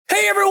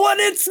everyone,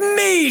 it's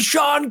me,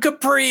 Sean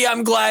Capri.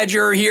 I'm glad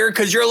you're here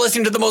because you're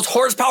listening to the most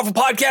horsepowerful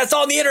podcast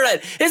on the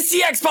internet. It's the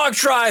Xbox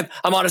Drive.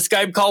 I'm on a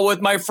Skype call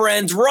with my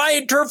friends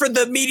Ryan Turford,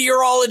 the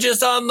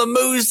meteorologist on the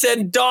Moose,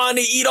 and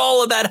Donnie Eat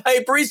All of That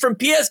Hype. Reese from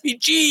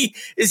PSVG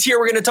is here.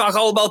 We're going to talk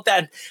all about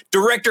that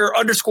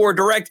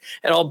Director_Direct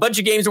and a bunch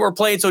of games that we're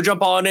playing. So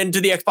jump on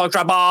into the Xbox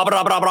Drive.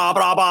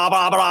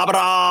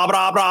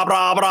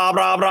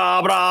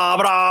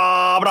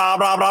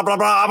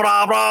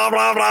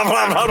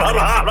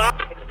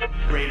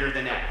 Greater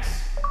than X.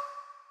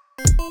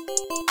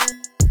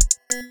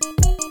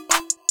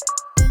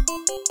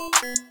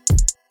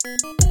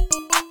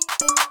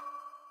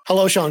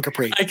 Hello, Sean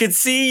Capri. I could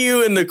see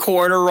you in the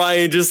corner,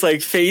 Ryan, just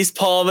like face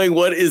palming.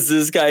 What is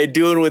this guy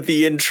doing with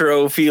the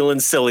intro? Feeling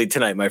silly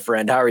tonight, my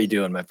friend. How are you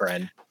doing, my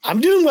friend? I'm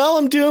doing well.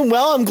 I'm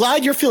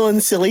glad you're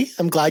feeling silly.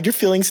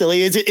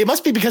 It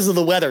must be because of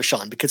the weather,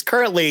 Sean, because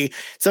currently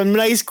it's a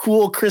nice,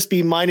 cool,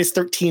 crispy minus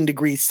 13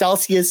 degrees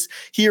Celsius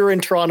here in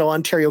Toronto,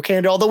 Ontario,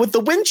 Canada. Although with the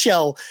wind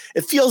chill,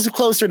 it feels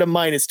closer to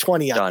minus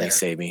 20 out Donnie, there.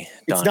 save me.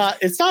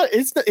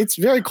 It's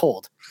very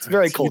cold. It's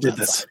very cold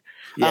outside.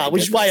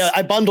 Which is why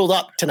I bundled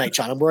up tonight,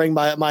 Sean. I'm wearing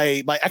my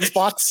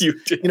Xbox,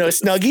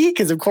 Snuggie,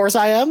 because of course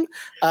I am,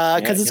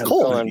 because it's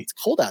cold. It's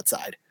cold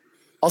outside.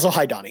 Also,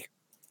 hi, Donnie.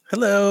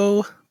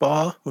 Hello,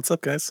 Ba. What's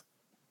up, guys?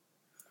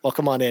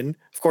 Welcome on in.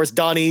 Of course,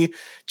 Donnie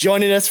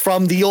joining us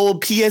from the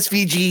old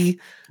PSVG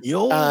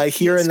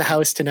here in the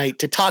house tonight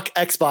to talk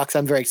Xbox.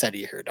 I'm very excited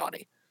you're here,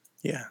 Donnie.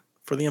 Yeah,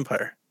 for the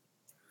Empire.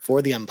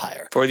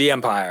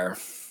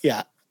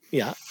 Yeah.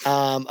 Yeah.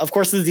 Of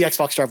course, this is the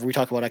Xbox Drive where we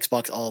talk about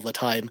Xbox all the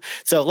time.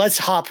 So let's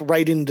hop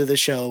right into the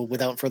show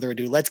without further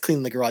ado. Let's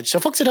clean the garage. So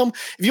folks at home,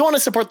 if you want to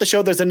support the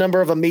show, there's a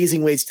number of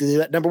amazing ways to do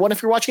that. Number one,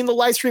 if you're watching the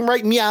live stream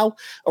right meow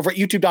over at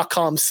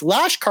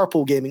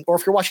youtube.com/carpoolgaming, or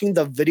if you're watching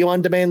the video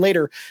on demand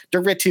later,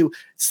 don't forget to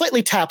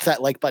slightly tap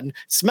that like button,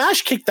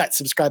 kick that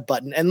subscribe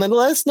button, and then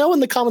let us know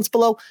in the comments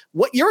below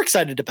what you're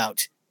excited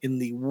about in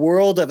the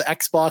world of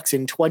Xbox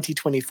in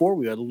 2024.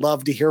 We would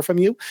love to hear from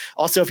you.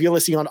 Also, if you're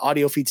listening on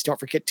audio feeds, don't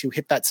forget to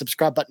hit that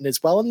subscribe button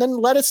as well. And then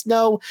let us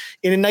know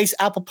in a nice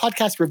Apple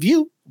Podcast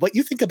review what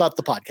you think about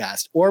the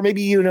podcast. Or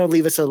maybe,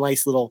 leave us a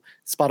nice little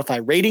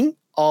Spotify rating.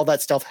 All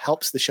that stuff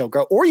helps the show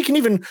grow. Or you can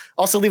even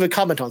also leave a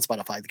comment on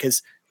Spotify,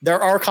 because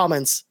there are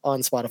comments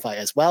on Spotify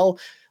as well.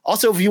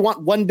 Also, if you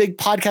want one big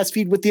podcast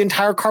feed with the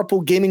entire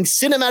Carpool Gaming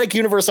cinematic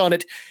universe on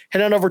it,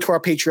 head on over to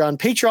our Patreon,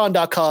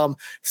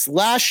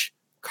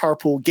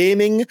 patreon.com/Carpool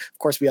Gaming. Of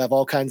course, we have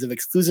all kinds of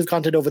exclusive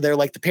content over there,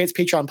 like the Pants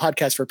Patreon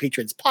podcast for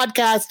patrons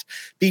podcast,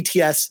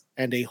 BTS,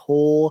 and a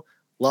whole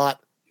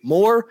lot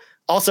more.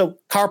 Also,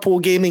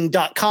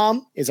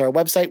 carpoolgaming.com is our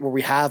website where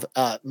we have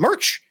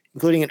merch,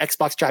 including an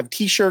Xbox Drive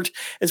t-shirt,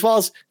 as well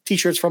as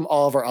t-shirts from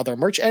all of our other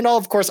merch. And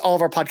of course, all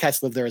of our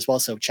podcasts live there as well.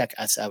 So check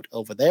us out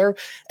over there.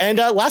 And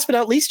last but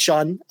not least,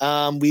 Sean,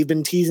 we've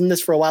been teasing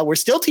this for a while. We're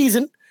still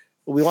teasing,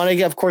 but we want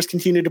to, of course,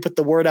 continue to put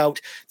the word out.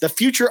 The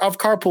future of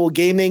Carpool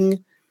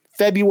Gaming,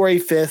 February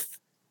 5th,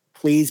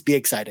 please be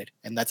excited.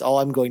 And that's all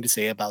I'm going to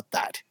say about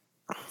that.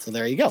 So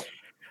there you go.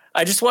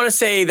 I just want to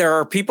say there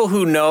are people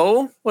who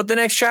know what the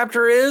next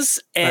chapter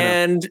is,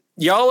 and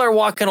y'all are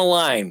walking a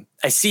line.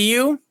 I see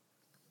you,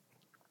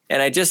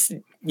 and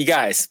you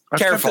guys,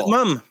 careful.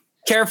 Mom.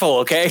 Careful,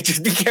 okay?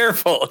 Just be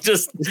careful.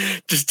 Just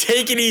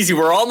take it easy.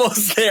 We're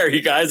almost there,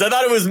 you guys. I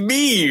thought it was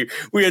me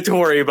we had to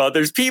worry about.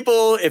 There's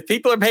people, if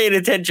people are paying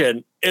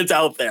attention, it's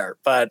out there.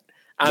 But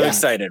I'm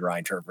excited,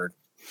 Ryan Turford.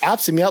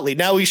 Absolutely.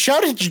 Now, we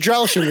shouted to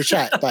Drellish in the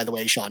chat, by the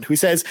way, Sean, who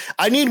says,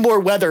 I need more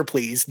weather,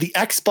 please. The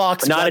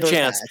Xbox Not a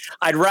chance. Ad.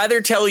 I'd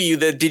rather tell you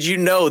that, did you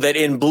know that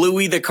in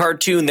Bluey the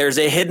cartoon, there's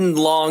a hidden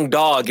long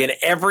dog in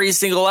every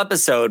single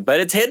episode, but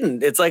it's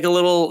hidden. It's like a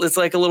little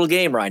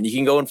game, Ryan. You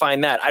can go and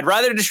find that. I'd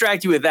rather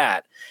distract you with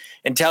that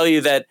and tell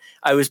you that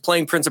I was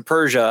playing Prince of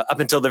Persia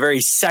up until the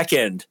very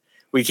second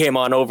we came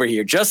on over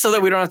here, just so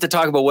that we don't have to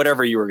talk about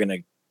whatever you were going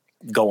to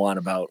go on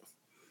about.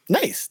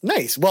 Nice.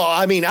 Well,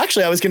 I mean,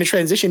 actually, I was going to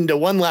transition to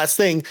one last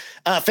thing.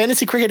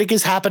 Fantasy Critic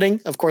is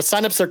happening. Of course,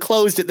 signups are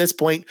closed at this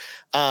point.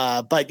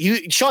 But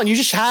Sean, you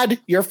just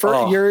had your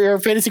your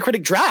Fantasy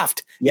Critic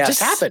draft. Yes. It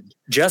just happened.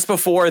 Just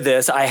before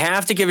this, I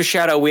have to give a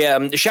shout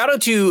out. Shout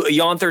out to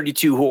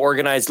Yon32 who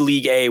organized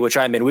League A, which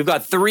I'm in. We've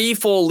got 3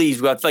 full leagues.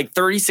 We've got like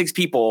 36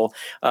 people,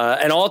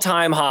 an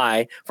all-time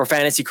high for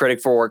Fantasy Critic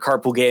for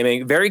Carpool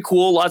Gaming. Very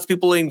cool. Lots of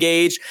people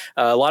engaged.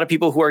 A lot of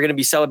people who are going to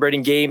be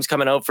celebrating games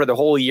coming out for the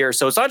whole year.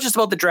 So it's not just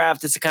about the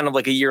draft. It's kind of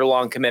like a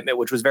year-long commitment,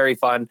 which was very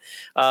fun.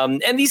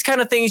 And these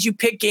kind of things, you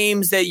pick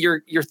games that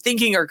you're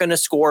thinking are going to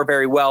score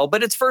very well,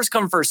 but it's first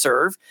come, first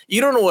serve.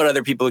 You don't know what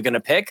other people are going to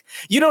pick.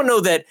 You don't know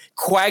that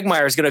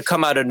Quagmire is going to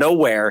come out of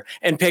nowhere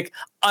and pick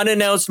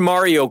unannounced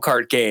Mario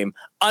Kart game,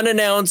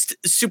 unannounced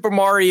Super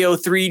Mario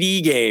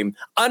 3D game,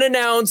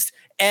 unannounced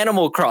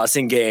Animal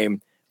Crossing game,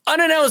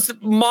 unannounced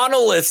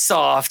Monolith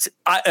Soft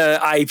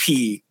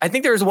IP. I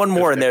think there's one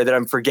more in there that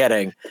I'm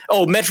forgetting.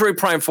 Oh, Metroid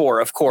Prime 4,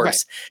 of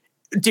course.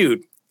 Right.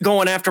 Dude,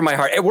 going after my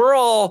heart. We're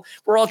all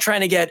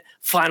trying to get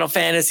Final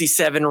Fantasy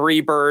VII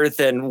Rebirth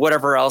and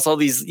whatever else. All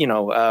these,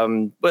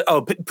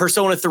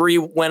 Persona 3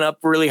 went up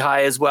really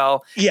high as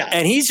well. Yeah,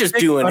 and he's just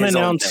doing his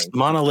own thing. Unannounced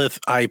Monolith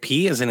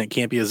IP, as in it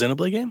can't be a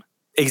Xenoblade game.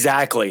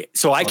 Exactly.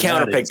 So I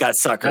counterpicked that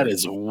sucker. That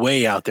is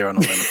way out there on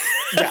the limb.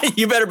 Yeah.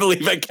 You better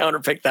believe I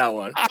counterpicked that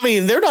one. I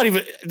mean,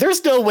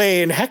 there's no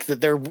way in heck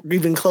that they're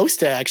even close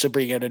to actually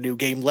bringing out a new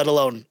game, let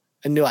alone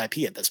a new IP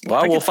at this point.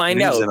 Well, we'll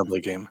find out.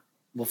 Xenoblade game.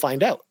 We'll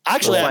find out.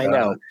 Actually, we'll find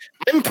out.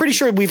 I'm pretty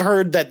sure we've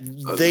heard that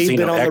they've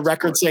been on the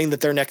record saying that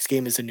their next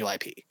game is a new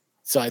IP.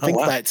 So I think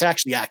that's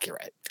actually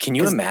accurate. Can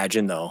you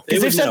imagine, though?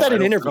 Because they've said that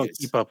in interviews. I don't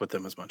keep up with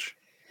them as much.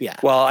 Yeah.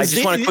 Well, I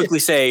just want to quickly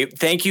say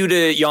thank you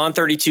to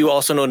Jan32,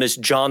 also known as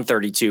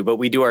John32, but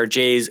we do our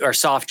J's, our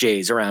soft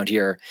J's around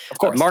here. Of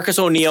course. Marcus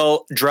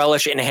O'Neill,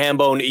 Drellish, and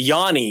Hambone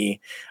Yanni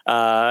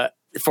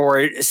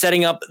for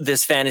setting up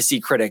this fantasy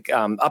critic.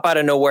 Up out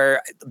of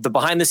nowhere, the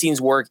behind the scenes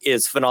work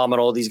is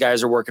phenomenal. These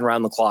guys are working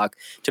around the clock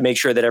to make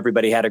sure that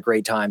everybody had a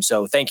great time.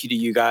 So thank you to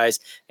you guys,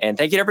 and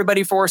thank you to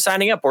everybody for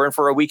signing up. We're in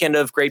for a weekend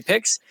of great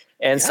picks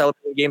and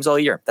celebrating games all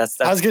year. That's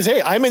I was going to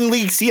say, I'm in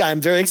League C. I'm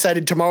very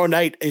excited. Tomorrow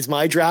night is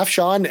my draft,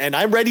 Sean, and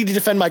I'm ready to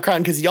defend my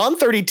crown because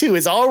Jan32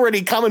 is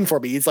already coming for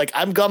me. He's like,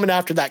 I'm coming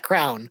after that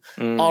crown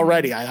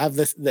already. I have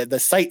this, the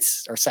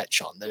sights are set,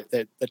 Sean.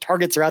 The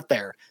targets are out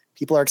there.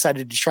 People are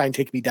excited to try and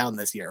take me down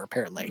this year,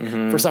 apparently,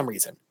 for some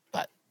reason.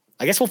 But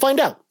I guess we'll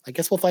find out.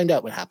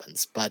 What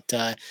happens. But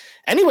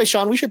anyway,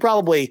 Sean, we should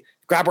probably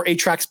grab our 8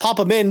 tracks, pop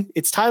them in.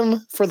 It's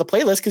time for the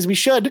playlist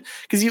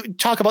because you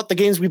talk about the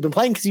games we've been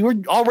playing because you were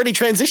already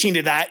transitioning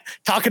to that,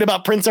 talking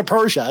about Prince of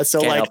Persia.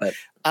 So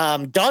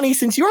Donnie,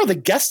 since you are the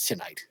guest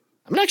tonight,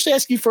 I'm gonna actually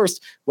ask you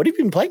first. What have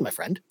you been playing, my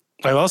friend?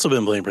 I've also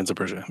been playing Prince of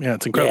Persia. Yeah,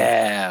 it's incredible.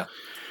 Yeah,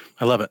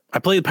 I love it. I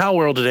played Pal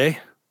World today,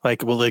 like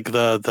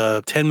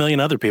the 10 million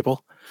other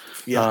people.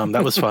 Yeah,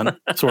 that was fun,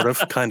 sort of,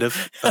 kind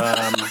of.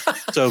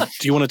 So,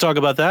 do you want to talk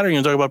about that, or are you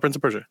going to talk about Prince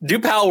of Persia? Do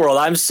Pal World.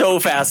 I'm so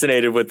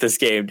fascinated with this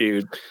game,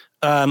 dude.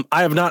 I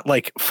have not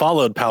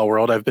followed Pal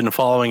World. I've been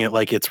following it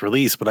like its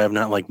release, but I have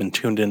not been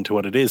tuned into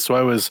what it is. So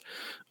I was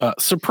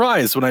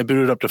surprised when I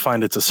booted up to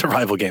find it's a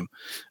survival game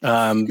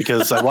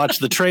because I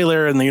watched the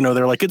trailer and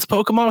they're like, it's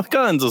Pokemon with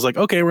guns. I was like,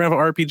 okay, we're gonna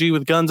have an RPG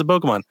with guns and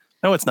Pokemon.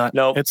 No, it's not.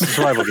 No, it's a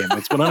survival game.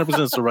 It's 100%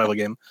 a survival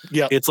game.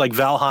 Yeah, it's like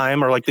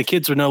Valheim, or like the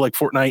kids would know, like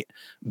Fortnite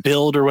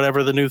Build or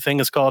whatever the new thing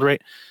is called,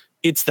 right?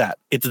 It's that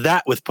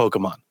with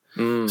Pokemon.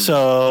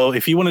 So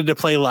if you wanted to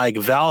play like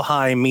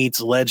Valheim meets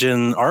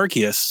Legend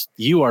Arceus,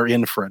 you are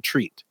in for a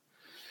treat.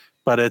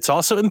 But it's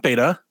also in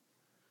beta,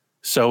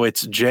 so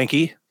it's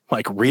janky,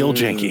 like real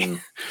janky,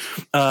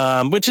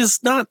 which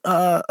is not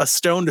a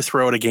stone to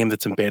throw at a game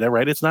that's in beta,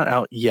 right? It's not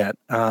out yet.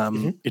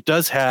 It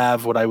does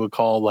have what I would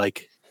call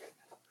like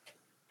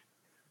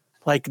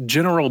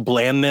general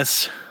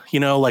blandness,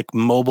 like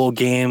mobile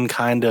game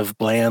kind of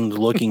bland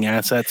looking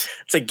assets.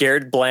 It's like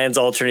Garrett Bland's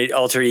alter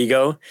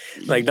ego,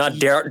 like not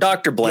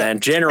Dr.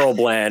 Bland, General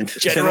Bland.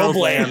 General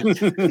Bland.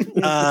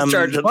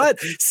 Charge of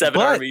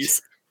 7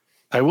 armies.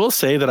 I will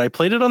say that I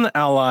played it on the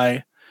Ally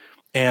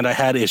and I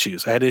had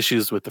issues. I had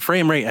issues with the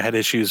frame rate. I had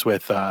issues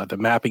with the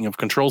mapping of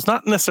controls,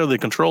 not necessarily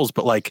the controls,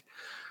 but like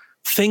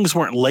things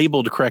weren't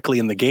labeled correctly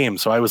in the game.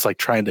 So I was like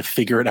trying to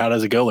figure it out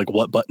as I go, like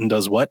what button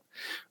does what.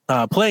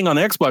 Playing on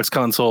the Xbox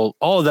console,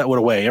 all of that went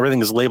away. Everything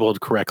is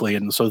labeled correctly.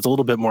 And so it's a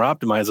little bit more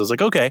optimized. I was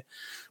like, okay,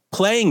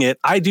 playing it.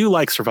 I do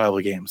like survival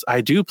games. I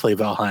do play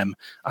Valheim.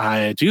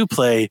 I do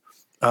play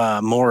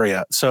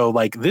Moria. So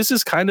like, this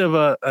is kind of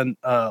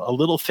a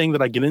little thing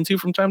that I get into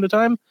from time to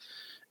time.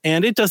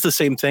 And it does the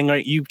same thing,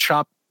 right?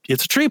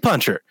 It's a tree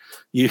puncher.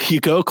 You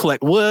go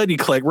collect wood, you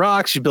collect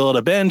rocks, you build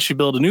a bench, you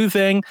build a new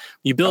thing,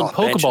 you build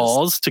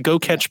Pokeballs to go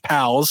catch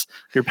pals.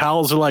 Your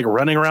pals are like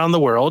running around the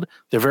world.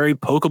 They're very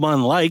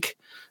Pokemon-like.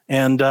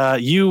 And I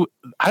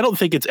don't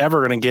think it's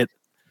ever going to get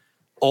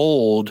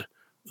old,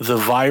 the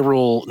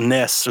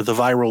viralness or the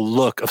viral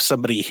look of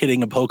somebody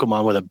hitting a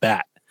Pokemon with a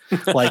bat.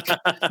 Like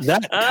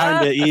that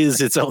kind of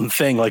is its own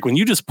thing. Like when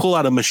you just pull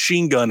out a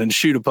machine gun and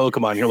shoot a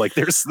Pokemon, you're like,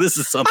 this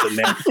is something,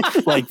 man.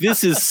 Like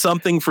this is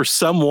something for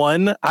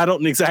someone. I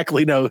don't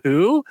exactly know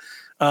who.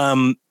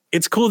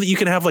 It's cool that you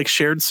can have like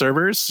shared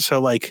servers.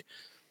 So like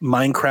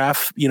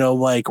Minecraft,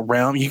 like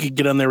Realm, you could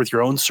get on there with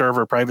your own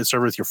server, private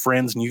server with your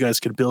friends, and you guys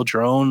could build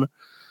your own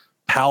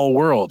Pal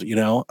World.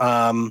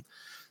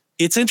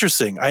 It's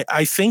interesting.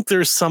 I think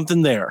there's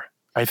something there.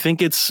 I think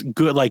it's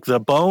good. Like the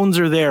bones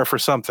are there for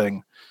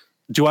something.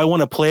 Do I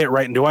want to play it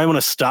right? And do I want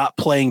to stop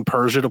playing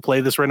Persia to play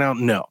this right now?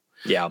 No.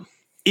 Yeah.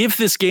 If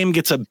this game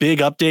gets a big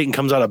update and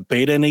comes out of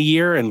beta in a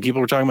year and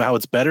people are talking about how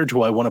it's better,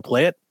 do I want to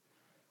play it?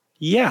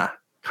 Yeah,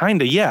 kind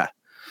of. Yeah.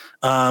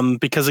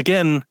 Because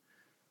again,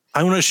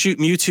 I want to shoot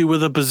Mewtwo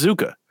with a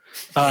bazooka.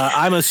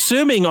 I'm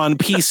assuming on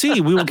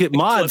PC we will get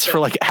mods for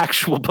like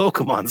actual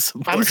Pokemon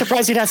support. I'm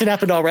surprised it hasn't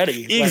happened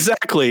already.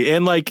 Exactly.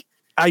 And like,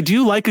 I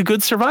do like a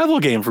good survival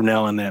game from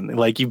now and then.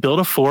 Like you build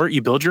a fort,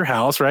 you build your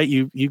house, right?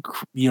 You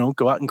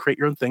go out and create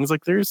your own things.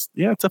 Like it's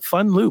a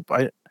fun loop.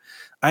 I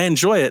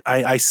enjoy it.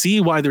 I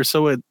see why there's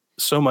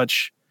so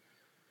much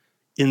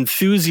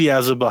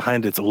enthusiasm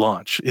behind its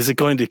launch. Is it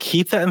going to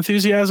keep that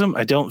enthusiasm?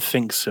 I don't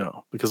think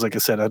so, because like I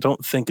said, I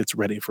don't think it's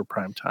ready for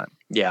prime time.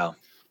 Yeah.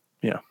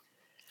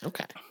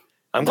 Okay.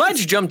 I'm glad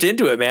you jumped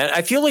into it, man.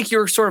 I feel like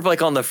you're sort of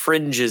like on the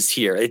fringes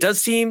here. It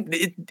does seem.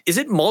 Is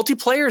it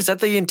multiplayer? Is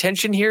that the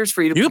intention here? Is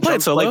for you to You can play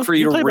it solo. Like for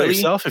you to play really by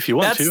yourself if you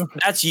want to.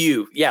 That's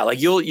you. Yeah,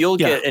 like you'll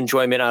get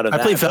enjoyment out of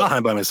that. I play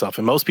Valheim by myself,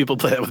 and most people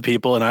play it with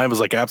people, and I was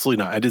like,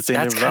 absolutely not. I did say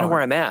that's kind of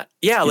where I'm at.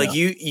 Yeah, like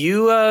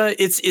you.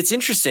 It's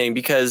interesting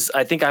because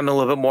I think I'm a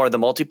little bit more of the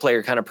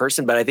multiplayer kind of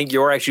person, but I think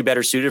you're actually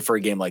better suited for a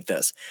game like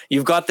this.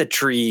 You've got the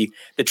tree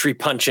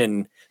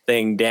punching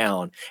thing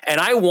down,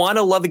 and I want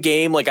to love a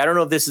game like, I don't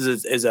know if this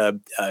is a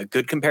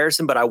good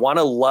comparison, but I want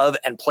to love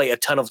and play a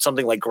ton of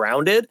something like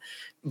Grounded,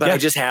 but I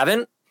just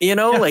haven't,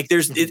 like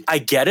I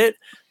get it,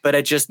 but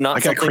it's just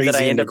not something that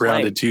I end up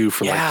Grounded playing. too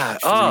for like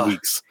 3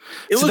 weeks.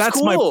 It was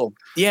cool.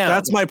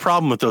 That's my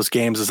problem with those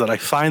games, is that I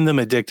find them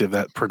addictive,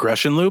 that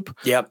progression loop.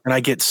 Yep. And I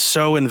get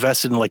so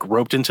invested and like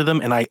roped into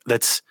them, and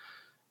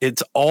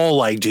it's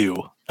all I do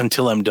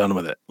until I'm done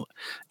with it.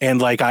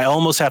 And like, I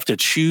almost have to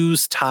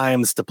choose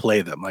times to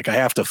play them. Like, I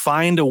have to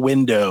find a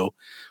window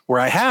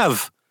where I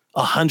have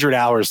 100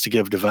 hours to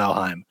give to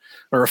Valheim,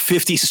 or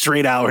 50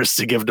 straight hours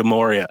to give to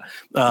Moria.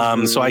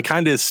 So I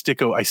kind of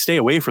I stay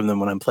away from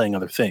them when I'm playing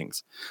other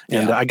things.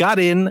 And I got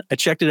in, I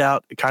checked it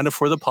out kind of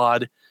for the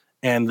pod.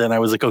 And then I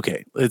was like,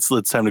 okay, it's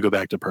time to go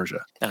back to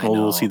Persia.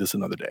 We'll see this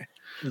another day.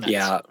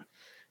 Nice.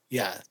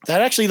 Yeah.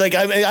 That actually, like,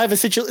 I have a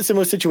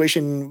similar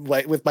situation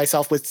with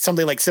myself with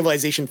something like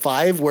Civilization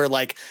 5, where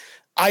like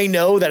I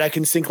know that I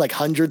can sink like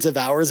hundreds of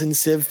hours in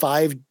Civ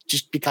 5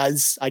 just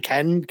because I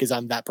can, because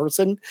I'm that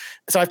person.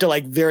 So I have to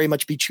like very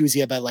much be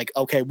choosy about like,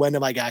 okay, when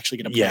am I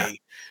actually going to play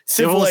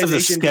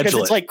Civilization? Because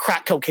it's like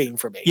crack cocaine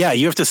for me. Yeah,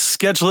 you have to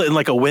schedule it in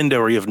like a window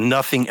where you have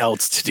nothing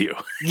else to do.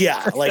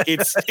 Yeah, like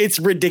it's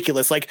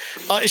ridiculous. Like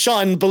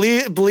Sean,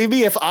 believe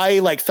me, if I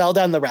like fell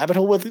down the rabbit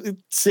hole with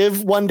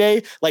Civ one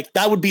day, like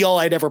that would be all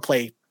I'd ever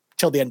play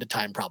till the end of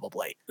time,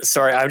 probably.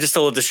 Sorry, I'm just a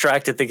little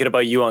distracted thinking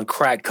about you on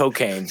crack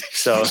cocaine.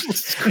 So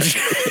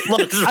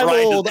look, I'm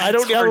old. I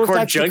don't know if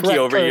that's junkie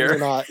over here or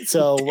not.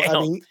 So I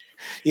mean,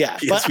 yeah.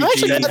 But I'm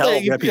actually glad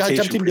that you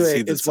jumped into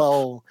it as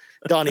well,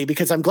 Donnie,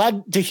 because I'm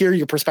glad to hear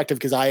your perspective,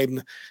 because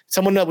I'm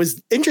someone that was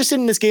interested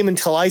in this game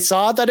until I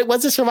saw that it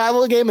was a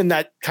survival game, and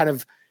that kind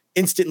of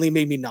instantly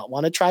made me not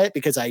want to try it,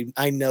 because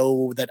I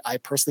know that I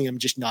personally am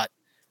just not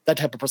that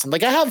type of person.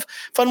 Like, I have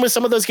fun with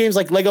some of those games,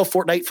 like Lego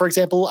Fortnite, for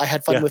example. I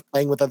had fun with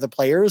playing with other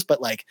players,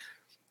 but like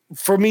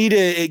for me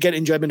to get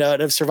enjoyment out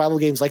of survival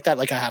games like that,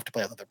 like I have to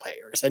play with other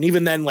players. And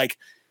even then, like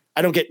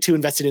I don't get too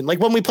invested in, like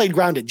when we played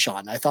Grounded,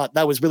 Sean, I thought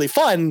that was really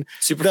fun.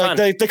 Super fun.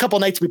 The couple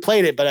nights we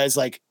played it, but I was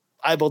like,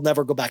 I will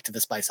never go back to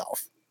this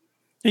myself.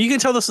 You can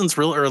tell this one's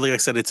real early. Like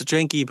I said, it's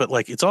janky, but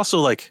like it's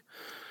also like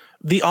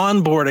the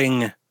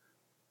onboarding.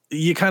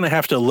 You kind of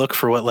have to look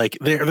for what, like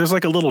there's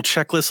like a little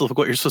checklist of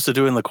what you're supposed to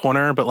do in the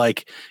corner, but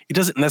like it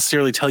doesn't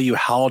necessarily tell you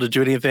how to do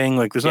anything.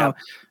 Like there's not,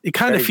 it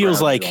kind of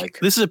feels like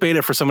this is a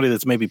beta for somebody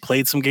that's maybe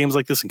played some games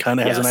like this and kind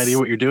of has an idea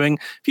what you're doing.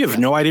 If you have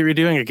no idea what you're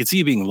doing, I could see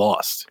you being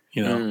lost,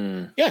 you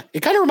know? Yeah. It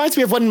kind of reminds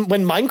me of when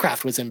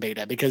Minecraft was in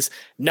beta, because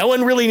no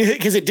one really,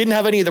 because it didn't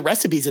have any of the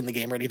recipes in the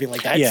game or anything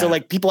like that. So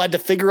like people had to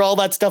figure all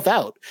that stuff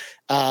out.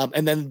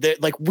 And then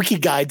like wiki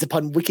guides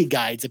upon wiki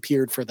guides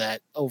appeared for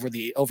that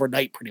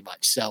overnight pretty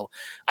much. So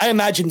I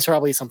imagine it's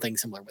probably something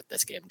similar with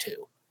this game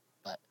too.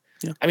 But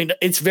I mean,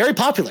 it's very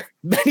popular.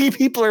 Many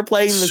people are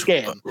playing this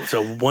game.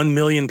 So 1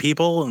 million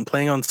people and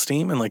playing on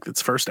Steam in like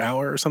its first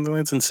hour or something.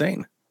 That's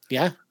insane.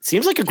 Yeah.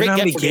 Seems like a great game. How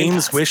many for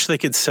games wish they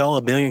could sell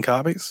 1 million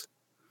copies?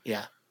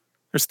 Yeah.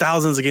 There's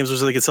thousands of games which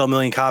they could sell 1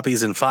 million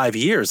copies in 5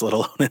 years, let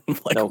alone in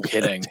like no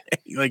kidding.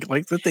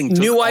 Like the thing.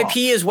 New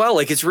IP as well.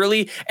 Like it's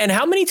really, and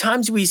how many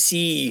times do we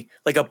see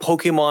like a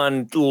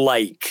Pokemon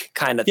like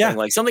kind of thing,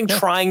 like something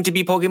trying to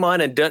be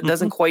Pokemon and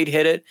doesn't quite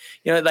hit it.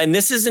 You know, and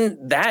this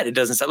isn't that. It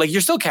doesn't sound like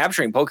you're still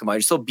capturing Pokemon.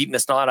 You're still beating the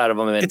snot out of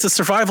them. And it's a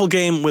survival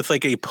game with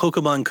like a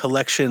Pokemon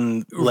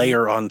collection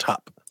layer on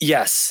top.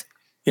 Yes.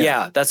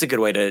 Yeah, that's a good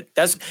way to.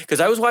 That's because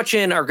I was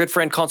watching our good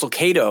friend Console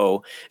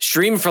Kato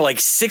stream for like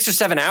 6 or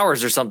 7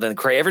 hours or something.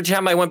 Every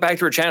time I went back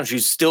to her channel,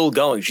 she's still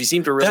going. She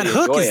seemed to really. That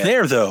hook enjoy is it.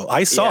 there though.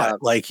 I saw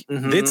it. Like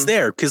it's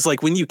there because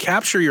like when you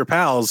capture your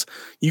pals,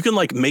 you can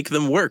like make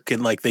them work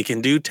and like they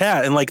can do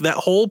and like that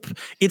whole.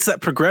 It's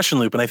that progression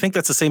loop, and I think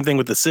that's the same thing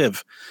with the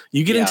Civ.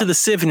 You get into the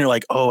Civ and you're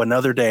like, oh,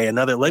 another day,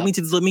 another. Let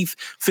me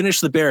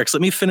finish the barracks.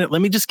 Let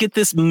me just get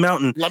this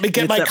mountain. Let me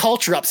get my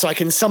culture up so I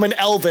can summon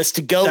Elvis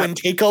to go and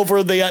take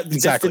over the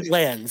distant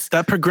lands.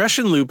 That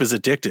progression loop is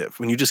addictive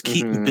when you just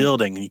keep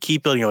building and you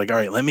keep building. You're like, all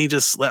right,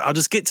 I'll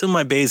just get till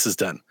my base is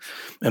done.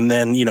 And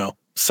then, you know,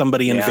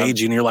 somebody invades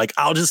you and you're like,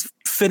 I'll just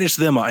finish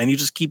them and you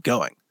just keep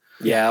going.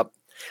 Yeah.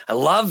 I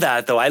love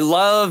that though. I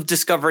love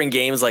discovering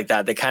games like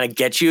that kind of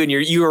get you and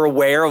you're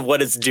aware of what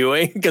it's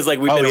doing because like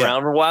we've been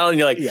around for a while and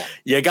you're like,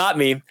 you got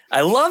me. I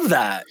love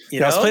that.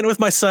 I was playing with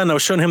my son. I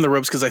was showing him the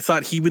ropes because I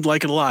thought he would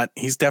like it a lot.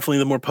 He's definitely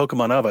the more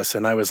Pokemon of us.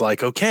 And I was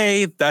like,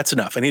 okay, that's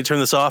enough. I need to turn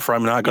this off or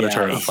I'm not going to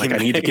turn it off. Like I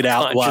need to get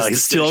out while I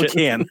still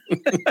can.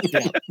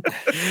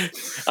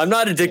 I'm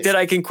not addicted.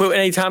 I can quit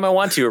anytime I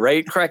want to,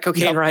 right? Crack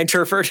cocaine, Ryan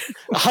Turford.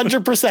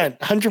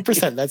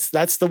 100%.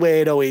 That's the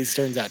way it always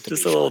turns out to be.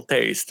 Just a little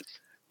taste.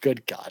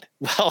 Good God.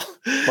 Well,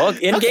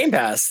 in Game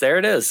Pass, there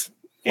it is.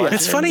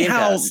 It's funny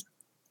how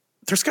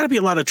there's got to be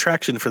a lot of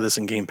traction for this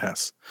in Game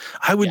Pass.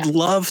 I would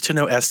love to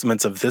know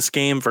estimates of this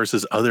game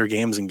versus other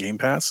games in Game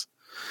Pass,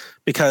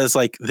 because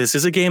like this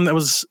is a game that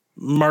was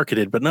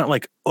marketed, but not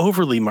like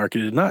overly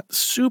marketed, not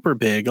super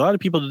big. A lot of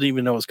people didn't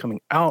even know it was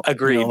coming out.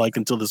 Agreed. Like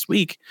until this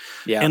week.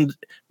 Yeah. And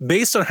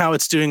based on how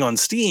it's doing on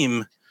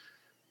Steam,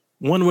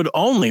 one would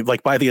only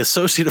like by the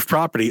associative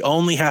property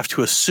only have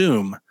to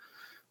assume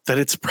that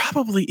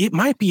it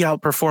might be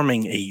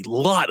outperforming a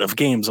lot of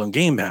games on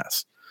Game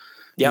Pass.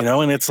 Yep.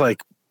 And it's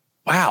like,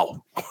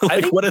 wow,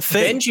 like what a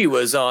thing. Benji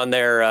was on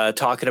there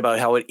talking about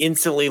how it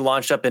instantly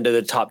launched up into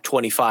the top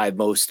 25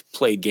 most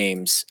played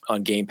games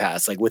on Game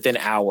Pass, like within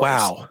hours.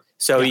 Wow.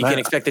 So you can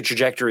expect the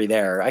trajectory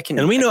there.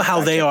 And we know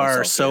how they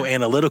are so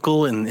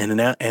analytical and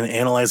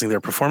analyzing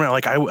their performance.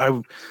 Like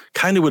I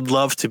kind of would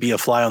love to be a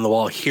fly on the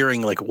wall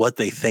hearing like what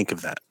they think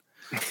of that.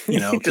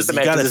 Because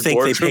you got to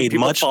think they paid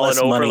much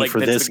less money for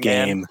this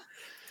game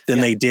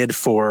than they did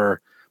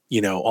for,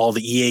 all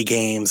the EA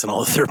games and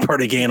all the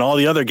third-party game, all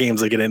the other games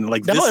that get in.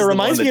 Like, it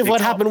reminds me of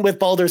what happened with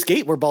Baldur's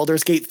Gate, where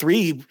Baldur's Gate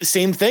 3,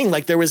 same thing.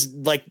 Like there was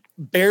like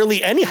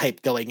barely any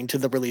hype going into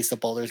the release of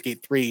Baldur's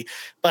Gate 3,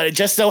 but it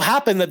just so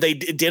happened that they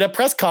did a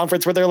press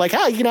conference where they're like,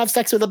 you can have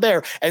sex with a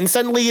bear. And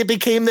suddenly it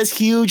became this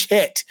huge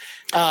hit.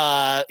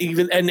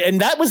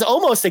 And that was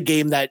almost a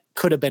game that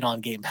could have been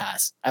on Game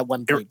Pass at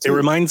one point. It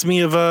reminds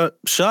me of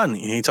Sean.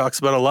 He talks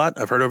about a lot.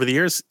 I've heard over the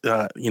years,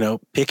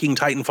 picking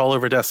Titanfall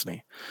over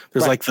Destiny.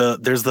 There's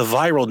there's the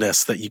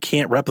viralness that you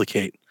can't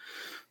replicate.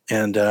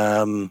 And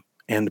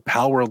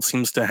Palworld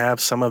seems to have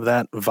some of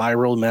that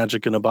viral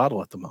magic in a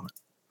bottle at the moment.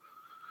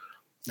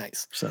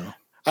 Nice. So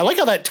I like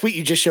how that tweet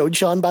you just showed,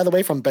 Sean, by the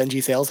way, from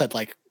Benji Sales had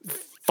like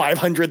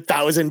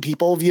 500,000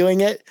 people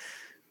viewing it.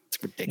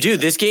 It's ridiculous.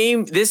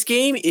 Dude, this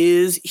game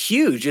is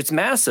huge. It's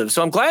massive.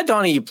 So I'm glad,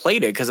 Donnie, you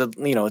played it because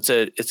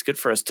it's good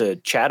for us to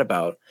chat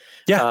about.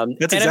 Yeah,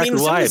 that's exactly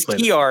why I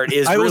played it. Art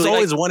is I was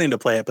always wanting to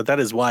play it, but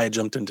that is why I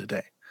jumped in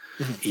today.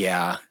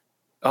 Yeah.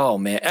 Oh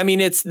man. I mean,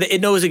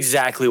 it knows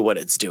exactly what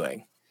it's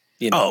doing.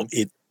 Yeah.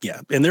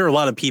 And there are a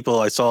lot of people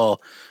I saw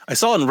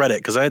on Reddit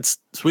because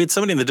we had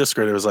somebody in the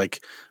Discord that was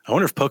like, I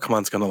wonder if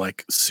Pokemon's going to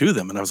like sue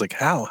them. And I was like,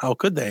 how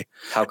could they?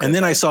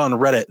 I saw on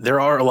Reddit, there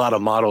are a lot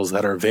of models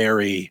that are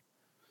very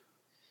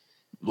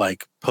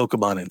like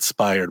Pokemon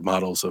inspired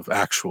models of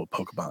actual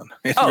Pokemon.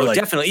 Oh,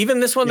 definitely. Even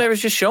this one that was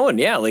just showing.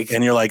 Yeah.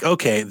 And you're like,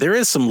 okay, there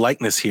is some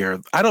likeness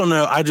here. I don't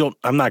know.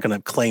 I'm not going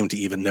to claim to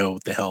even know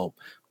what the hell,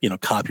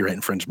 copyright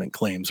infringement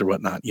claims or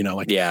whatnot,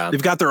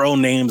 they've got their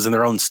own names and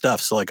their own stuff.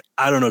 So like,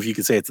 I don't know if you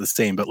could say it's the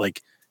same, but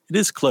like it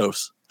is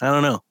close. I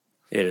don't know.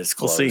 It is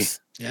close. We'll see.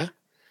 Yeah.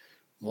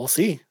 We'll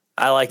see.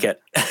 I like it.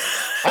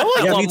 I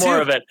want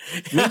more of it.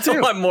 Me too. I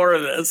want more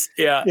of this.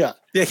 Yeah. Yeah.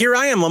 Yeah. Here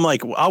I am. I'm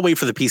like, I'll wait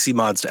for the PC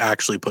mods to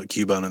actually put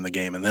Cubone in the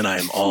game. And then I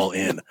am all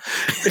in.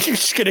 You're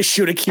just going to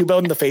shoot a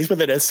Cubone in the face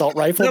with an assault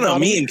rifle? No,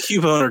 me and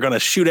Cubone are going to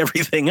shoot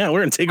everything out. We're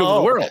going to take over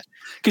the world.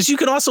 Because you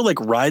can also like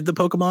ride the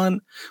Pokemon,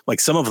 like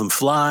some of them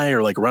fly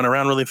or like run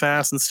around really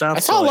fast and stuff. I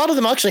saw a lot of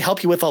them actually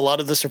help you with a lot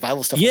of the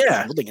survival stuff.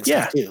 Yeah. And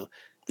stuff too.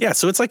 Yeah.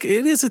 So it's like,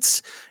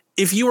 it's,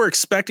 if you were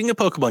expecting a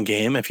Pokemon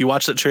game, if you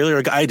watched that trailer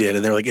like I did,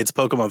 and they're like, it's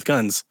Pokemon with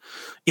guns.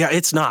 Yeah,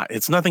 it's not.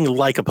 It's nothing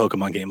like a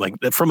Pokemon game. Like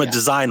from a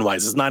design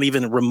wise, it's not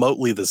even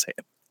remotely the same.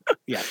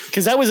 Yeah,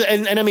 because that was,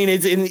 and I mean,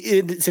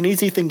 it's an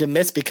easy thing to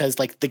miss because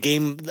like the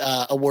game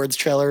awards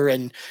trailer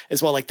and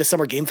as well like the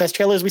Summer Game Fest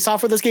trailers we saw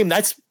for this game,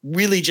 that's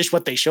really just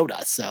what they showed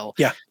us. So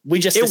yeah, we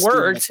just it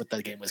worked. What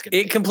the game was going to be.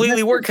 It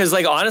completely worked because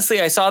like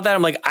honestly, I saw that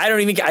I'm like I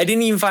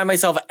didn't even find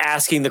myself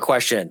asking the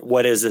question,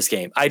 what is this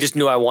game? I just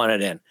knew I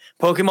wanted in.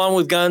 Pokemon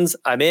with guns,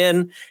 I'm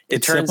in.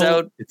 It's turns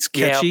out it's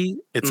catchy,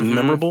 it's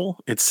memorable,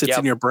 it sits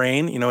in your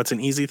brain. It's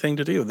an easy thing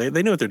to do.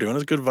 They know what they're doing.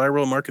 It's a good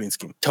viral marketing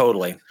scheme.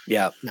 Totally.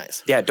 Yeah.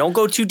 Nice. Yeah. Don't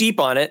go too deep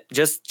on it.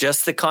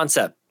 Just the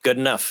concept. Good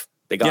enough.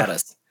 They got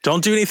us.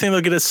 Don't do anything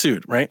that'll get us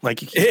sued, right?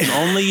 Like you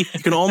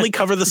can only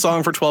cover the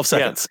song for 12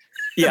 seconds.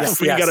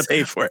 Yes. You got to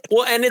pay for it.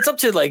 Well, and it's up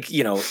to like,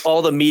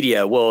 all the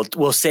media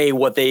will say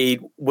what they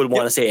would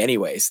want to say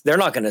anyways. They're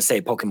not going to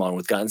say Pokemon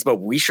with guns, but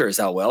we sure as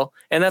hell will.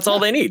 And that's all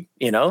they need,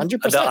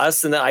 100%.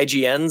 Us and the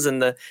IGNs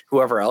and the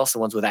whoever else, the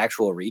ones with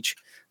actual reach.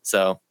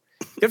 So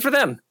good for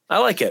them. I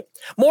like it.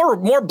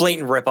 More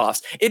blatant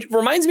ripoffs. It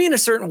reminds me in a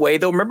certain way,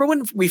 though. Remember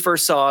when we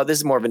first saw, this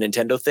is more of a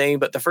Nintendo thing,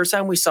 but the first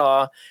time we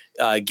saw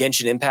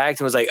Genshin Impact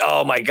and was like,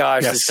 oh my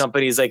gosh, this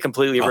company is like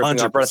completely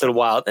ripping off Breath of the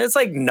Wild. And it's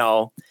like,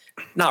 no,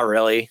 not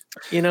really.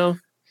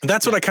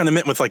 That's what I kind of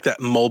meant with like that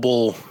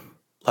mobile,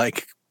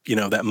 like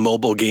that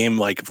mobile game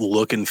like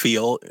look and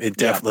feel. It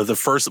definitely the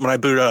first when I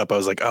booted up, I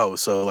was like, oh,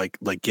 so like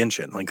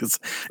Genshin, like it's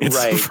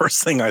Right. the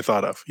first thing I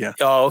thought of. Yeah.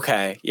 Oh,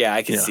 okay. Yeah,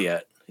 I can see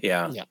it.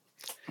 Yeah.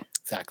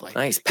 Exactly.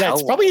 Nice. Yeah,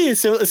 it's probably a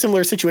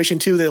similar situation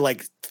too. They're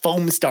like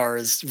Foam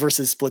Stars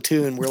versus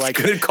Splatoon. We're like,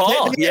 good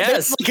call.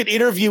 Yes. Like an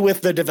interview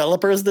with the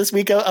developers this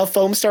week of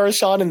Foam Stars,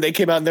 Sean, and they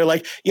came out and they're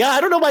like, yeah, I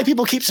don't know why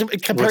people keep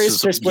comparing it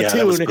to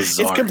Splatoon.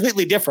 It's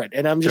completely different.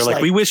 And I'm just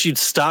like, we wish you'd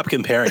stop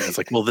comparing. It's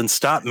like, well, then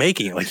stop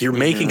making it. Like you're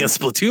making a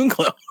Splatoon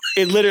clone.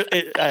 It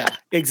literally,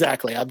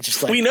 exactly. I'm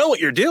just like, we know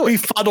what you're doing.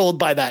 Befuddled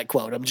by that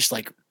quote. I'm just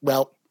like,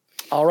 well,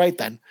 all right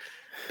then.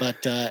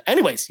 But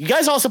anyways, you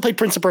guys also played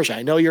Prince of Persia.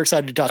 I know you're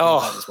excited to talk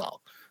about that as well.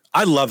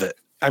 I love it.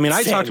 I mean,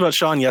 I talked about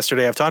Sean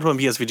yesterday. I've talked about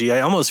PSVG.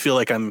 I almost feel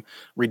like I'm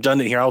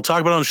redundant here. I'll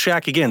talk about it on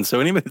Shaq again. So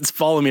anybody that's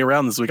following me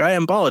around this week, I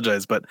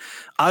apologize. But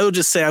I would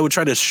just say I would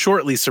try to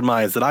shortly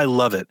surmise that I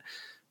love it.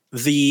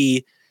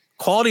 The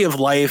quality of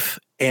life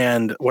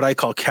and what I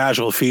call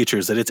casual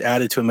features that it's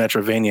added to a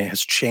Metroidvania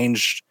has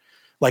changed.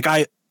 Like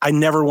I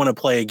never want to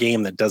play a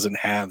game that doesn't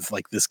have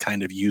like this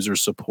kind of user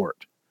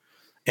support.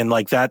 And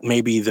like that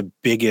may be the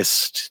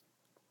biggest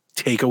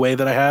takeaway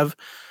that I have.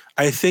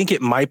 I think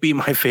it might be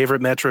my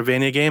favorite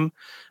Metroidvania game.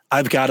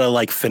 I've got to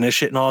like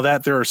finish it and all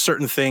that. There are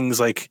certain things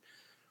like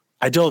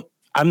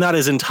I'm not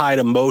as tied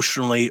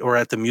emotionally or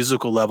at the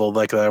musical level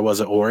like I was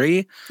at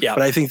Ori. Yeah.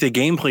 But I think the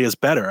gameplay is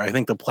better. I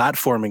think the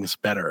platforming is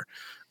better.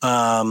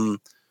 The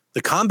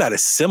combat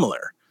is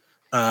similar.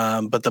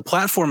 But the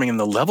platforming and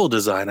the level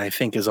design, I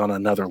think, is on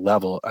another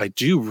level. I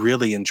do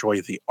really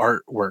enjoy the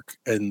artwork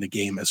in the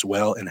game as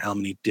well and how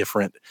many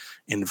different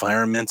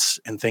environments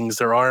and things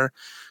there are.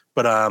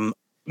 But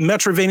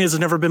Metroidvania has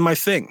never been my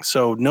thing.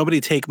 So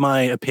nobody take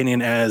my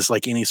opinion as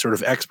like any sort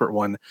of expert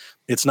one.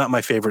 It's not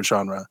my favorite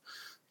genre.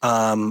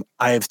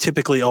 I've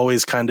typically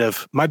always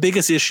my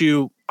biggest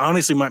issue,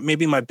 honestly,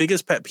 maybe my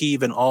biggest pet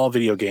peeve in all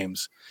video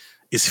games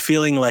is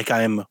feeling like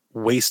I'm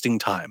wasting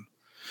time.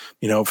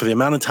 For the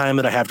amount of time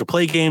that I have to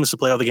play games, to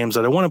play all the games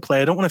that I want to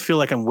play, I don't want to feel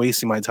like I'm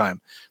wasting my time.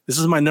 This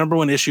is my number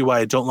one issue why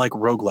I don't like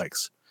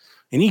roguelikes.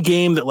 Any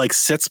game that like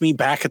sets me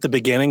back at the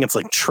beginning, it's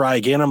like, try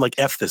again. I'm like,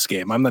 F this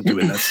game. I'm not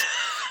doing this.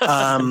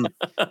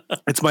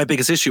 It's my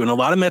biggest issue. And a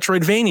lot of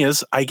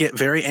Metroidvanias, I get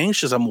very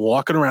anxious. I'm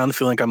walking around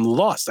feeling like I'm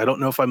lost. I don't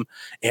know if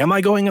am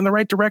I going in the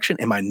right direction?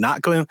 Am I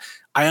not going?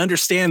 I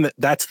understand that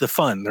that's the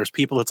fun. There's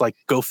people that's like,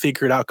 go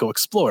figure it out, go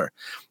explore.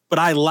 But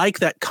I like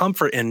that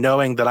comfort in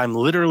knowing that I'm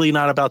literally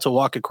not about to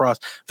walk across.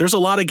 There's a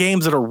lot of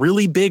games that are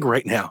really big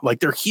right now. Like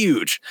they're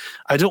huge.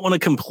 I don't want to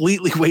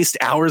completely waste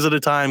hours at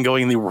a time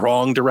going in the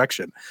wrong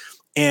direction.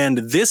 And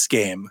this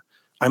game,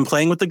 I'm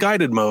playing with the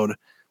guided mode.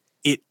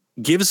 It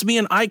gives me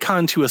an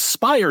icon to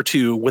aspire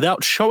to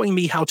without showing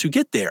me how to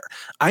get there.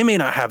 I may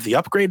not have the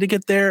upgrade to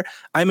get there.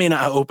 I may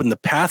not open the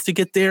path to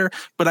get there,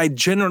 but I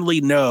generally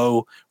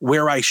know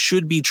where I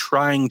should be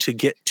trying to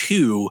get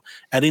to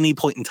at any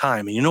point in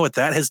time. And you know what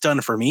that has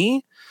done for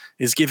me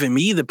is given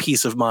me the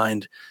peace of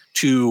mind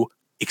to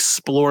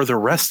explore the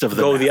rest of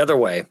the go map. The other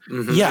way.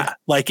 Mm-hmm. Yeah.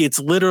 Like it's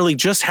literally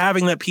just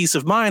having that peace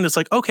of mind. It's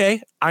like,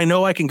 okay, I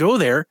know I can go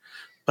there,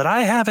 but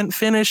I haven't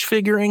finished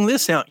figuring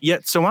this out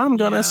yet, so I'm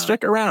going to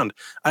stick around.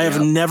 I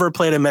have never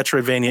played a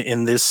Metroidvania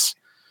in this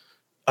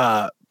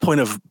point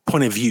of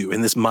view,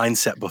 in this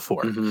mindset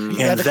before. Mm-hmm.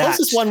 And the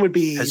closest one would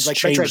be has like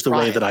changed Metroid the way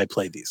Prime. that I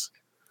play these.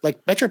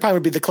 Like Metroid Prime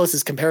would be the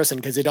closest comparison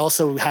because it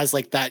also has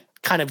like that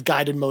kind of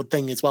guided mode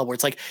thing as well, where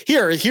it's like,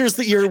 here's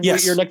your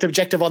next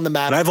objective on the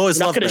map. And I've always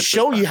not going to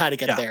show Prime. you how to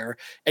get there,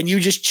 and you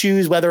just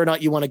choose whether or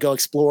not you want to go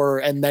explore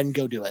and then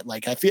go do it.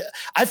 Like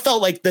I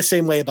felt like the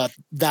same way about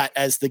that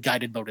as the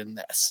guided mode in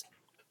this.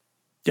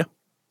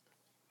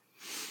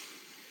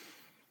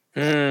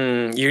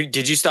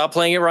 Did you stop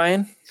playing it,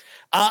 Ryan?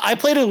 I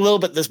played it a little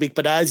bit this week,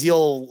 but as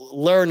you'll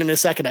learn in a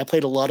second, I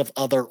played a lot of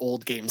other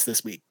old games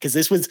this week because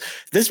this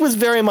was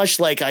very much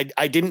like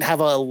I didn't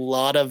have a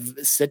lot of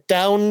sit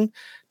down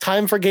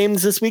time for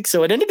games this week,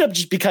 so it ended up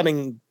just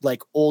becoming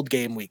like old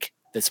game week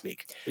this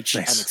week, which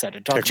I'm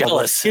excited to talk about.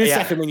 In a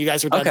second when you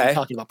guys are done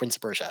talking about Prince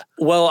of Persia.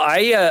 Well,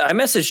 I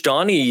messaged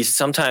Donnie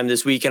sometime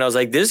this week, and I was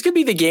like, this could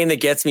be the game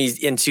that gets me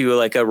into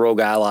like a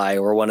Rogue Ally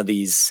or one of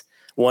these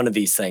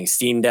things,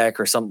 Steam Deck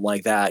or something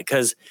like that,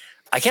 because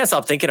I can't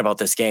stop thinking about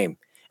this game,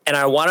 and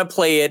I want to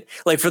play it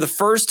like for the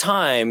first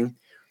time.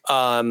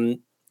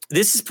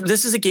 This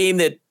is a game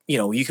that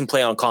you can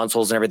play on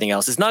consoles and everything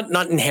else. It's not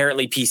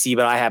inherently PC,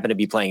 but I happen to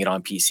be playing it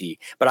on PC.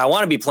 But I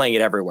want to be playing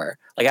it everywhere.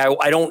 Like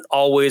I don't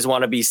always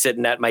want to be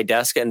sitting at my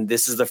desk, and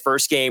this is the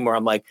first game where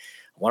I'm like,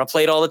 I want to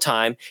play it all the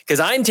time because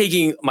I'm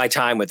taking my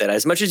time with it.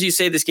 As much as you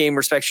say this game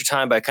respects your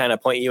time by kind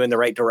of pointing you in the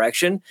right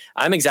direction,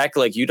 I'm exactly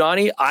like you,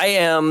 Donnie.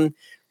 I'm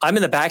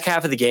in the back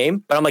half of the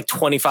game, but I'm like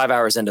 25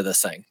 hours into this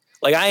thing.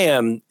 Like I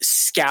am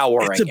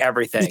scouring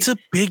everything. It's a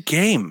big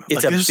game.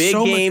 It's a big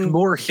game, much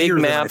more here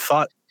big than map. I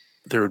thought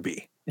there would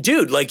be.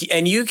 Dude, like,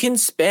 and you can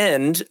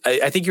spend,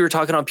 I think you were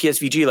talking on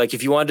PSVG, like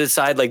if you want to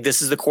decide like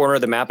this is the corner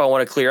of the map I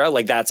want to clear out,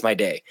 like that's my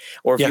day.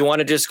 Or if you want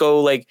to just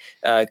go like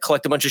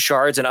collect a bunch of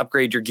shards and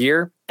upgrade your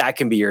gear, that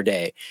can be your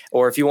day.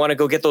 Or if you want to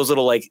go get those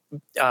little like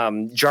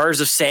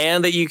jars of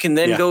sand that you can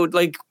then go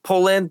like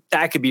pull in,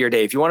 that could be your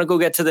day. If you want to go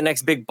get to the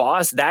next big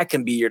boss, that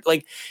can be your,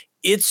 like,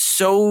 it's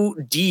so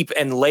deep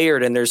and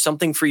layered, and there's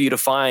something for you to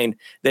find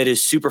that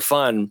is super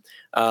fun.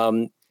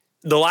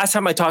 The last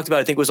time I talked about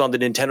it, I think was on the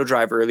Nintendo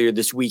Drive earlier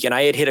this week, and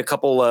I had hit a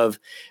couple of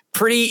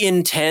pretty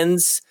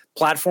intense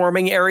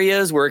platforming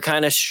areas where it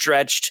kind of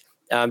stretched,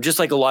 just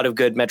like a lot of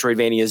good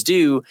Metroidvanias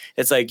do.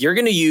 It's like you're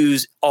going to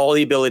use all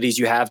the abilities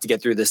you have to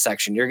get through this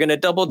section. You're going to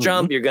double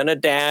jump, you're going to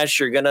dash,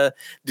 you're going to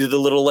do the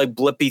little like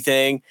blippy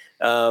thing.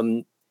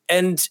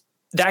 And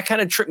that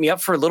kind of tripped me up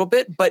for a little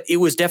bit, but it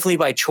was definitely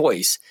by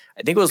choice.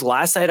 I think it was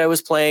last night I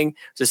was playing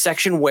the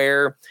section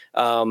where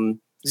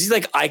these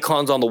like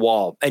icons on the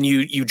wall, and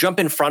you jump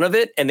in front of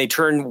it and they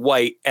turn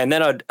white, and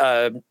then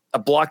a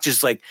block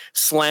just like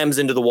slams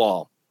into the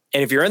wall.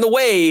 And if you're in the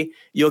way,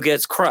 you'll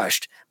get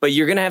crushed. But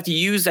you're going to have to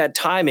use that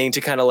timing to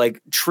kind of like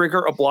trigger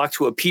a block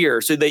to appear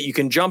so that you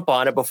can jump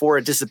on it before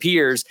it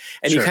disappears.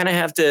 And you kind of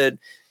have to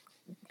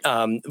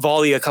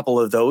volley a couple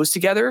of those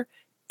together.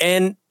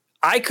 And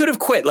I could have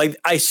quit. Like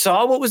I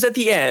saw what was at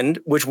the end,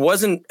 which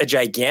wasn't a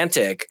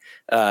gigantic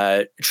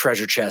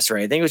treasure chest or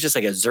anything. It was just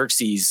like a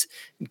Xerxes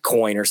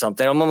coin or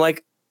something. I'm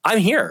like, I'm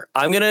here.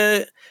 I'm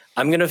gonna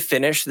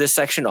finish this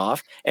section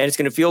off, and it's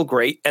gonna feel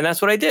great. And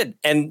that's what I did.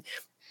 And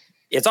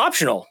it's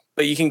optional,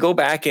 but you can go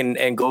back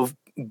and go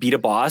beat a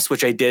boss,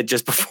 which I did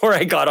just before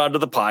I got onto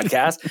the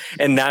podcast,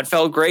 and that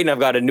felt great. And I've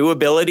got a new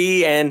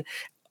ability, and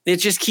it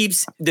just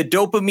keeps the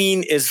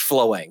dopamine is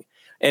flowing.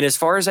 And as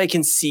far as I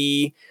can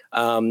see,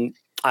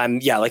 I'm,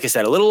 like I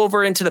said, a little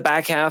over into the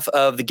back half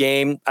of the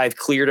game. I've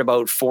cleared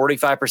about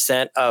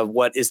 45% of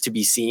what is to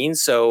be seen.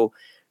 So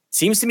it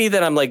seems to me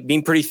that I'm like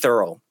being pretty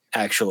thorough,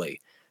 actually.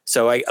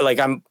 So I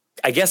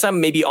guess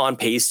I'm maybe on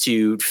pace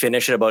to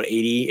finish at about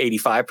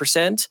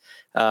 85%.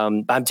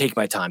 I'm taking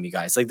my time, you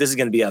guys. Like this is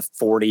going to be a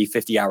 40,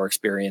 50 hour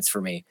experience for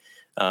me.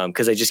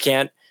 Cause I just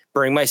can't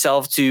bring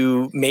myself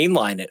to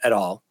mainline it at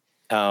all.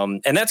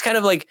 And that's kind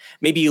of like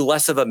maybe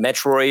less of a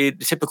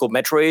typical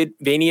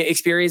Metroidvania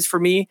experience for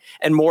me,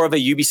 and more of a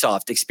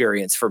Ubisoft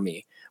experience for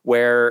me,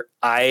 where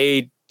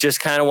I just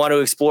kind of want to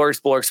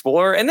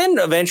explore. And then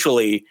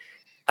eventually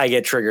I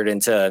get triggered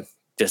into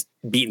just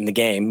beating the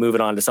game, moving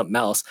on to something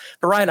else.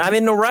 But Ryan, I'm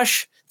in no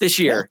rush this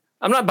year.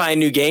 Yeah. I'm not buying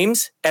new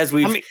games as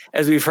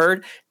we've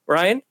heard.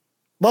 Ryan?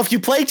 Well, if you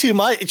play too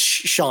much,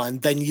 Sean,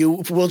 then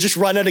you will just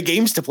run out of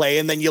games to play,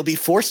 and then you'll be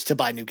forced to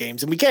buy new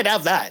games. And we can't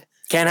have that.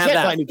 Can't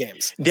buy new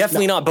games.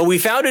 Definitely not. But we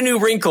found a new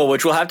wrinkle,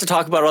 which we'll have to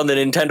talk about on the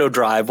Nintendo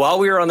Drive. While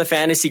we were on the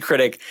Fantasy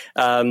Critic,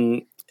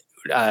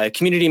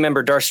 community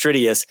member Darth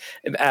Stridius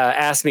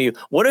asked me,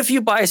 what if you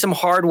buy some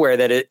hardware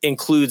that it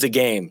includes a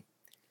game?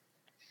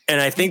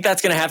 And I think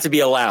that's going to have to be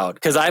allowed,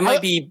 because I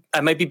might be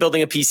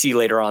building a PC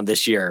later on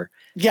this year.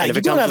 Yeah, you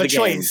don't have a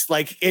choice.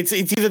 Like it's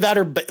either that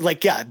or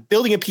like,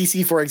 building a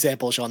PC, for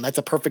example, Sean, that's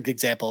a perfect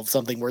example of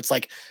something where it's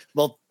like,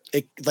 well,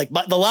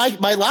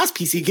 my last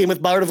PC came with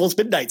Marvel's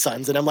Midnight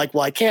Suns, and I'm like,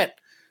 well, I can't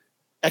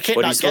not get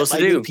my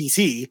new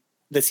PC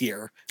this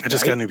year. I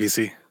just got a new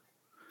PC.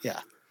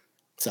 Yeah.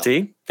 So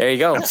see, there you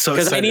go.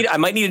 Because I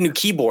might need a new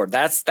keyboard.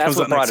 That's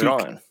what brought it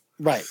on.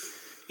 Right.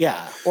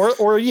 Yeah.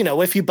 Or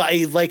if you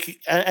buy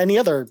like any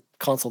other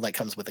console that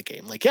comes with a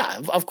game, like, yeah,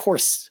 of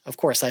course,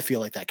 I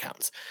feel like that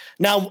counts.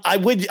 Now, I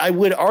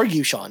would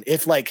argue, Sean,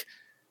 if like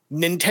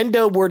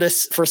Nintendo were to,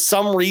 for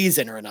some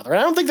reason or another, and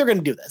I don't think they're going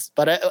to do this,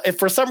 but if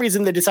for some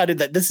reason they decided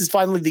that this is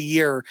finally the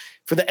year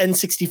for the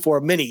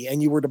N64 Mini,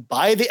 and you were to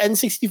buy the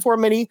N64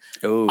 Mini,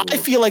 I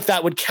feel like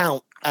that would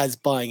count as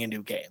buying a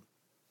new game,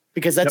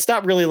 because that's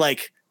not really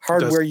like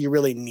hardware you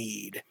really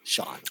need,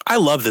 Sean. I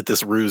love that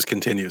this ruse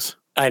continues.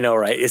 I know,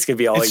 right? It's going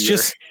to be all it's year.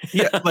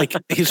 Just, like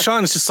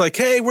Sean's just like,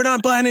 hey, we're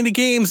not buying any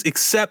games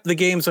except the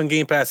games on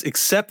Game Pass,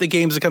 except the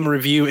games that come in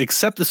review,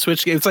 except the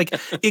Switch games. It's like,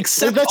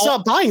 except that's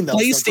not buying those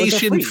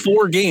PlayStation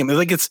 4 game. It's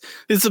like,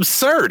 it's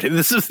absurd.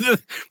 This is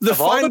the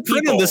fine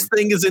print of this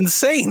thing is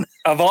insane.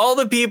 Of all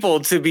the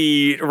people to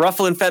be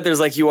ruffling feathers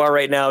like you are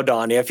right now,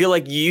 Donnie, I feel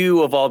like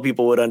you of all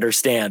people would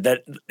understand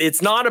that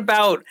it's not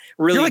about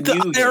really. You're like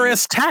the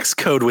IRS tax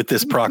code with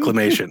this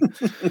proclamation.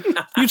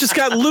 You just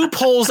got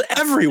loopholes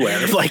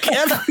everywhere. Like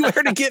everywhere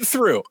to get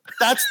through.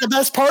 That's the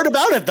best part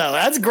about it, though.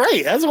 That's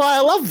great. That's why I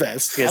love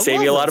this. It's going to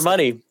save you a lot of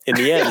money in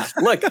the end.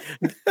 Look,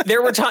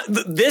 there were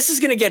times. This is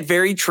going to get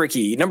very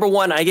tricky. Number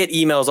one, I get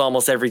emails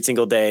almost every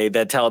single day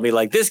that tell me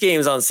like, this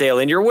game's on sale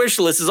and your wish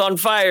list is on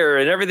fire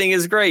and everything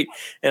is great.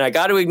 And I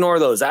got to ignore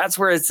those. That's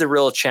where it's the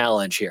real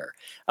challenge here.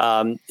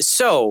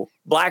 So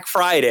Black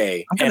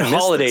Friday and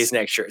holidays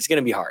next year, it's going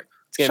to be hard.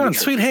 Sean,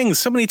 Sweet Hangs,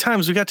 so many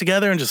times we got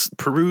together and just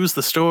peruse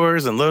the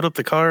stores and load up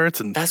the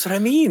carts, and that's what I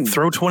mean.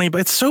 Throw 20,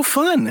 but it's so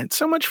fun. It's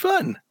so much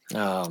fun.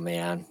 Oh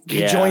man,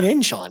 You join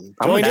in, Sean.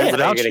 I'm gonna Join do in.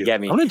 without You're gonna you.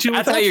 get me. I'm gonna do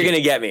That's how without you're you.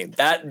 gonna get me.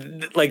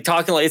 That like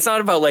talking like it's not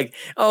about like,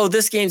 oh,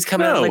 this game's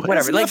coming out, like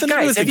whatever. It's Like nothing to do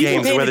guys, with the have you been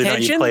games, paying whether or not you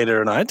attention? played it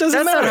or not. It doesn't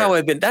That's matter. not how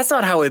I've been. That's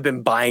not how I've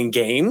been buying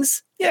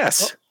games.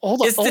 Yes.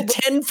 Hold on. It's the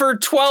 10 for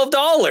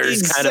 $12.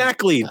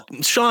 Exactly.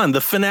 Sean,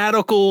 the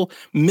fanatical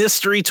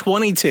mystery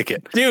 20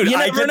 ticket. Dude, you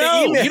I never get the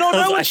know. emails. You don't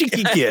know I what you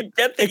could get.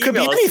 Get the It could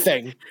be emails.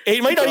 anything.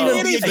 It might not even be a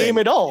anything. game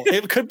at all.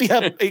 It could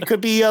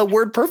be a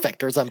Word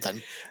Perfect or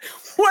something.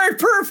 Word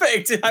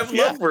Perfect. I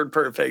Yeah. love Word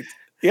Perfect.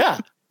 Yeah,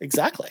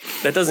 exactly.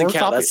 That doesn't Or count.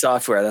 copy- That's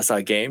software. That's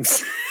not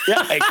games.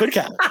 Yeah, it could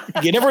count.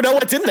 You never know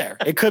what's in there.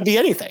 It could be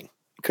anything.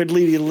 It could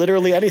be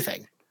literally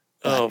anything.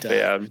 Oh But,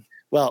 man.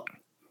 Well,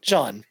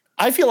 John,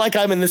 I feel like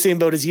I'm in the same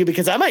boat as you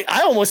because I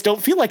almost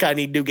don't feel like I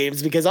need new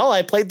games because all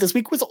I played this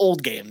week was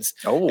old games.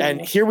 Oh.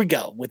 And here we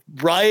go with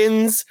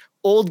Brian's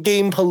old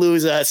game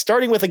palooza,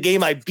 starting with a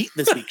game I beat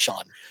this week,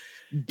 Sean.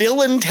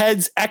 Bill and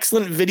Ted's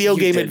Excellent Video You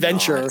Game did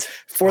Adventure not.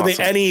 for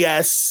Awesome. the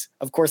NES.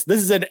 Of course,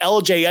 this is an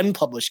LJN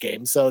published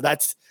game, so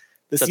that's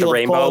the that seal the of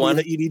rainbow quality one?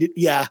 that you needed.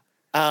 Yeah.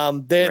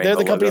 They're Rainbow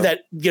the company logo.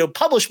 that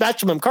published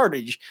Maximum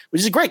Carnage, which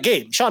is a great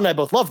game. Sean and I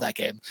both love that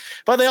game.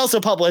 But they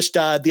also published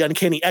the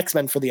Uncanny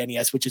X-Men for the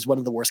NES, which is one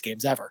of the worst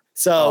games ever.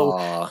 So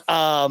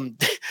Aw.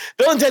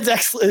 Bill and Ted's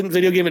Excellent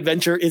Video Game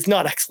Adventure is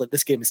not excellent.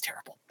 This game is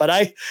terrible. But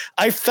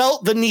I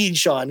felt the need,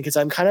 Sean, because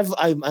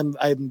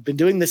I've been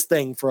doing this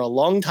thing for a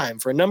long time,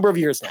 for a number of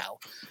years now,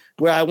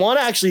 where I want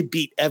to actually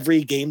beat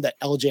every game that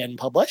LJN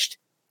published.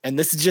 And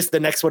this is just the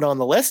next one on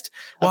the list.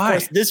 Why?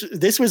 Of course,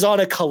 this was on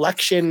a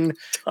collection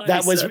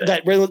that was said it.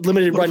 that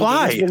limited run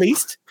Why? games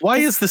released. Why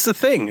is this a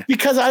thing?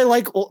 Because I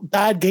like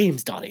bad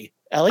games, Donnie.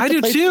 I to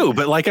do play- too,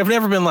 but like I've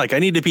never been like I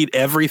need to beat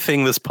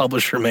everything this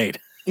publisher made.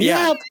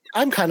 Yeah,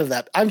 I'm kind of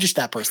that. I'm just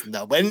that person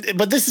though.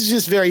 But this is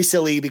just very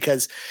silly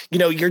because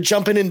you're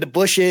jumping into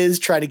bushes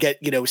trying to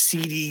get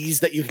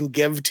CDs that you can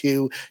give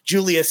to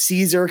Julius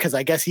Caesar because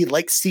I guess he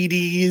likes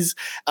CDs.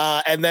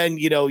 And then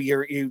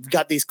you've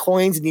got these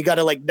coins and you got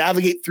to like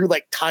navigate through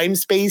like time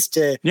space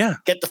to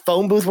get the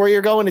phone booth where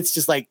you're going. It's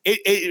just like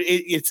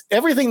it's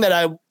everything that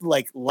I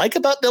like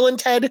about Bill and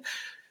Ted,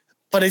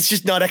 but it's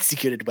just not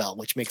executed well,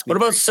 which makes me. What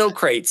about very sad.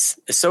 Socrates?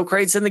 Is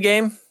Socrates in the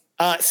game?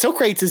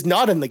 Socrates is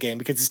not in the game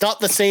because it's not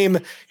the same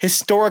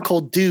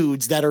historical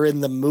dudes that are in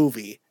the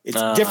movie. It's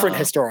different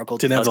historical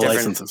Didn't have dudes. the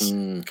different.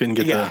 licenses. Couldn't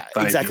get Yeah,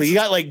 the exactly. IPs.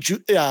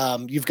 You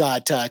got you've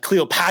got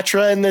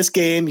Cleopatra in this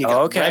game. You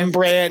got okay.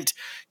 Rembrandt.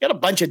 You got a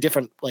bunch of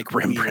different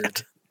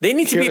Rembrandt. They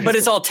need to be, Here- but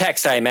it's all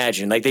text, I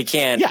imagine. Like they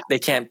can't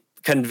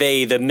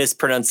convey the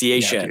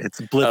mispronunciation Yeah,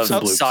 it's blips of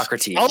and bloops.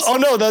 Socrates. Oh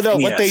no.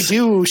 What they Yes.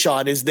 do,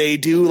 Sean, is they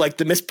do like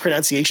the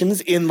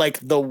mispronunciations in like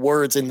the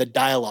words in the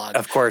dialogue.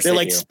 Of course they they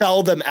like do.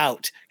 spell them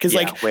out because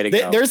Yeah, way to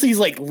go. there's these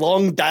like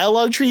long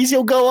dialogue trees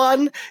you'll go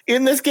on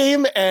in this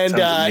game, and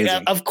Sounds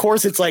amazing. of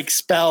course it's like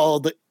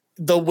spelled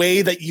the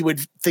way that you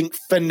would think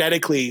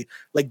phonetically,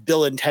 like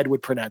Bill and Ted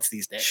would pronounce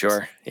these names.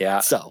 Sure.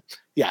 Yeah. So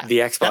yeah, The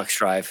Xbox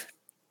Drive.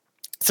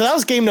 so that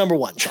was game number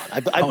one, Sean.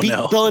 I Oh, beat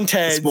no. Bill and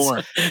There's Ted's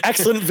more.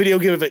 excellent video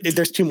game.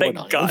 There's two more. Thank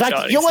Donnie. God In fact,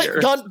 Donnie's you know what, here.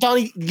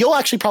 Donnie, you'll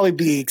actually probably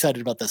be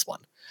excited about this one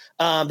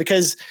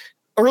because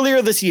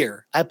earlier this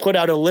year I put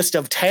out a list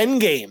of 10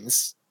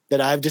 games that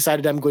I've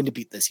decided I'm going to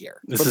beat this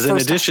year. This for the is in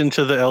first time. addition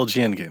to the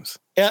LGN games.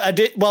 I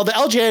did. Well, the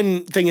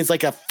LGN thing is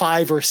like a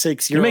 5 or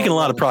 6 year. You're making a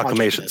lot of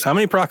proclamations. How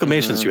many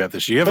proclamations do you have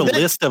this year? You have But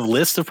a then-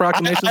 list of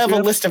proclamations? I have you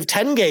a list of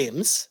 10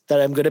 games that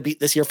I'm going to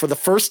beat this year for the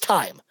first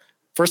time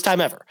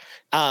ever.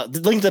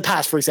 The Link to the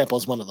Past, for example,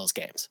 is one of those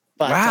games.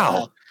 But,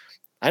 Wow.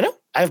 I know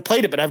I've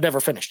played it, but I've never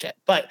finished it.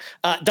 But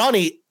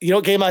Donnie, you know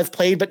what game I've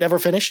played but never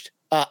finished?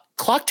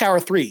 Clock Tower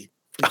 3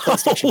 from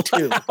PlayStation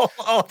 2,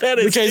 Oh, that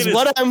is, which is it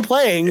what I'm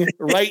playing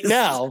right It's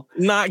now.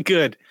 not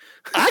good.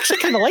 I actually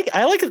kind of like it.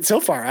 I like it so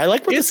far. I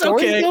like where It's the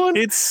story's okay. going.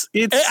 It's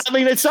I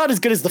mean, it's not as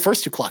good as the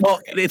first two Clock well,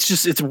 Tower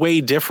games. it's way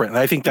different.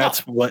 I think No. that's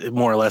what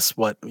more or less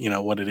what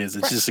it is.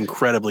 It's Right. just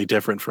incredibly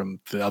different from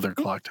the other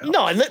Clock Tower.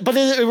 No, but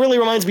it really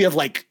reminds me of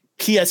like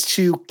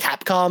PS2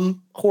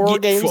 Capcom horror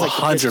games, like the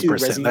PS2 100%.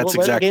 Resident That's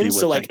Evil exactly games. what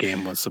So that like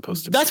game was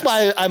supposed to be. that's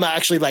why I'm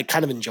actually like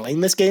kind of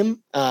enjoying this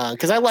game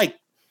because I like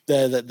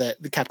the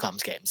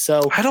Capcom's games.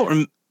 So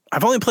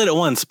I've only played it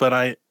once, but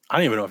I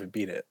don't even know if it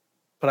beat it.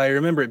 But I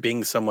remember it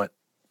being somewhat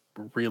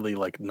really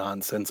like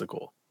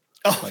nonsensical,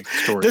 like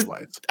story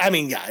wise. I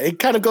mean, yeah, it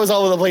kind of goes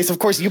all over the place. Of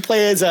course, you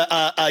play as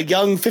a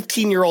young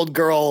 15-year-old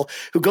girl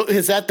who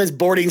is at this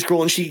boarding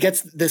school, and she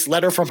gets this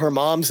letter from her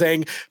mom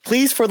saying,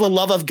 "Please, for the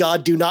love of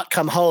God, do not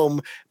come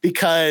home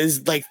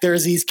because like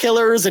there's these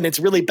killers and it's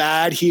really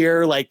bad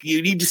here. Like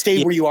you need to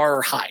stay where you are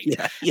or hide."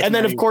 Yeah, And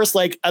then, of course,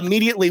 like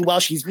immediately while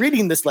she's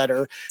reading this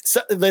letter,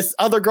 this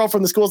other girl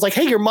from the school is like,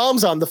 "Hey, your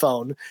mom's on the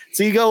phone."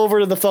 So you go over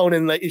to the phone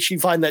and she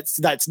finds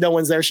that's no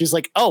one's there. She's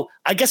like, "Oh,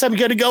 I guess I'm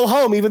going to go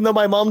home, even though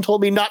my mom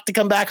told me not to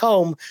come back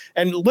home."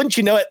 And wouldn't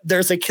you know it,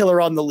 there's a killer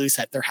on the loose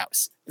at their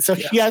house. So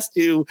she has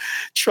to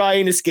try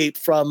and escape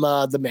from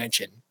the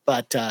mansion.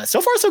 But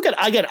so far, so good.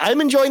 Again,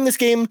 I'm enjoying this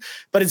game,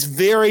 but it's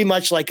very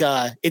much like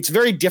it's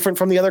very different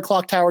from the other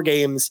Clock Tower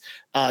games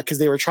because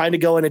they were trying to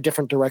go in a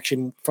different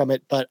direction from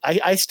it. But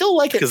I still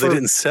like it because they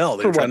didn't sell.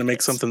 They were trying to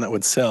make something that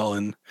would sell,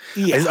 and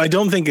I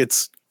don't think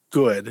it's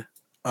good.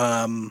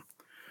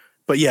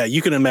 But yeah,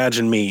 you can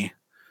imagine me,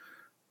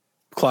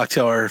 Clock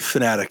Tower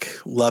fanatic,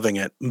 loving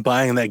it,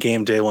 buying that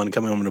game day one,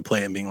 coming home to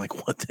play it and being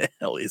like, what the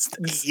hell is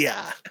this?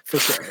 Yeah, for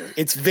sure.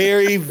 It's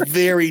very,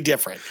 very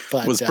different.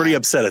 But was pretty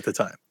upset at the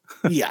time.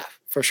 Yeah,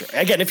 for sure.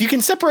 Again, if you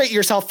can separate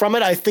yourself from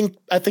it, I think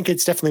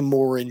it's definitely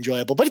more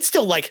enjoyable, but it's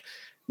still like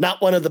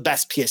not one of the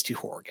best PS2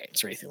 horror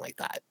games or anything like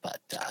that. But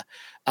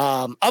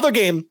other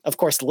game, of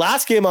course,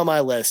 last game on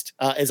my list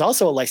is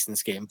also a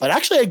licensed game, but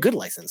actually a good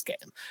licensed game.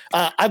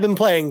 I've been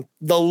playing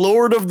The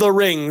Lord of the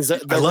Rings, The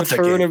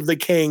Return of the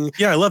King.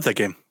 Yeah, I love that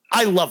game.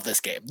 I love this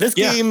game. This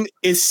game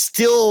is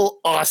still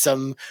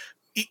awesome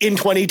in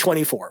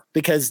 2024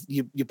 because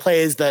you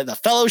play as the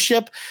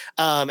Fellowship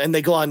and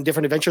they go on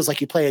different adventures.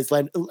 Like you play as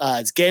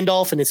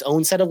Gandalf in his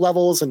own set of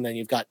levels, and then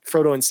you've got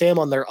Frodo and Sam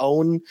on their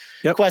own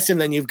quest, and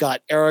then you've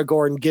got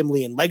Aragorn,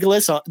 Gimli, and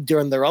Legolas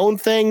doing their own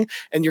thing,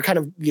 and you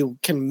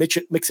can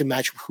mix and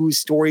match whose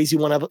stories you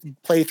want to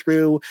play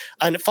through,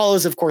 and it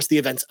follows, of course, the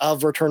events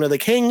of Return of the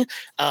King.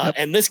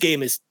 And this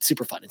game is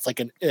super fun. It's like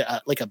a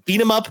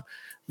beat 'em up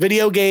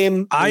video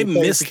game. I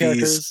miss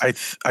these.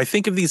 I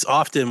think of these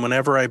often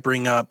whenever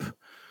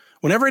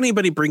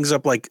anybody brings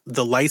up like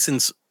the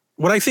license.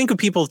 What I think of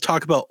people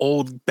talk about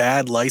old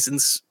bad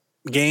license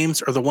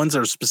games are the ones that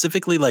are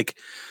specifically like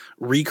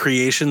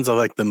recreations of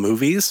like the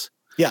movies.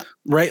 Yeah.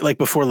 Right. Like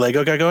before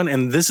Lego got going.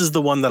 And this is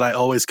the one that I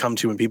always come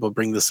to when people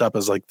bring this up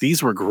as like,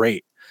 these were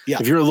great. Yeah.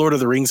 If you're a Lord of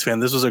the Rings fan,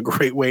 this was a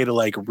great way to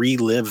like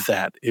relive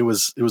that. It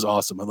was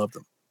awesome. I loved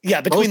them.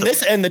 Yeah. Between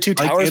this and the Two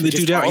Towers, which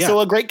is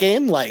also a great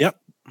game. Like,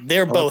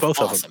 they're both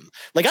awesome.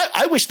 Like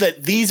I wish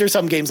that these are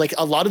some games, like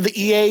a lot of the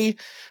EA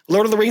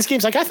Lord of the Rings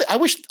games. Like I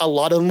wish a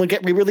lot of them would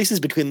get re-releases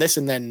between this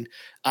and then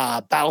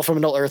Battle for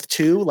Middle Earth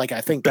 2. Like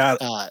I think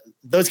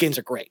those games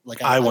are great.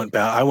 Like I want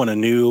a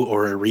new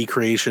or a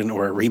recreation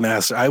or a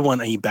remaster. I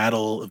want a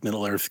Battle of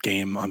Middle Earth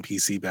game on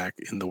PC back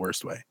in the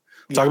worst way.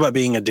 Talk about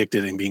being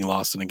addicted and being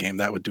lost in a game.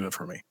 That would do it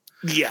for me.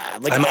 Yeah,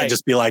 like I might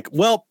just be like,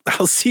 well,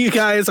 I'll see you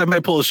guys. I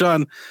might pull a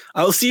Sean.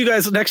 I'll see you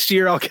guys next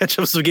year. I'll catch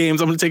up some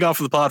games. I'm going to take off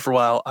from the pod for a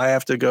while. I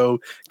have to go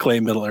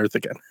claim Middle Earth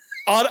again.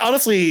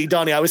 Honestly,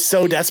 Donnie, I was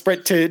so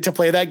desperate to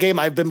play that game.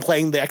 I've been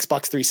playing the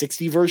Xbox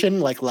 360 version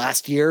like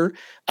last year,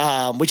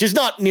 which is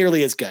not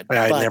nearly as good.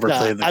 I never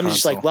played the I'm console.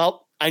 just like,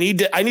 well,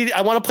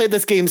 I want to play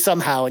this game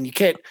somehow, and you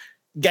can't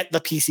get the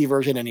PC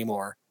version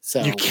anymore.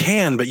 So you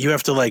can, but you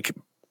have to like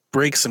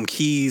break some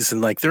keys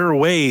and like there are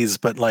ways,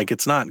 but like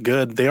it's not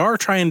good. They are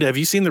trying to. Have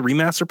you seen the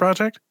remaster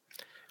project?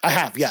 I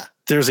have, yeah.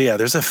 There's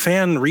a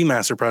fan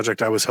remaster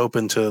project I was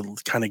hoping to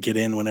kind of get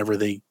in whenever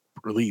they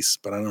release,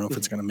 but I don't know if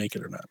it's going to make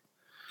it or not.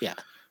 Yeah.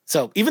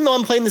 So even though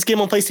I'm playing this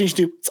game on PlayStation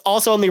 2, it's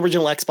also on the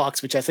original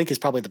Xbox, which I think is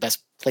probably the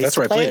best place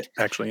to play it.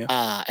 Actually,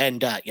 yeah.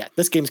 Yeah,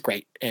 this game's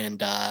great.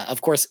 And of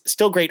course,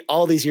 still great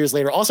all these years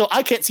later. Also,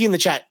 I can't see in the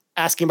chat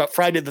asking about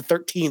Friday the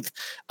 13th.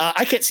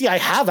 I can't see I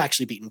have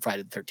actually beaten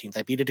Friday the 13th.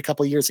 I beat it a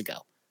couple of years ago.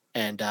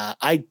 And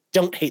I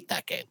don't hate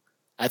that game.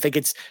 I think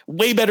it's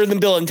way better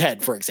than Bill and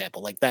Ted, for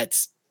example. Like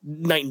that's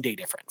night and day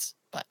difference.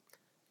 But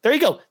there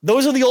you go.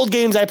 Those are the old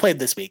games I played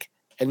this week.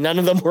 And none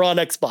of them were on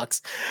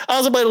Xbox. I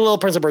also played a little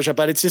Prince of Persia,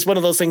 but it's just one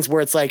of those things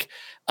where it's like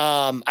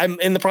I'm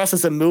in the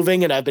process of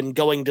moving, and I've been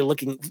going to look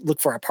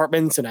for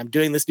apartments, and I'm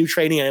doing this new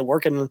training and I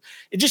work, and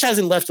it just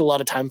hasn't left a lot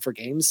of time for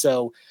games.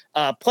 So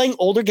playing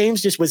older games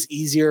just was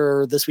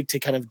easier this week to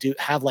kind of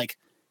have like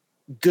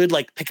good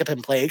like pick up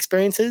and play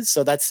experiences.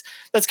 So that's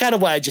kind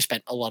of why I just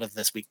spent a lot of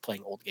this week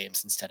playing old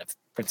games instead of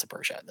Prince of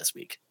Persia this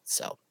week.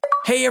 So.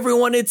 Hey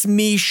everyone, it's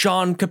me,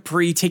 Sean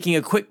Capri, taking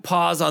a quick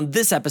pause on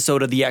this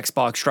episode of the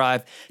Xbox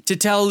Drive to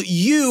tell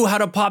you how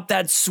to pop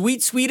that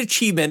sweet, sweet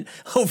achievement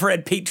over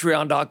at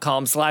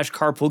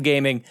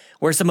patreon.com/carpoolgaming,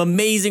 where some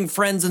amazing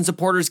friends and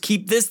supporters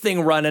keep this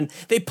thing running.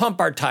 They pump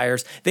our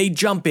tires, they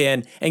jump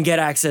in and get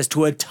access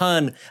to a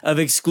ton of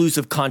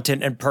exclusive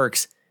content and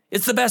perks.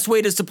 It's the best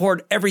way to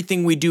support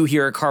everything we do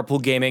here at Carpool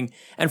Gaming,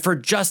 and for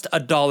just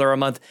 $1 a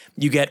month,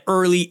 you get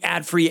early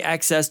ad-free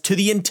access to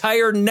the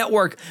entire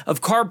network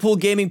of Carpool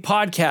Gaming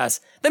podcasts.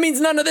 That means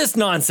none of this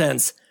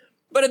nonsense.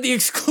 But at the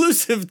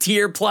exclusive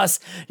tier plus,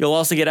 you'll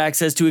also get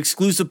access to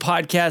exclusive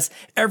podcasts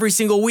every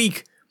single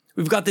week.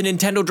 We've got the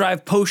Nintendo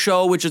Drive post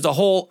show, which is a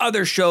whole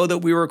other show that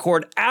we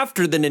record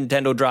after the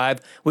Nintendo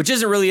Drive, which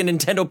isn't really a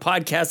Nintendo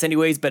podcast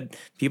anyways, but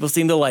people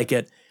seem to like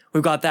it.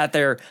 We've got that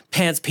there,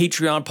 Pants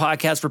Patreon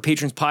podcast for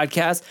patrons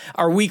podcast,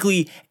 our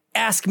weekly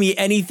Ask Me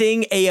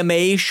Anything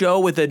AMA show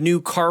with a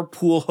new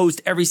carpool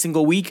host every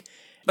single week.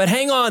 But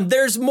hang on,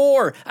 there's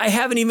more. I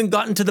haven't even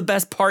gotten to the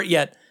best part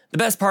yet. The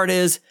best part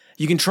is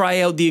you can try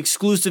out the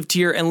exclusive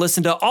tier and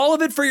listen to all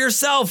of it for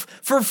yourself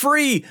for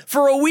free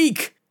for a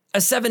week. A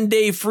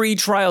 7-day free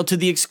trial to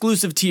the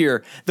exclusive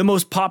tier, the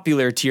most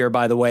popular tier,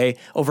 by the way,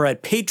 over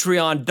at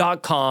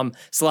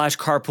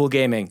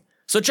patreon.com/carpoolgaming.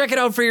 So check it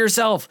out for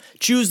yourself.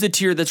 Choose the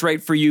tier that's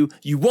right for you.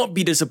 You won't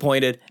be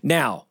disappointed.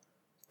 Now,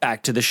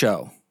 back to the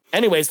show.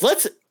 Anyways,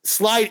 let's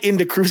slide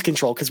into cruise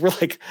control because we're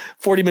like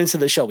 40 minutes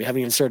of the show. We haven't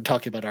even started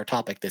talking about our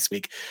topic this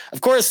week.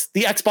 Of course,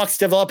 the Xbox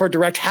Developer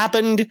Direct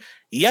happened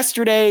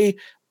yesterday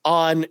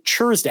on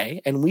Thursday,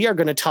 and we are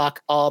going to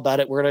talk all about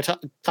it. We're going to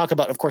talk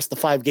about, of course, the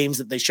 5 games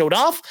that they showed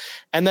off.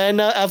 And then,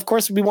 of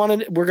course, we're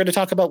going to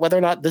talk about whether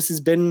or not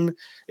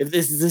if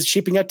this is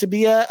shaping up to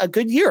be a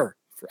good year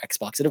for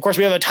Xbox. And of course,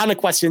 we have a ton of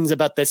questions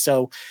about this.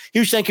 So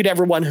huge thank you to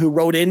everyone who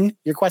wrote in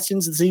your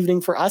questions this evening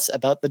for us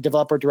about the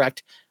Developer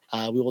Direct.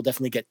 We will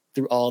definitely get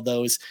through all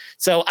those.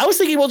 So I was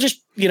thinking we'll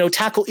just,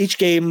 tackle each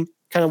game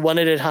kind of one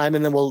at a time,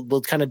 and then we'll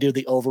kind of do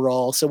the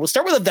overall. So we'll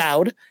start with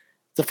Avowed,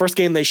 the first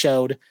game they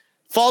showed.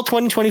 Fall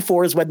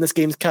 2024 is when this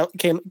game's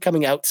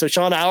coming out. So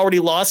Sean, I already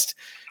lost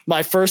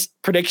my first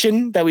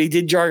prediction that we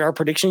did during our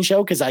prediction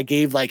show because I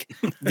gave like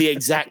the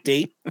exact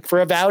date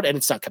for Avowed, and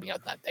it's not coming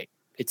out that date.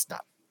 It's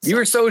not. You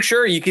were so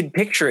sure you could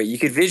picture it. You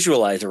could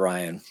visualize it,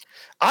 Ryan.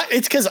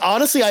 It's because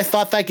honestly, I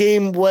thought that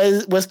game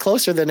was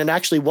closer than it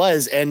actually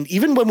was. And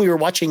even when we were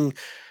watching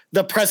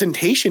the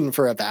presentation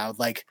for Avowed,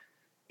 like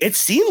it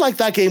seemed like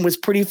that game was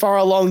pretty far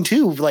along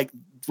too. Like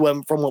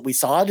from what we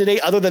saw today,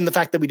 other than the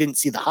fact that we didn't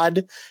see the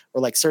HUD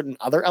or like certain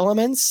other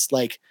elements,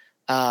 like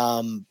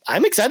I'm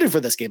excited for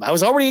this game. I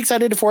was already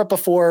excited for it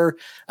before.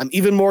 I'm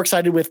even more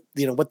excited with,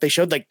 what they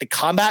showed. Like the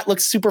combat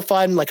looks super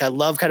fun. Like I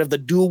love kind of the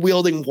dual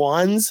wielding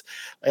wands.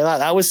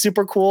 That was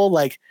super cool.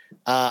 Like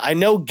I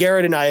know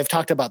Garrett and I have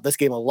talked about this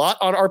game a lot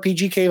on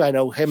RPG Cave. I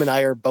know him and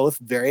I are both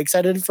very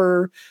excited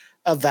for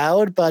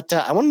Avowed, but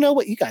I want to know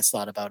what you guys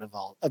thought about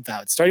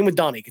Avowed, starting with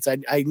Donnie, because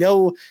I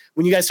know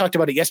when you guys talked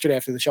about it yesterday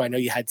after the show, I know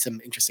you had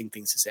some interesting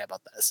things to say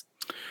about this.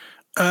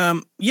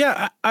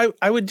 Yeah,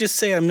 I would just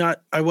say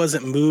I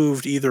wasn't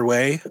moved either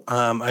way.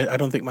 I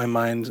don't think my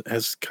mind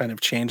has kind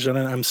of changed on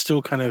it. I'm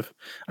still I'm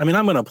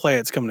going to play it.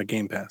 It's coming to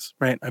Game Pass,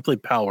 right? I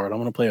played Palworld. I'm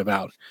going to play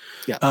Avowed.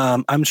 Yeah.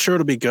 I'm sure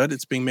it'll be good.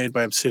 It's being made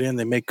by Obsidian.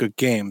 They make good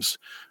games.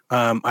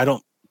 I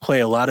don't play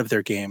a lot of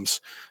their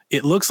games.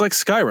 It looks like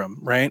Skyrim,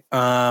 right?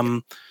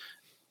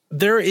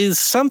 There is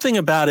something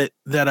about it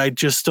that I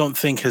just don't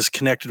think has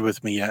connected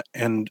with me yet.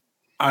 And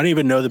I don't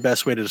even know the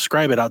best way to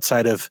describe it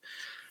outside of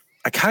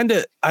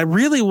I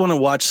really want to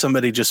watch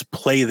somebody just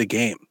play the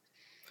game.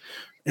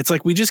 It's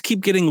like we just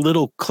keep getting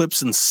little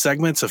clips and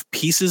segments of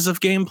pieces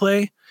of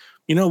gameplay,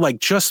 like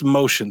just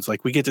motions.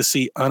 Like we get to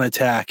see an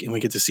attack and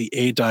we get to see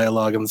a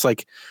dialogue. And it's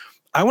like,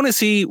 I want to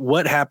see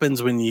what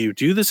happens when you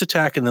do this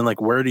attack and then like,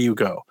 where do you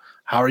go?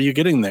 How are you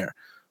getting there?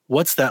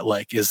 What's that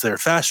like? Is there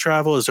fast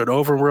travel? Is there an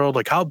overworld?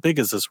 Like how big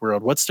is this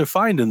world? What's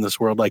defined in this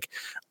world? Like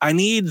I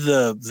need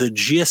the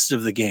gist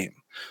of the game.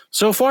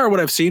 So far, what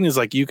I've seen is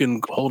like you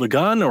can hold a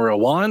gun or a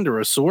wand or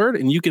a sword,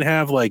 and you can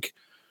have like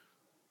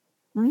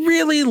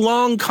really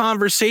long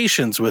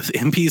conversations with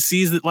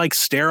NPCs that like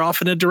stare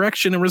off in a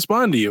direction and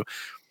respond to you.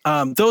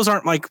 Those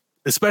aren't like,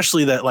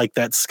 especially that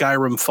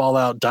Skyrim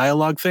Fallout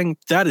dialogue thing.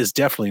 That is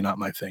definitely not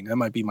my thing. That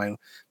might be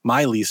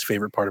my least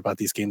favorite part about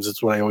these games.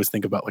 It's what I always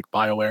think about like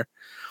BioWare,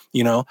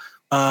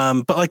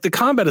 but like the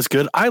combat is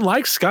good. I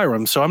like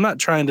Skyrim, so I'm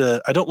not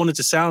I don't want it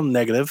to sound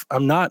negative.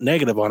 I'm not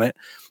negative on it.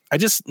 I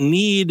just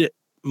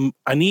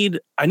I need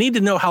to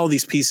know how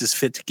these pieces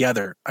fit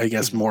together, I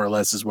guess, more or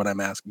less is what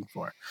I'm asking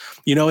for.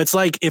 It's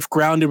like if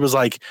Grounded was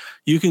like,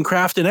 you can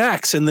craft an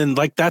axe and then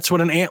like, that's what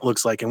an ant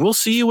looks like. And we'll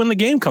see you when the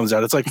game comes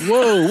out. It's like,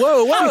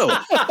 whoa.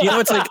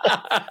 It's like,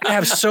 I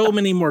have so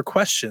many more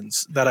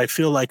questions that I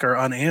feel like are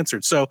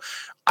unanswered. So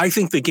I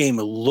think the game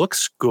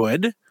looks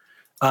good.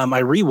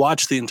 I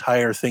rewatched the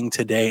entire thing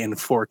today in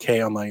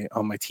 4K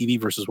on my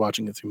TV versus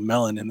watching it through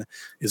Melon, and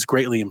is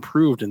greatly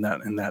improved in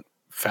that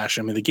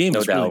fashion. I mean, the game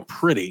is really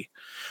pretty.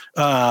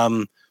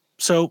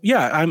 So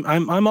yeah,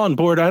 I'm on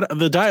board.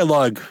 The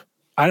dialogue,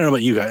 I don't know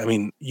about you guys. I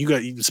mean, you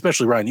guys,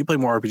 especially Ryan, you play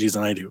more RPGs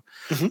than I do.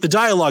 Mm-hmm. The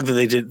dialogue that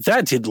they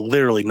did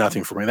literally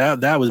nothing for me.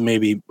 That was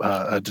maybe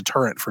a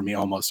deterrent for me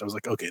almost. I was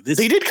like, okay,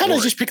 they did kind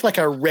of just pick like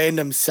a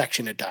random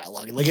section of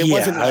dialogue. Like it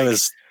wasn't like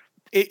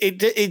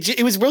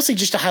it was mostly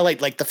just to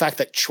highlight like the fact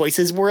that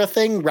choices were a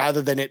thing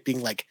rather than it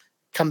being like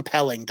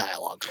compelling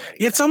dialogue.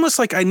 It's almost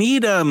like I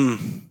need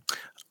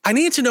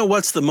to know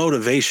what's the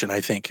motivation.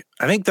 I think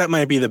that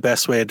might be the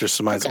best way to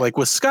surmise it. Like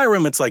with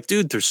Skyrim, it's like,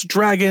 dude, there's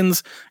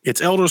dragons, it's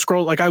Elder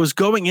Scroll. Like I was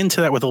going into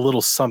that with a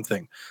little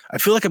something. I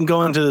feel like I'm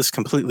going to this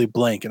completely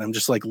blank, and I'm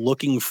just like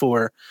looking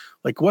for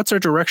like, what's our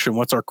direction?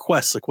 What's our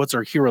quest? Like, what's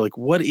our hero? Like,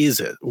 what is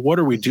it? What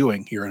are we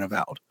doing here in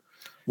Avowed?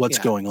 What's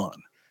going on?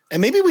 And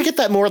maybe we get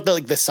that more at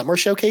the summer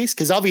showcase,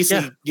 because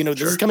obviously,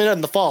 this is coming out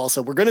in the fall,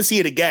 so we're going to see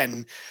it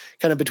again,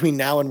 kind of between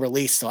now and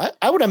release. So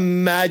I would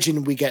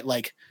imagine we get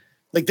like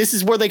this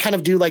is where they kind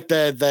of do like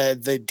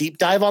the deep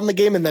dive on the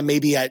game, and then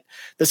maybe at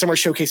the summer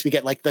showcase we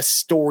get like the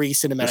story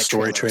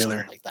cinematic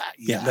trailer like that.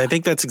 Yeah, I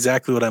think that's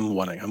exactly what I'm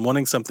wanting. I'm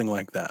wanting something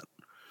like that.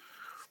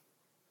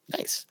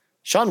 Nice,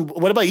 Sean.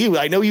 What about you?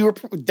 I know you were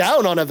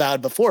down on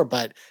Avowed before,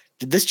 but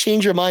did this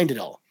change your mind at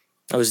all?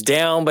 I was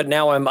down, but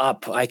now I'm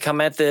up. I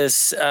come at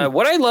this.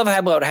 What I love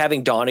about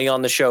having Donnie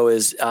on the show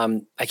is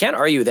I can't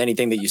argue with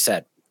anything that you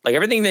said. Like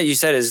everything that you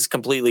said is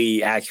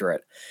completely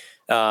accurate.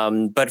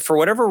 But for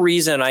whatever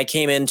reason, I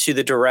came into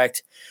the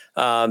Direct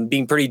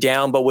being pretty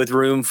down, but with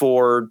room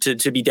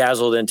to be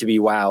dazzled and to be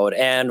wowed.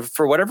 And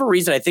for whatever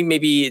reason, I think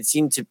maybe it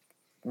seemed to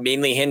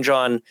mainly hinge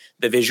on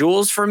the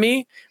visuals for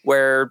me,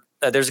 where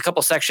there's a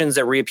couple sections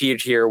that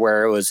reappeared here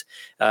where it was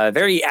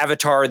very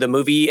Avatar, the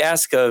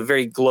movie-esque, a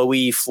very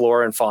glowy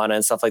flora and fauna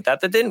and stuff like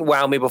that didn't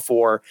wow me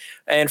before.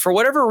 And for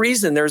whatever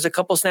reason, there's a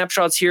couple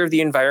snapshots here of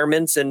the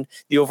environments and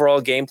the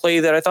overall gameplay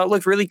that I thought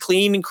looked really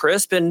clean and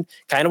crisp and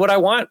kind of what I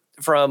want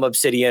from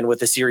Obsidian with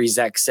the Series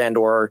X and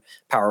or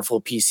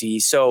powerful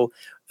PC. So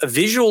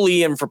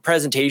visually and for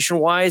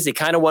presentation-wise, they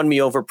kind of won me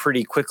over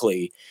pretty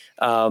quickly.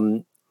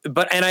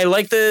 And I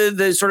like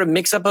the sort of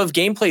mix up of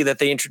gameplay that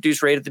they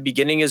introduced right at the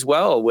beginning as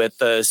well, with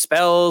the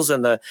spells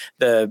and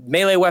the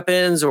melee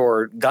weapons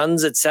or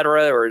guns,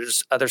 etc., or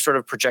just other sort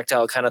of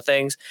projectile kind of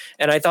things.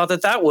 And I thought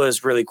that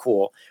was really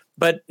cool.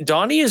 But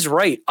Donnie is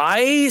right.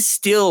 I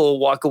still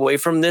walk away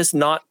from this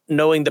not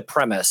knowing the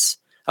premise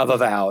of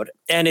Avowed.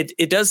 And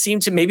it does seem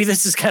to, maybe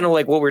this is kind of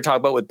like what we're talking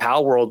about with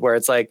Pal World, where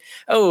it's like,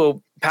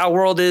 oh, Pal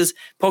World is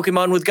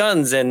Pokemon with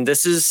guns, and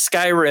this is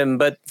Skyrim,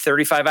 but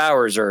 35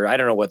 hours, or I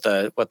don't know what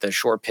the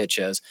short pitch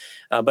is.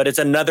 But it's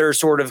another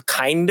sort of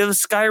kind of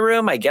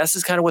Skyrim, I guess,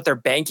 is kind of what they're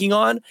banking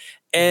on.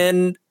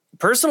 And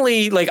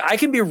personally, like, I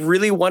can be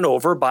really won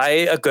over by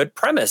a good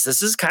premise.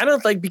 This is kind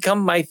of like become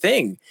my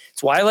thing.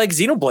 It's why I like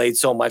Xenoblade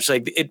so much.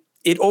 Like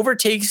it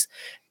overtakes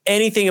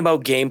anything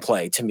about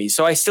gameplay to me.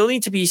 So I still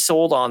need to be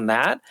sold on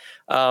that.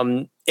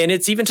 And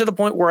it's even to the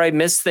point where I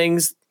miss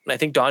things. I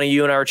think Donnie,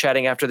 you and I were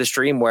chatting after the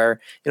stream where,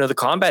 the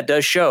combat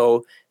does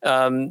show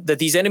that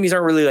these enemies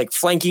aren't really like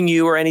flanking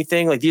you or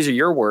anything. Like, these are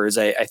your words,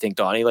 I think,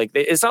 Donnie. Like,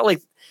 it's not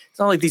like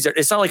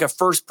a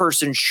first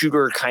person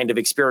shooter kind of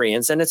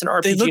experience. And it's an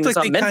RPG. They look and it's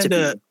like not meant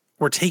to be.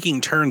 We're taking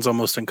turns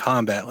almost in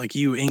combat. Like,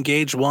 you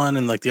engage one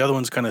and like the other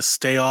one's kind of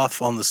stay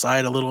off on the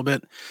side a little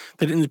bit.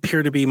 There didn't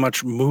appear to be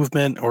much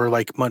movement or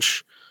like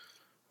much.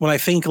 When I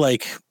think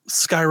like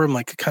Skyrim,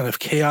 like kind of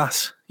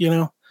chaos,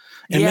 and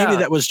maybe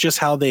that was just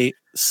how they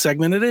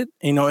segmented it,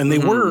 and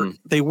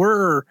they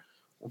were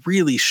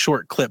really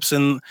short clips.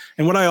 And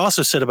what I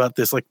also said about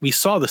this, like, we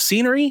saw the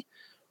scenery,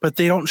 but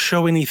they don't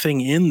show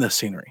anything in the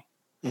scenery.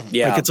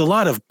 Yeah, like, it's a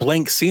lot of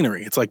blank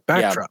scenery. It's like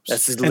backdrops. Yeah,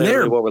 that's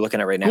literally what we're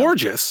looking at right now.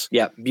 Gorgeous.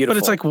 Yeah, beautiful. But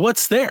it's like,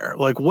 what's there?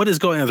 Like, what is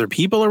going on? Are there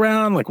people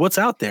around? Like, what's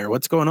out there?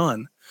 What's going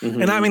on?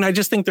 And I mean, I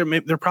just think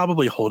they're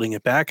probably holding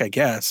it back, I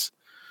guess.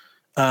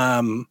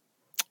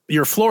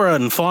 Your flora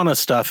and fauna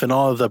stuff and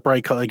all of the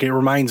bright color, like, it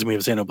reminds me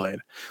of Xenoblade.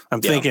 I'm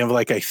thinking of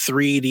like a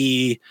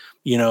 3D,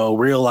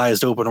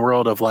 realized open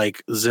world of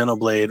like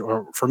Xenoblade,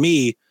 or for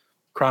me,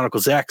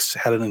 Chronicles X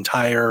had an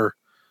entire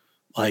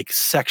like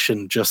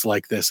section just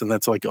like this, and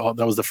that's like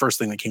that was the first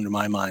thing that came to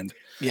my mind.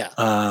 Yeah.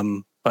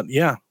 But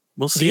yeah,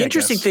 we'll see. The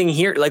interesting thing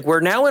here, like, we're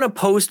now in a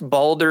post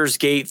Baldur's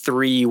Gate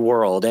 3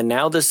 world, and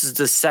now this is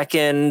the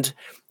second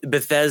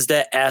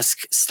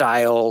Bethesda-esque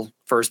style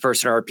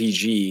first-person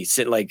RPG.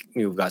 So, like,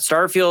 we've got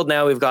Starfield,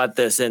 now we've got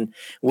this, and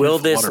will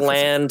this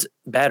land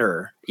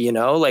better?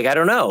 Like, I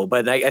don't know,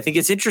 but I think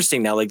it's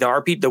interesting now. Like,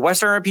 the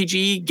Western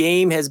RPG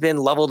game has been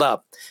leveled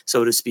up,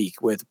 so to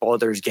speak, with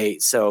Baldur's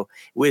Gate. So,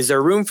 is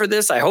there room for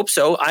this? I hope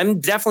so. I'm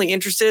definitely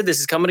interested. This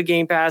is coming to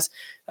Game Pass.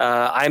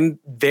 I'm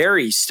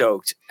very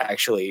stoked,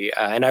 actually,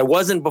 and I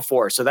wasn't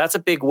before, so that's a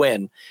big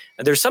win.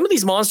 There's some of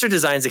these monster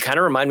designs that kind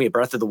of remind me of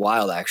Breath of the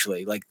Wild,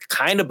 actually, like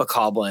kind of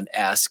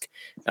Bokoblin-esque.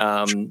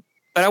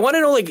 But I want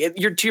to know, like,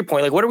 to your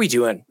point, like, what are we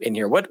doing in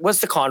here? What's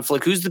the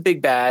conflict? Who's the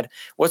big bad?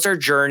 What's our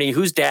journey?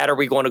 Whose dad are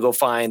we going to go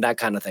find? That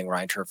kind of thing,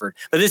 Ryan Turford.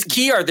 But this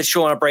key art that's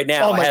showing up right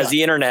now has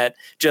the internet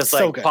just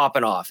like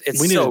popping off.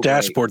 We need a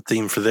dashboard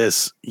theme for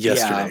this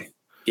yesterday.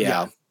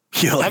 Yeah.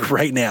 Like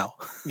right now.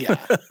 Yeah.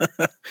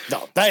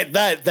 No,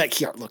 that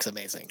key art looks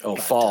amazing. Oh,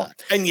 fall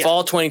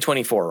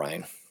 2024,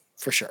 Ryan.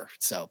 For sure.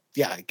 So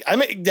yeah,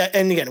 and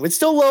again, it's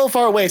still a little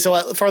far away,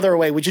 so farther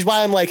away, which is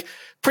why I'm like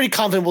pretty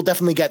confident we'll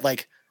definitely get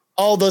like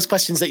all those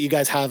questions that you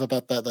guys have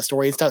about the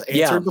story and stuff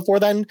answered before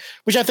then,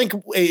 which I think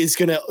is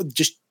going to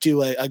just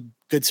do a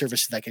good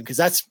service to that game, because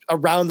that's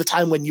around the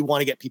time when you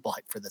want to get people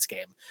hyped for this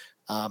game.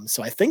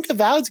 So I think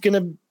Avowed's going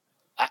to,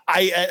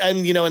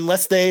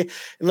 unless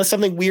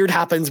something weird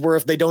happens where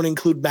if they don't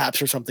include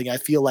maps or something, I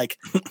feel like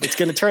it's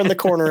going to turn the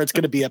corner. It's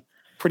going to be a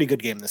pretty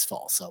good game this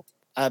fall. So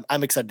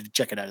I'm excited to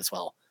check it out as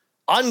well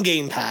on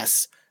Game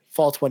Pass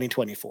fall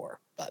 2024.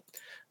 But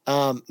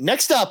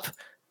next up,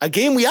 a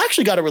game we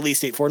actually got a release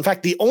date for. In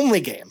fact, the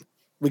only game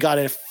we got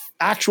an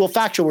actual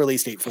factual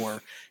release date for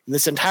in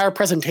this entire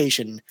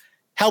presentation,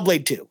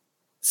 Hellblade 2.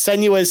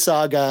 Senua's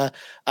Saga.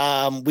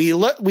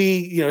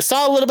 We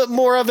saw a little bit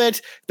more of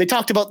it. They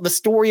talked about the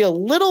story a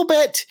little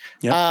bit,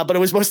 but it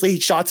was mostly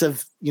shots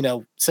of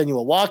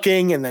Senua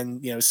walking, and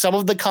then some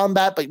of the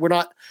combat. But we're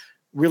not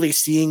really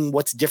seeing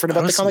what's different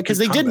about the combat, because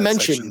they did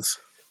mention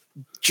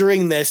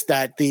during this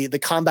that the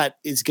combat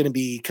is going to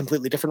be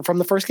completely different from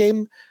the first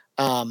game,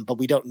 but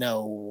we don't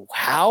know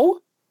how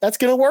that's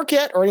going to work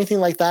yet or anything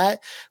like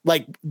that.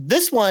 Like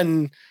this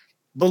one,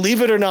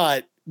 believe it or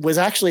not, was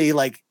actually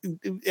like,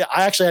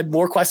 I actually had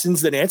more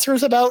questions than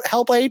answers about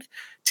Hellblade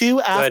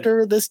 2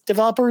 after this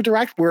developer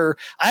direct, where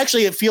I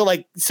actually feel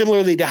like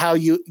similarly to how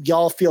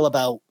y'all feel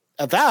about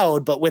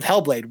Avowed, but with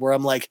Hellblade, where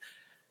I'm like,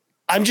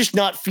 I'm just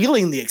not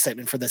feeling the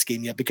excitement for this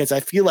game yet because I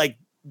feel like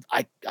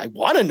I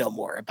want to know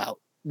more about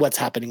what's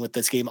happening with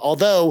this game.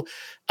 Although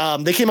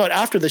they came out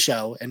after the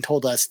show and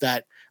told us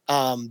that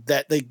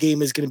that the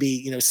game is going to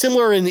be,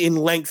 similar in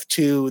length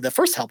to the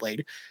first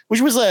Hellblade,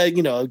 which was a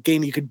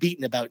game you could beat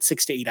in about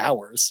 6 to 8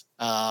 hours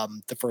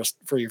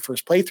for your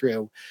first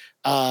playthrough.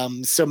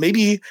 So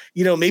maybe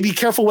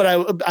careful what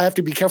I have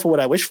to be careful what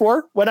I wish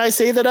for when I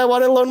say that I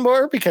want to learn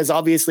more, because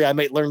obviously I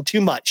might learn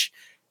too much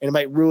and it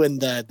might ruin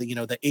the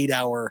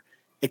 8-hour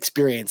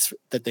experience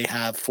that they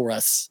have for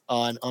us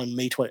on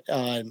May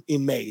 20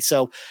 in May.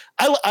 So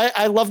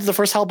I loved the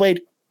first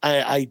Hellblade.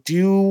 I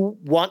do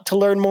want to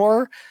learn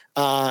more,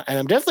 and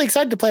I'm definitely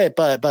excited to play it.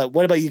 But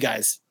what about you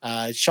guys,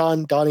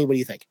 Sean, Donnie? What do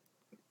you think?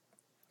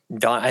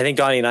 I think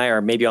Donnie and I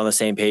are maybe on the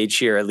same page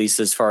here, at least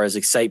as far as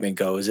excitement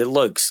goes. It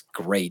looks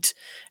great,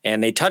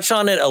 and they touched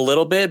on it a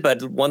little bit.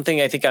 But one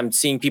thing I think I'm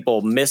seeing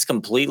people miss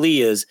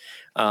completely is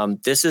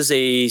this is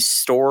a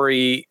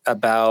story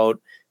about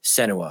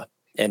Senua.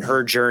 And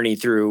her journey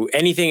through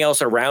anything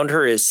else around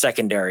her is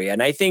secondary.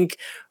 And I think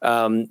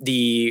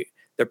the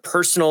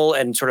personal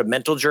and sort of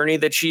mental journey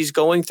that she's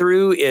going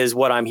through is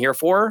what I'm here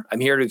for.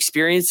 I'm here to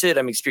experience it.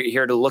 I'm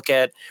here to look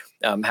at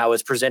how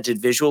it's presented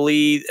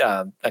visually.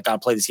 I got to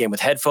play this game with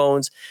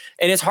headphones.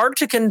 And it's hard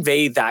to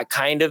convey that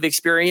kind of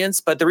experience.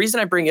 But the reason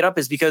I bring it up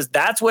is because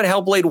that's what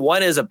Hellblade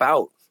 1 is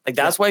about. Like,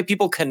 that's why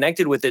people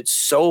connected with it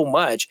so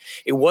much.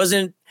 It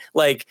wasn't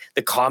like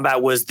the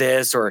combat was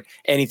this or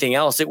anything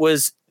else. It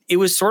was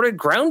sort of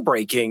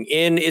groundbreaking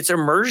in its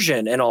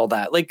immersion and all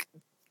that. Like,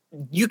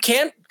 you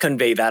can't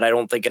convey that, I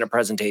don't think, in a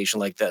presentation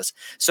like this.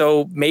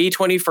 So May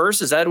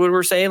 21st, is that what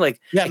we're saying? Like,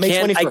 yeah, May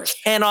 21st. I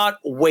cannot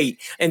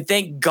wait. And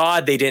thank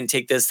God they didn't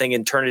take this thing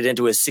and turn it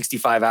into a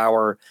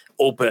 65-hour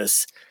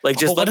opus. Like,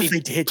 just let me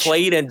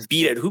play it and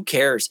beat it. Who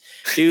cares?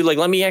 Dude, like,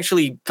 let me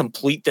actually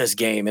complete this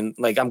game. And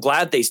like, I'm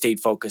glad they stayed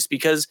focused,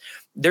 because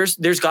there's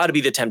got to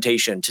be the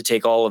temptation to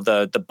take all of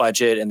the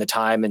budget and the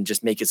time and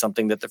just make it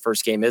something that the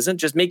first game isn't.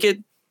 Just make it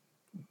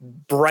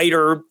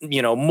brighter,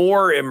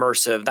 more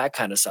immersive, that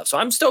kind of stuff. So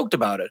I'm stoked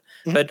about it.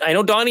 Mm-hmm. But I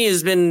know Donnie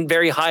has been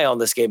very high on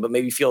this game, but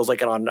maybe feels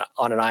like on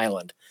an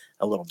island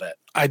a little bit.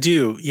 I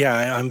do.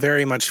 Yeah, I'm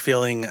very much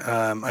feeling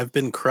I've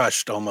been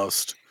crushed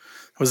almost.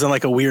 I was in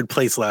like a weird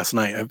place last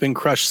night. I've been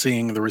crushed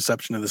seeing the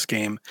reception of this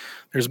game.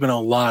 There's been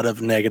a lot of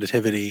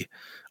negativity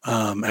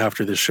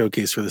after this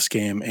showcase for this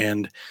game.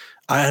 And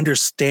I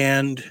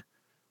understand,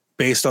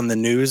 based on the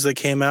news that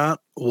came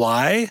out,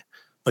 why.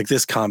 Like,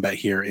 this combat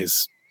here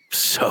is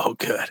so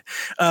good.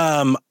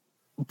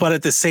 But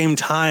at the same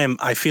time,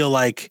 I feel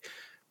like,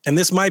 and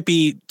this might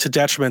be to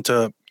detriment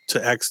to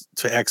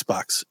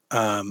Xbox.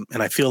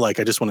 And I feel like,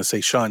 I just want to say,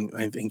 Sean,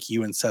 I think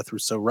you and Seth were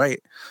so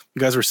right. You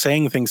guys were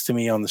saying things to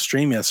me on the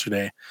stream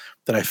yesterday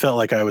that I felt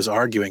like I was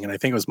arguing. And I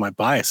think it was my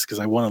bias, because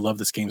I want to love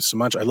this game so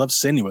much. I love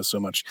Senua so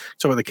much.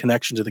 Talk about the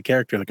connection to the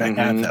character. Like, I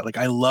have that. Like,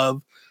 I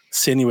love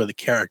Senua, the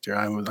character.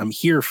 I'm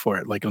here for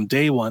it. Like, on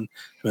day one,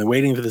 I've been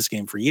waiting for this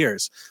game for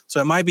years. So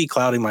it might be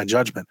clouding my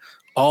judgment.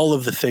 All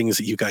of the things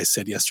that you guys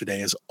said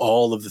yesterday is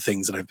all of the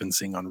things that I've been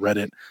seeing on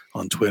Reddit,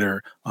 on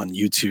Twitter, on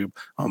YouTube,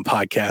 on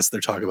podcasts. They're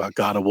talking about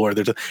God of War.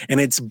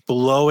 And it's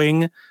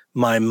blowing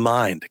my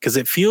mind, because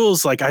it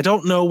feels like, I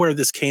don't know where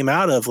this came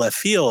out of left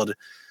field.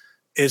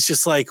 It's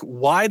just like,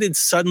 why did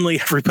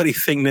suddenly everybody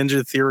think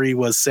Ninja Theory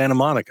was Santa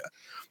Monica?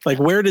 Like,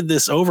 where did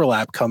this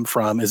overlap come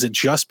from? Is it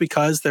just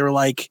because they're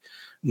like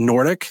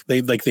Nordic?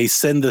 They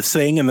send the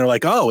thing and they're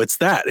like, oh, it's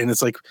that. And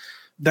it's like,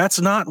 that's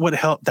not what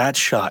helped.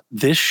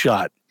 This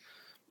shot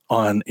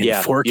in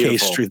 4K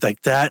beautiful. Street,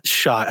 like that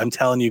shot, I'm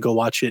telling you, go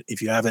watch it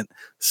if you haven't.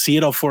 See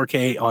it on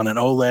 4K on an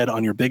OLED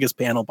on your biggest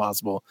panel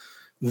possible.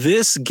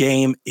 This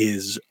game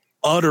is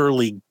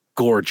utterly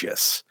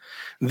gorgeous.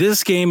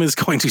 This game is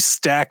going to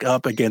stack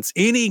up against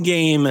any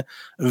game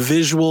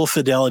visual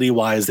fidelity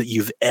wise that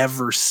you've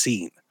ever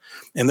seen.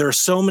 And there are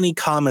so many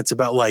comments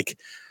about, like,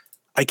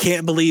 I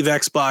can't believe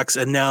Xbox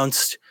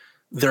announced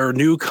their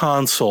new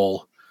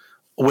console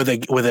with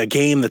a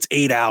game that's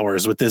 8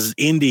 hours, with this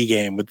indie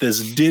game, with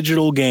this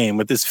digital game,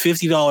 with this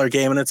 $50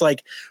 game. And it's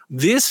like,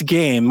 this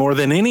game, more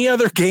than any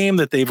other game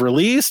that they've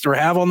released or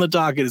have on the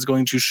docket, is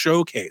going to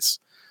showcase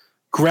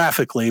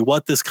graphically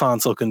what this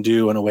console can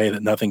do in a way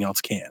that nothing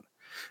else can.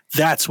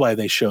 That's why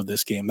they showed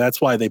this game. That's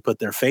why they put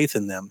their faith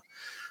in them.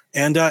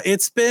 And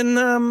it's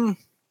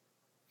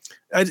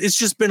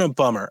just been a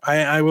bummer.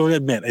 I will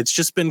admit, it's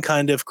just been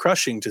kind of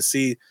crushing to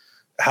see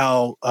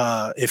how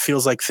it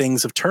feels like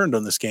things have turned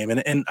on this game.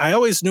 And I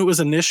always knew it was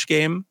a niche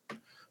game.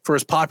 For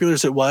as popular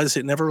as it was,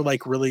 it never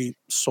like really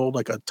sold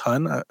like a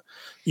ton, and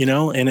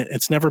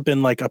it's never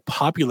been like a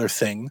popular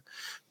thing.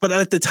 But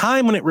at the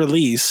time when it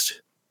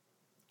released,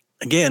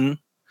 again,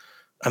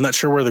 I'm not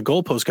sure where the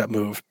goalpost got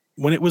moved.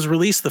 When it was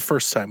released the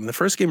first time, when the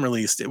first game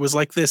released, it was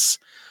like this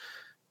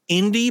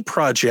indie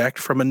project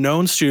from a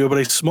known studio, but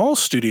a small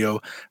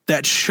studio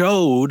that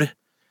showed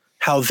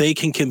how they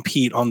can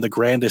compete on the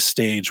grandest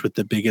stage with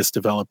the biggest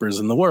developers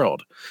in the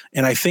world.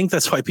 And I think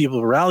that's why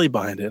people rally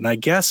behind it. And I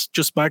guess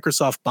just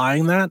Microsoft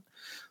buying that,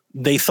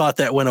 they thought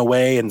that went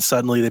away and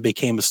suddenly they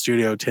became a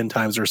studio 10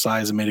 times their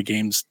size and made a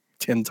game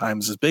 10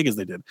 times as big as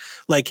they did.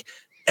 Like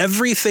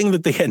everything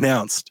that they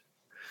announced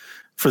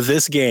for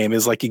this game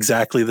is like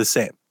exactly the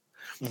same.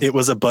 It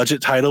was a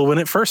budget title when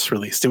it first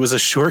released. It was a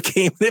short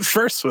game when it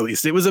first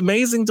released. It was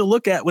amazing to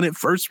look at when it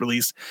first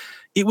released.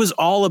 It was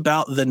all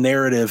about the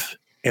narrative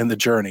and the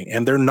journey.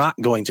 And they're not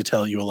going to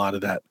tell you a lot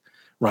of that,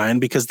 Ryan,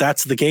 because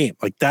that's the game.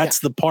 Like that's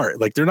the part.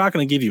 Like they're not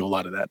going to give you a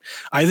lot of that.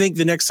 I think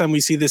the next time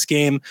we see this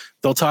game,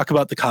 they'll talk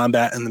about the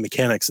combat and the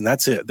mechanics, and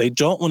that's it. They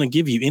don't want to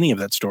give you any of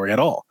that story at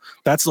all.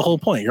 That's the whole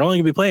point. You're only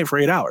going to be playing for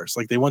 8 hours.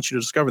 Like they want you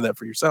to discover that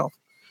for yourself.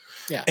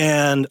 Yeah.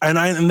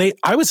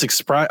 I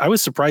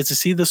was surprised to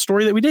see the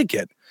story that we did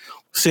get.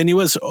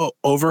 Senua's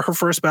over her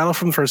first battle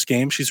from the first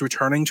game. She's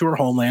returning to her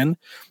homeland,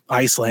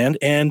 Iceland,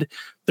 and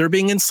they're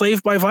being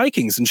enslaved by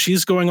Vikings, and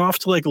she's going off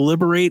to like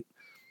liberate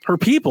her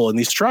people in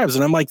these tribes.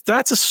 And I'm like,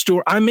 that's a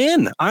story. I'm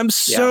in. I'm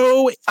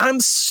so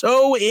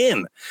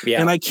in. Yeah.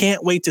 And I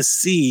can't wait to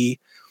see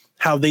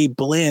how they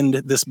blend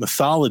this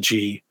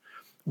mythology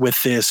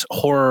with this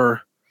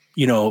horror,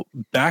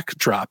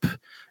 backdrop.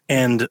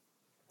 And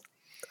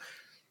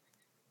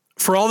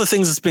for all the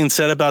things that's been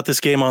said about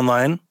this game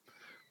online,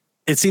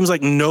 it seems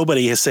like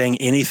nobody is saying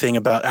anything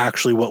about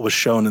actually what was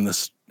shown in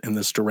this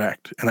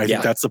direct. And I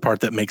think that's the part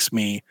that makes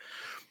me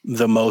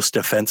the most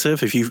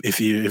defensive.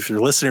 If you're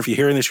listening, if you're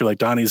hearing this, you're like,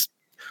 Donnie's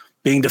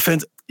being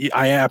defensive.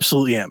 I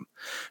absolutely am,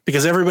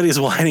 because everybody's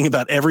whining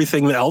about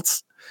everything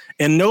else.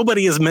 And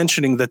nobody is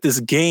mentioning that this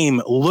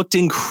game looked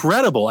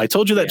incredible. I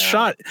told you that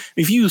shot.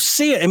 If you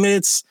see it, I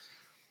mean,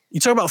 you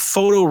talk about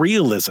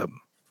photorealism,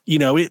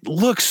 it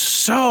looks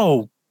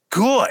so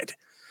good.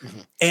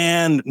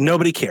 And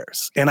nobody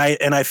cares. And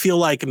I feel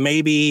like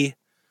maybe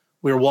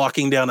we're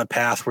walking down a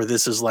path where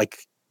this is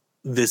like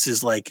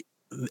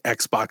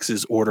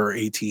Xbox's Order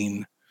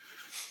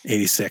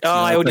 1886. Oh,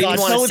 I didn't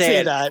want to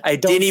say that. I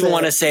didn't even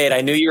want to say it.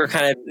 I knew you were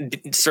kind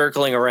of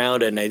circling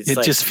around it. And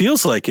it just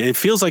feels like it. It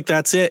feels like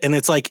that's it. And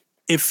it's like,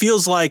 it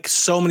feels like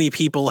so many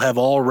people have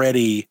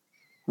already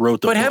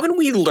wrote the book. Haven't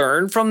we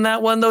learned from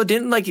that one though?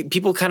 Didn't like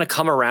people kind of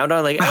come around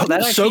on like, oh,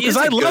 that actually because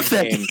I love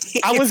that game.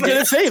 I was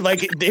gonna say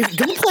like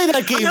don't play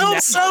that game. No,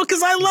 so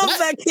because I love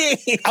that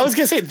game. I was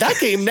gonna say that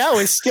game now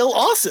is still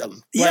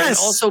awesome. Yes. And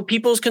also,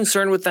 people's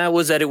concern with that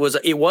was that it was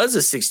a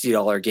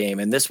 $60 game,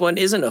 and this one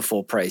isn't a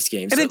full price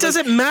game. And so it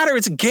doesn't matter.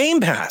 It's Game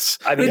Pass.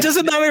 I mean, it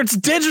doesn't matter. It's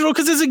digital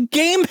because it's a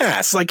Game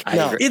Pass. Like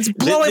it's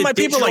blowing my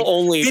people.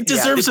 Like it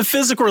deserves a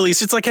physical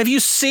release. It's like, have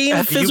you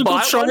seen physical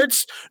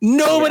charts?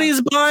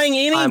 Nobody's buying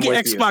any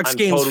Xbox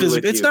games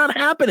physical. It's not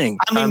happening.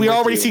 I mean, we're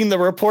already seeing the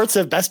reports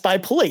of Best Buy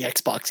pulling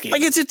Xbox games.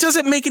 Like it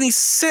doesn't make any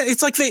sense.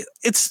 It's like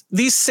it's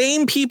these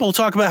same people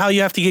talk about how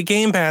you have to get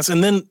Game Pass,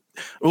 and then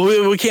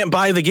we can't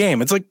buy the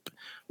game. It's like,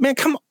 man,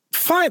 come on,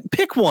 fine,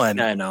 pick one.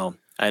 I know.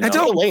 I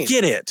don't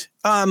get it.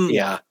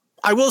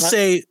 I will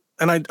say,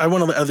 and I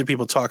want to let other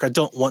people talk. I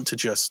don't want to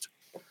just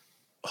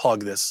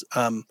hog this.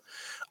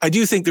 I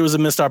do think there was a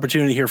missed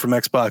opportunity here from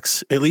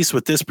Xbox, at least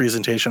with this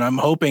presentation. I'm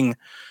hoping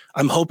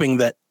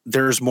that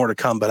there's more to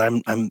come, but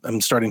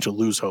I'm starting to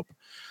lose hope.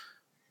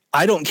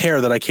 I don't care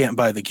that I can't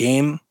buy the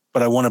game,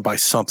 but I want to buy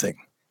something.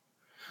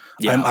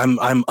 Yeah.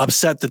 I'm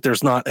upset that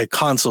there's not a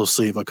console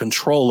sleeve, a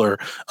controller,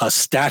 a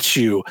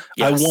statue.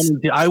 Yes.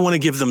 I want to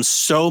give them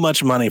so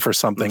much money for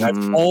something.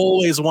 I've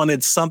always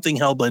wanted something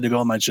Hellblade to go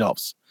on my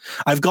shelves.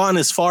 I've gone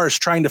as far as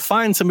trying to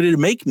find somebody to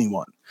make me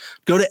one.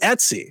 Go to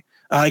Etsy.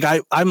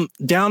 I'm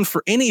down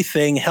for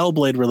anything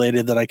Hellblade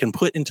related that I can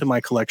put into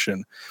my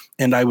collection.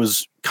 And I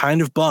was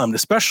kind of bummed,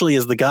 especially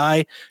as the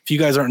guy, if you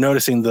guys aren't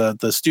noticing,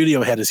 the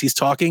studio head, as he's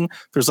talking,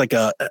 there's like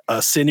a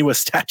Senua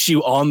statue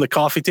on the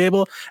coffee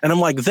table. And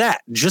I'm like,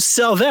 just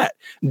sell that.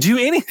 Do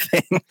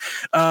anything.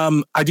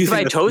 I do think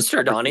buy a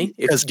toaster, Donnie.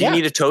 Do you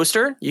need a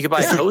toaster? You could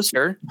buy a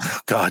toaster. Oh,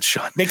 God,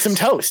 Sean. Make some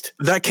toast.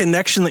 That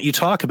connection that you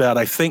talk about,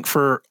 I think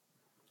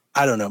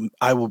I don't know,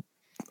 I would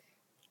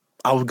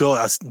go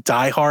as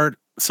diehard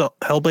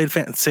Hellblade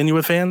fans,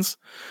 Senua fans.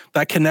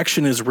 That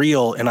connection is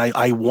real, and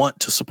I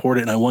want to support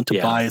it, and I want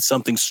to buy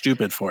something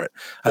stupid for it.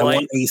 I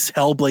want a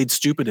Hellblade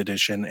Stupid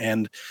Edition,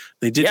 and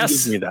they didn't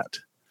give me that.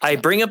 I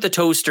bring up the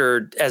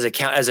toaster as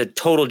a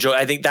total joke.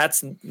 I think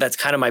that's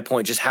kind of my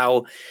point, just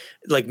how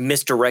like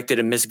misdirected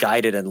and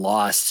misguided and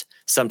lost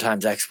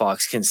sometimes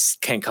Xbox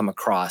can come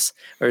across.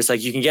 Where it's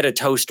like you can get a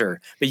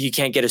toaster, but you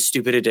can't get a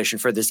stupid edition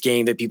for this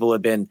game that people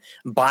have been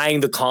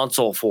buying the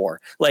console for.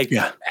 Like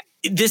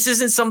this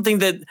isn't something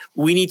that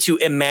we need to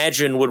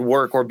imagine would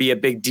work or be a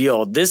big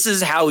deal. This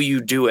is how you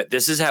do it.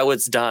 This is how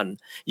it's done.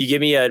 You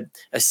give me a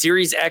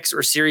Series X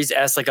or Series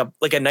S, like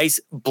a nice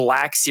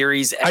black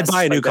Series S. I'd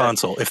buy a new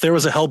console. If there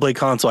was a Hellblade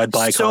console, I'd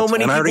buy a console.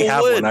 And I already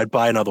have one. I'd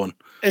buy another one.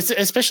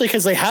 Especially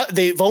because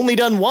they've only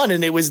done one,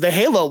 and it was the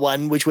Halo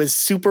one, which was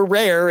super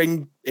rare,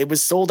 and it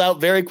was sold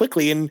out very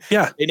quickly. And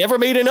they never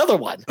made another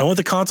one. I want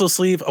the console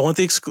sleeve. I want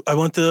the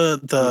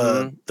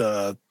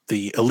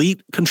the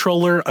Elite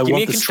controller. I Give me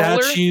want a the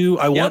controller. statue.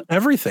 I Yep. want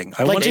everything.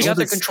 I want They all got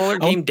the this- controller I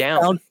want game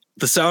down.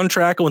 the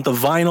soundtrack. I want the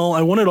vinyl.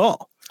 I want it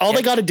all. All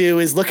they got to do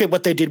is look at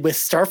what they did with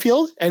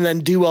Starfield and then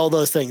do all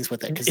those things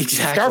with it. Because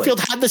Exactly. Starfield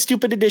had the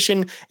stupid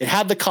edition, it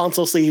had the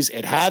console sleeves,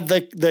 it had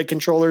the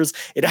controllers,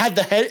 it had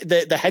the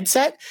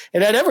headset,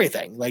 it had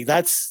everything. Like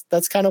that's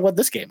kind of what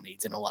this game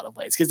needs in a lot of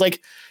ways. Because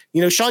like,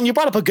 you know, Sean, you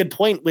brought up a good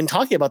point when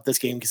talking about this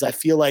game, because I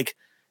feel like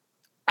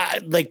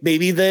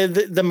maybe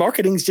the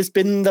marketing's just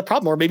been the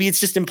problem, or maybe it's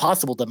just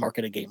impossible to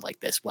market a game like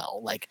this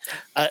well, like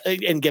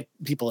and get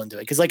people into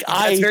it. Because like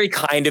That's very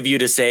kind of you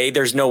to say.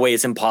 There's no way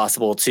it's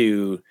impossible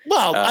to.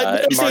 Well,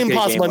 I'm saying market a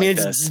impossible. I game mean,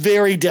 like it's this.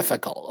 very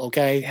difficult.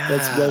 Okay, Yeah,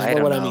 that's I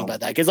don't what I mean know. by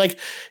that.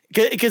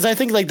 Because I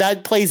think like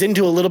that plays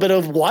into a little bit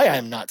of why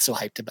I'm not so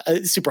hyped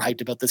about, super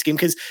hyped about this game.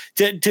 Because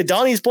to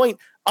Donnie's point,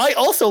 I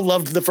also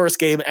loved the first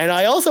game, and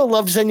I also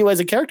loved Senua as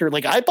a character.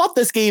 Like I bought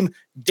this game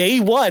day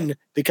one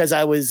because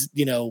I was,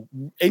 you know,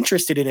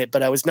 interested in it,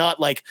 but I was not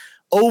like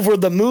over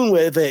the moon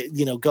with it,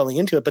 you know, going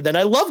into it. But then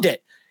I loved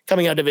it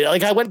coming out of it.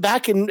 Like I went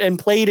back and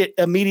played it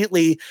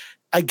immediately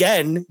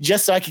again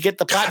just so I could get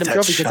the platinum that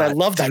trophy because I shot,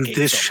 love that dude, game.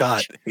 This so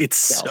shot, much. it's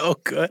so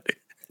good.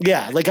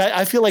 Yeah, like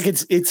I feel like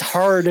it's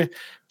hard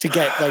to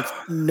get like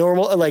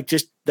normal, like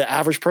just the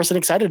average person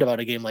excited about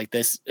a game like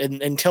this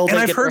until they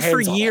And I've get their heard for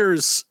hands on it.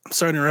 years, I'm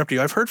sorry to interrupt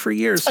you. I've heard for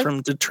years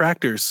from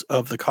detractors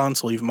of the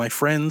console, even my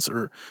friends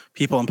or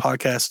people on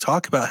podcasts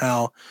talk about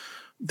how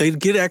they'd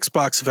get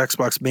Xbox if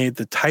Xbox made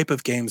the type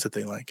of games that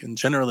they like. And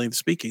generally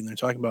speaking, they're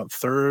talking about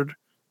third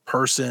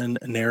person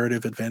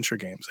narrative adventure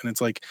games. And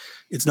it's like,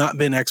 it's not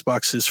been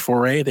Xbox's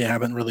foray. They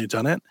haven't really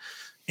done it.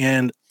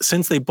 And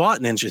since they bought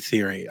Ninja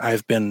Theory,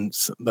 I've been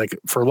like,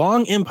 for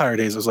long Empire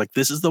days, I was like,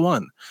 this is the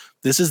one.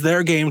 This is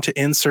their game to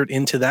insert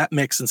into that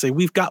mix and say,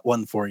 we've got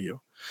one for you.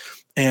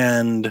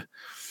 And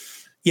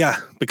yeah,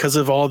 because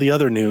of all the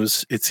other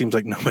news, it seems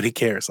like nobody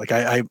cares. Like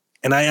I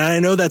know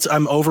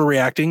I'm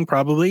overreacting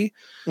probably,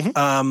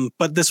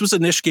 but this was a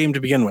niche game to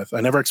begin with.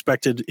 I never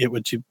expected it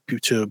would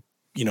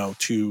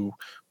to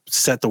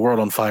set the world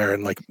on fire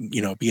and like,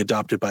 you know, be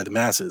adopted by the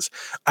masses.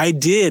 I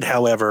did,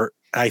 however,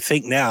 I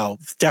think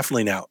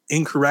definitely now,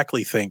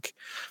 incorrectly think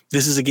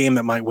this is a game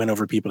that might win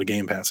over people to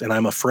Game Pass. And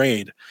I'm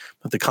afraid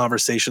that the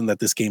conversation that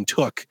this game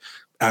took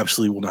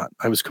absolutely will not.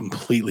 I was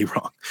completely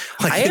wrong.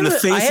 Like in the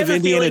face of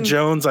Indiana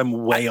Jones, I'm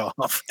way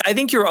off. I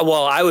think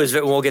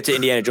we'll get to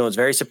Indiana Jones.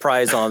 Very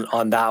surprised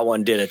on that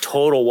one. Did a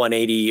total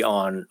 180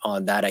 on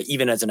that,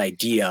 even as an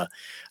idea.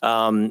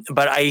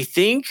 But I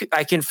think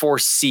I can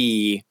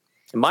foresee,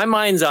 in my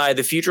mind's eye,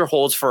 the future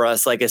holds for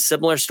us like a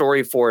similar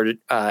story for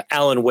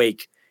Alan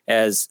Wake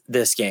as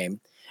this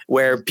game,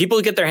 where people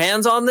get their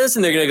hands on this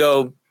and they're going to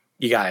go,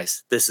 you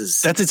guys, that's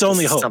its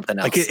only hope. Something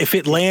else. Like if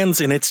it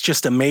lands and it's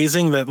just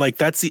amazing, that like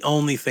that's the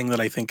only thing that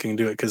I think can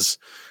do it. Because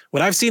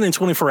what I've seen in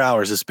 24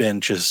 hours has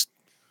been just,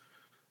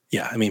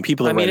 yeah. I mean,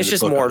 people. It's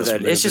just more of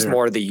that. It's just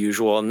more of the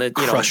usual, and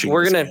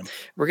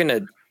we're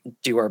gonna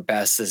do our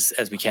best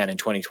as we can in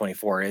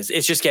 2024.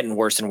 It's just getting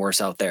worse and worse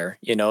out there,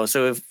 you know.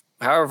 So if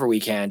however we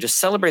can, just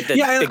celebrate the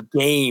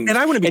game. And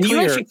I want to be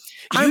clear.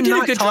 I'm did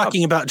not a good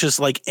talking job. about just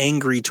like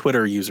angry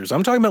Twitter users.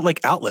 I'm talking about like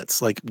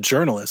outlets, like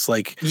journalists,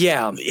 like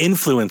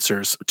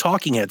influencers,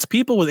 talking heads,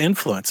 people with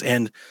influence.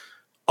 And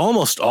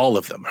almost all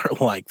of them are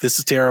like, this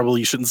is terrible.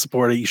 You shouldn't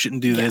support it. You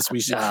shouldn't do this. We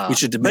should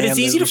demand but it's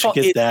easy this. to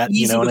get that.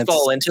 Easy you know, to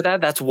fall into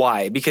that. That's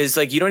why, because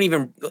like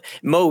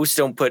most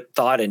don't put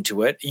thought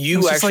into it.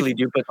 You actually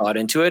do put thought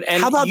into it.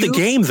 And how about the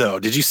game though?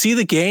 Did you see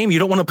the game? You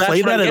don't want to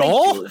play that at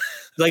all?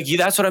 Like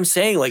that's what I'm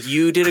saying. Like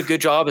you did a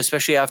good job,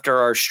 especially after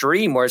our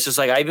stream, where it's just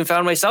like I even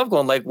found myself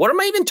going, like, what am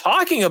I even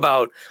talking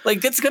about?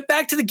 Like, let's get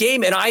back to the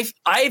game. And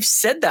I've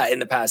said that in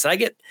the past, and I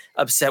get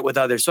upset with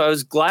others. So I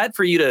was glad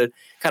for you to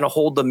kind of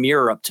hold the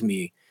mirror up to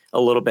me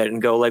a little bit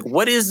and go, like,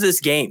 what is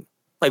this game?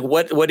 Like,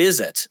 what is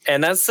it?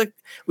 And that's like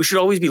we should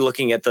always be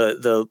looking at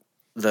the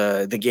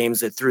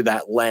games that through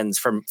that lens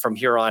from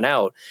here on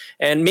out.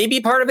 And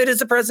maybe part of it is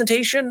the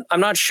presentation.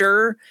 I'm not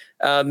sure.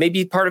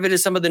 Maybe part of it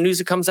is some of the news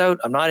that comes out.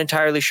 I'm not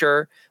entirely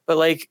sure. But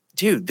like,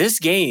 dude, this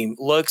game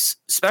looks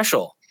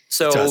special.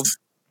 So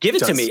give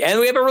it to me. And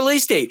we have a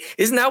release date.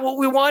 Isn't that what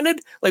we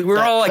wanted? Like we're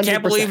all, I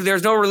can't believe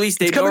there's no release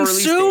date. It's coming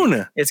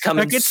soon. It's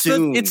coming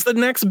soon. It's the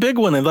next big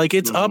one. And like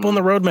it's up on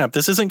the roadmap.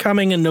 This isn't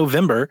coming in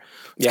November.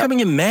 It's coming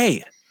in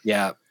May.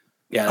 Yeah.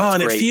 Yeah. Oh,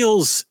 and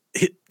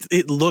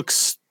it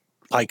looks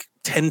like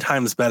 10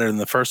 times better than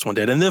the first one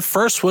did. And the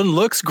first one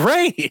looks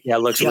great. Yeah,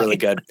 it looks really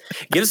good.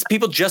 Gives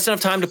people just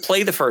enough time to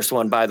play the first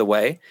one, by the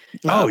way.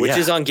 Which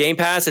is on Game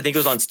Pass. I think it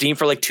was on Steam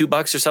for like $2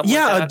 or something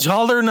like that.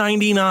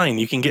 $1.99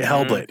 you can get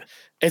Hellblade.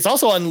 It's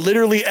also on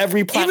literally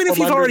every platform. Even if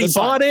you've already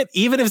bought it,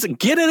 even if it's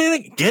get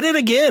it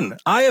again.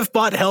 I have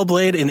bought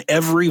Hellblade in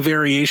every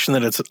variation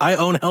that I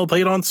own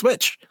Hellblade on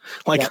Switch.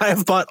 Like I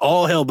have bought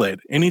all Hellblade.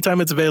 Anytime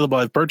it's available,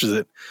 I've purchased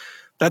it.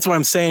 That's why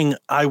I'm saying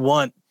I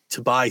want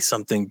to buy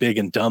something big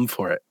and dumb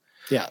for it.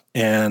 Yeah.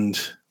 And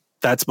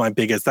that's my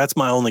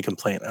only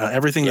complaint.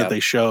 Everything that they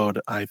showed,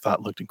 I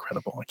thought looked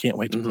incredible. I can't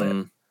wait to play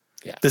it.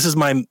 Yeah. This is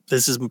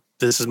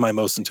my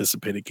most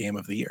anticipated game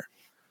of the year.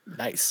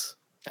 Nice.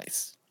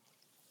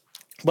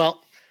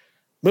 Well,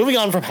 moving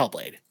on from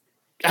Hellblade.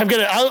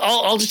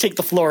 I'll just take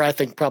the floor, I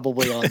think,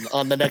 probably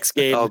on the next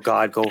game. Oh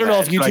God, go I don't know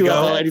if you two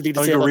have anything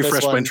to say about refresh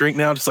this one. my drink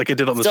now, just like I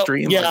did on the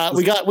stream. Yeah,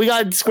 we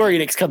got Square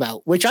Enix come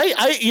out, which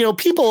I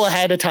people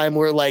ahead of time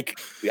were like,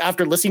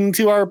 after listening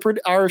to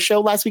our show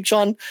last week,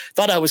 Sean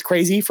thought I was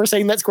crazy for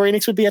saying that Square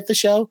Enix would be at the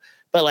show,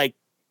 but like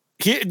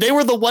they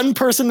were the one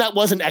person that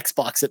wasn't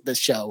Xbox at this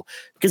show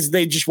because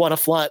they just want to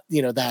flaunt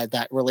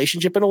that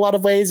relationship in a lot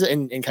of ways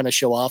and kind of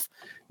show off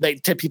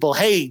to people.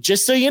 Hey,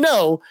 just so you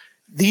know,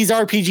 these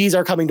RPGs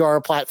are coming to our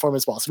platform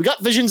as well. So we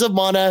got Visions of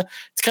Mana.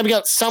 It's coming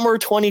out summer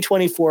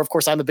 2024. Of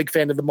course, I'm a big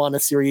fan of the Mana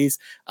series.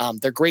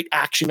 They're great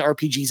action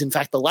RPGs. In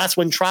fact, the last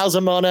one, Trials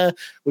of Mana,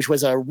 which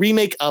was a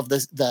remake of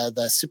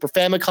the Super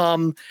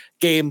Famicom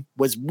game,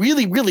 was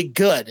really, really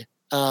good.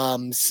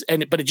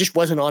 But it just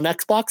wasn't on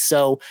Xbox.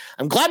 So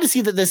I'm glad to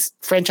see that this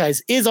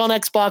franchise is on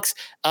Xbox.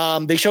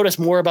 They showed us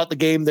more about the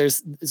game.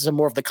 There's some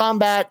more of the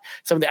combat,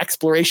 some of the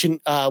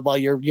exploration while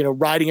you're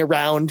riding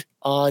around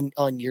on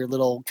your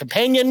little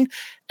companion,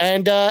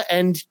 and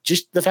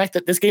just the fact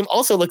that this game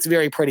also looks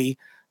very pretty.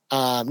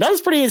 Not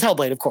as pretty as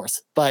Hellblade, of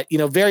course, but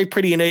very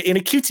pretty in a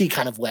cutesy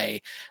kind of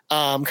way.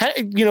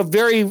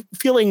 Very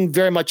feeling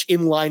very much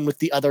in line with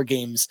the other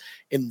games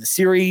in the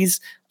series.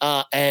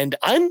 And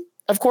I'm,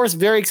 of course,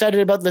 very excited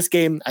about this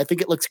game. I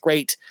think it looks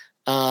great.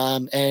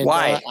 And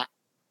why?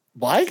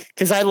 Why?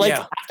 Because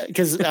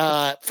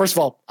first of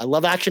all, I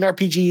love action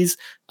RPGs.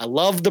 I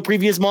love the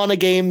previous Mana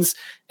games,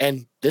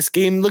 and this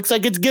game looks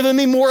like it's giving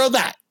me more of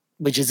that,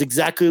 which is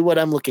exactly what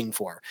I'm looking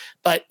for.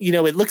 But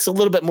it looks a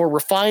little bit more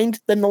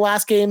refined than the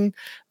last game,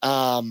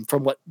 from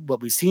what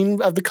we've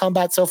seen of the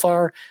combat so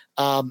far.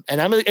 And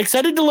I'm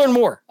excited to learn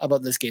more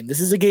about this game. This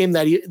is a game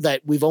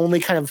that we've only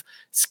kind of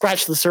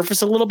scratched the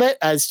surface a little bit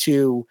as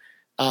to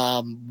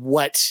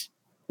what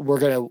we're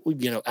going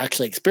to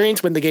actually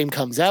experience when the game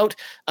comes out.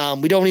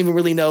 We don't even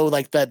really know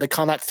like the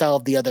combat style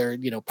of the other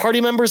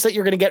party members that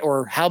you're going to get,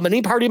 or how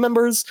many party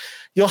members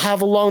you'll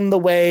have along the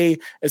way,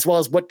 as well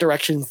as what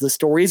directions the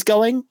story's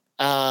going.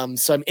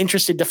 So I'm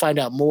interested to find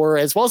out more,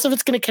 as well as if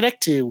it's going to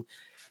connect to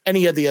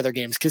any of the other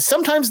games, because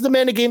sometimes the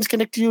Mana games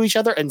connect to each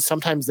other and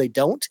sometimes they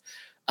don't.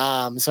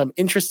 So I'm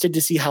interested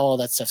to see how all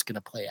that stuff's going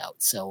to play out.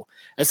 So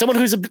as someone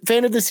who's a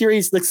fan of the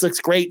series, this looks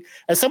great.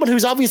 As someone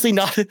who's obviously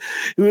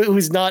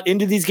who's not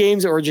into these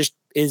games, or just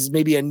is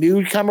maybe a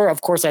newcomer,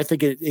 of course, I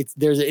think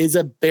there is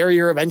a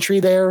barrier of entry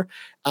there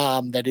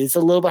that is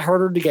a little bit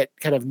harder to get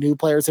kind of new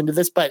players into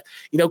this. But,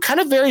 kind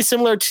of very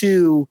similar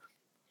to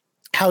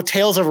how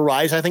Tales of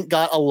Arise, I think,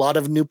 got a lot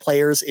of new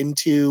players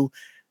into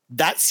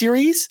that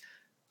series.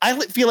 I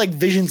feel like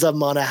Visions of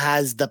Mana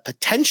has the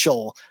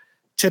potential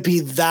to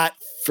be that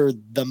for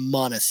the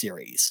Mana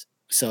series.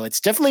 So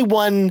it's definitely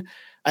one,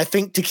 I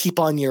think, to keep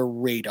on your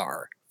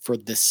radar for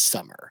this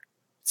summer.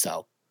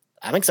 So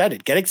I'm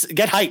excited. Get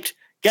hyped.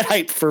 Get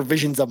hyped for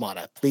Visions of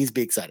Mana. Please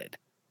be excited.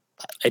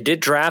 I did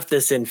draft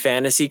this in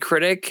Fantasy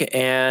Critic,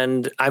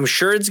 and I'm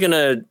sure it's going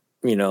to,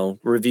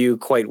 review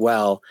quite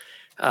well.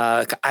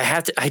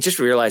 I just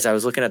realized I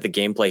was looking at the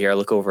gameplay here. I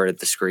look over at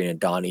the screen and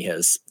Donnie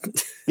has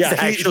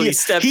actually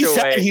stepped away.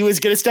 Said he was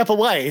going to step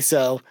away.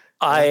 So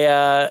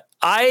I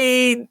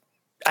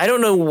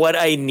don't know what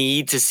I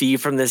need to see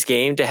from this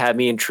game to have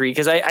me intrigued,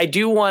 because I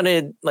do want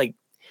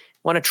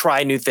to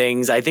try new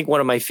things. I think one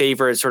of my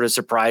favorite sort of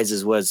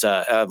surprises was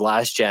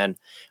last gen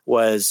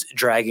was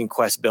Dragon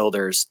Quest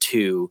Builders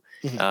 2.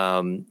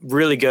 Mm-hmm.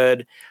 Really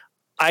good.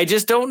 I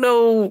just don't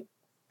know.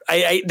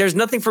 There's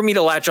nothing for me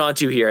to latch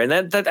onto here, and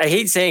that I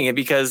hate saying it,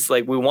 because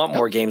like we want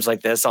more games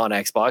like this on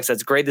Xbox.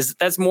 That's great.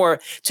 That's more,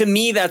 to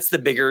me, that's the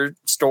bigger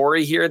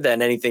story here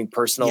than anything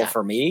personal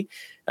for me.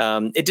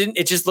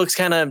 It just looks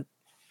kind of,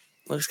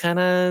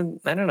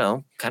 I don't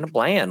know, kind of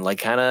bland, like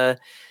kind of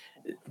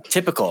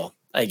typical,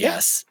 I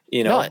guess,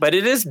 but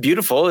it is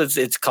beautiful.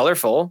 It's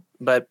colorful,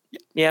 but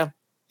yeah.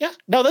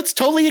 No, that's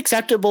totally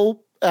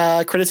acceptable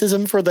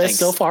criticism for this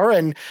so far.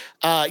 And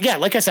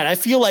like I said, I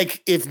feel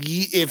like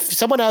if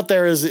someone out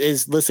there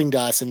is listening to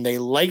us and they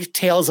like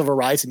Tales of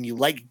Arise and you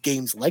like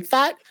games like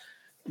that,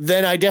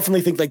 then I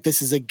definitely think like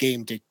this is a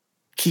game to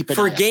keep it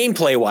for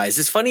gameplay wise.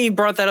 It's funny you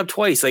brought that up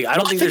twice. Like I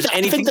don't think there's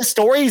anything. I think the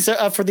stories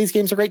for these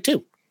games are great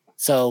too.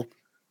 So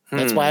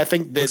that's why I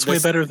think it's way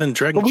better than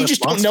Dragon Quest. We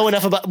just don't know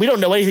enough about. We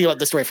don't know anything about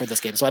the story for this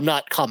game, so I'm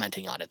not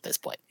commenting on it at this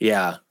point.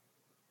 Yeah.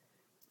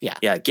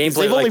 Gameplay.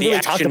 They've only really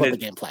talked about the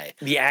gameplay,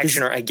 the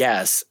action, or I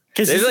guess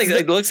because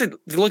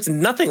it looks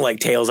nothing like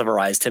Tales of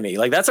Arise to me.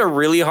 Like that's a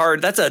really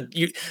hard. That's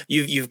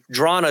you've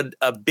drawn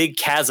a big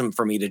chasm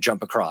for me to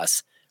jump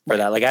across for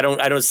that. Like I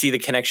don't see the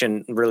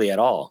connection really at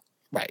all.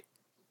 Right.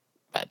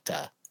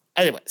 But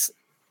anyways.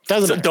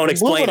 So don't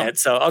explain it.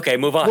 So okay,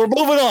 move on. We're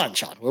moving on,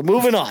 Sean. We're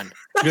moving on.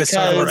 You guys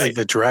talking about like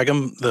the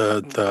dragon,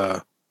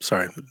 the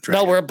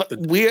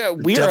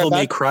Devil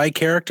May Cry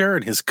character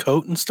and his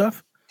coat and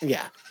stuff.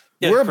 Yeah,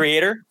 we're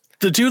creator.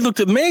 The dude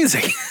looked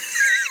amazing.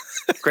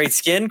 Great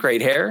skin,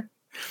 great hair.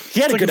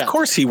 He had a good. Of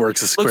course, he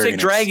works at Square Enix. Looks like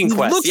Dragon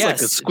Quest. Looks like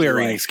a Square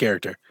Enix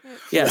character.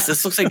 Yes,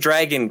 this looks like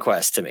Dragon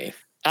Quest to me.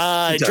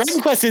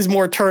 Dragon Quest is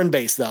more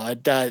turn-based, though.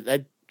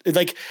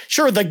 like,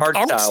 sure, the art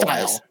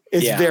style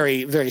is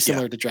very, very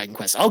similar to Dragon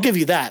Quest. I'll give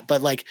you that,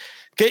 but like,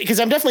 because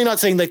I'm definitely not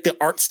saying like the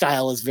art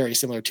style is very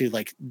similar to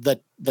like the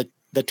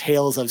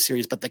Tales of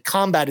series, but the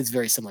combat is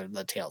very similar to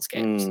the Tales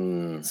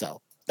games.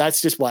 So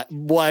that's just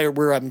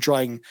where I'm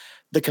drawing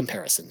the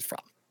comparisons from.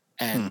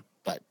 And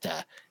but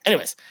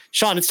anyways,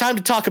 Sean, it's time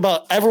to talk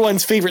about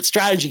everyone's favorite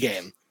strategy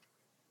game,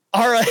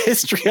 Ara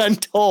History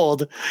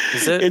Untold.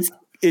 Is it?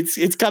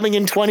 It's coming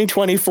in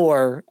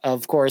 2024.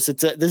 Of course,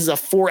 this is a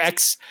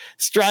 4X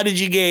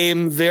strategy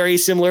game, very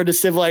similar to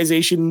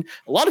Civilization.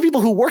 A lot of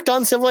people who worked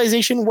on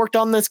Civilization worked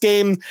on this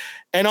game,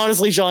 and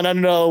honestly, Sean, I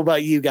don't know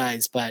about you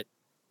guys, but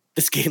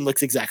this game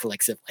looks exactly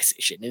like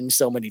Civilization in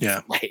so many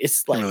different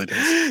ways. Like, it really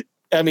does.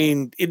 I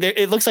mean,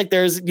 it looks like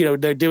there's,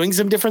 they're doing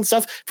some different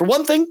stuff. For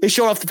one thing, they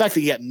show off the fact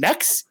that you get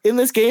mechs in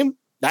this game.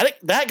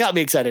 That got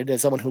me excited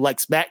as someone who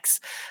likes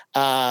mechs.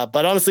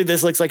 But honestly,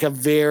 this looks like a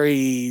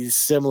very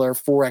similar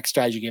 4X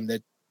strategy game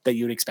that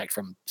you'd expect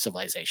from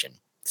Civilization.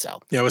 So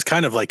yeah, it was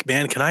kind of like,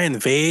 man, can I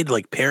invade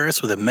like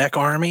Paris with a mech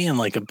army and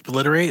like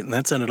obliterate? And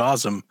that sounded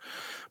awesome.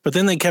 But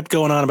then they kept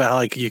going on about how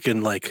like you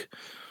can like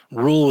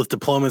rule with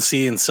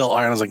diplomacy and sell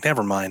iron. I was like,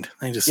 never mind.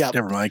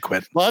 Never mind. I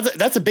quit. Well,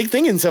 that's a big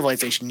thing in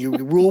Civilization. You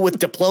rule with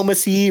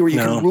diplomacy, or you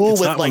can rule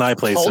with like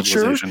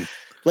culture.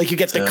 Like you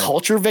get the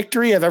culture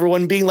victory of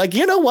everyone being like,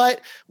 you know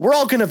what? We're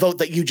all going to vote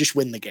that you just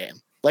win the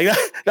game. Like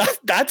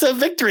that's a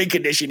victory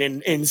condition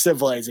in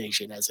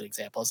Civilization as an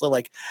example. So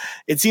like,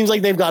 it seems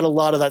like they've got a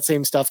lot of that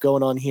same stuff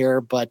going on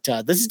here, but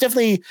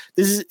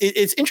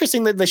it's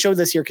interesting that they showed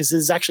this here because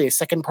this is actually a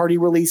second party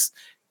release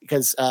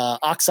because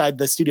Oxide,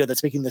 the studio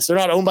that's making this, they're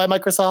not owned by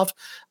Microsoft.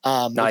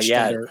 Not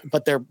yet.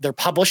 But they're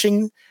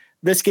publishing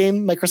this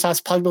game.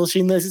 Microsoft's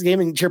publishing this game.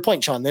 And to your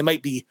point, Sean, they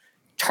might be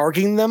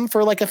targeting them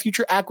for like a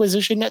future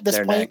acquisition at this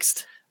point.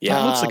 Next. Yeah,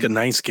 it looks like a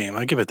nice game.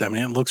 I give it that. I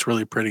mean, it looks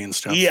really pretty and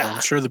stuff. Yeah, so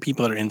I'm sure the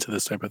people that are into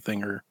this type of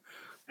thing are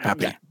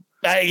happy.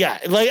 Like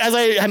as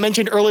I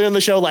mentioned earlier in the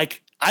show,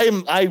 like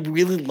I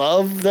really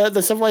love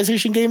the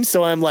Civilization games,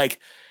 so I'm like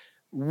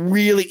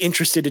really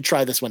interested to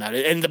try this one out.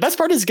 And the best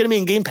part is it's going to be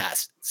in Game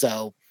Pass.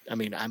 So I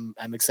mean,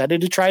 I'm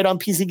excited to try it on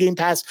PC Game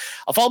Pass.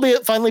 I'll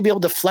finally be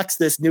able to flex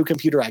this new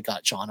computer I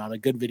got, Sean, on a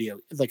good video,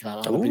 like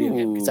on a video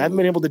game, because I haven't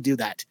been able to do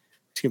that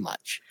too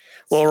much.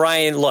 Well,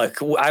 Ryan, look,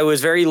 I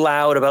was very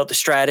loud about the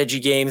strategy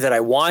games that I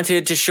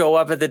wanted to show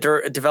up at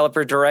the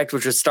developer direct,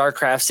 which was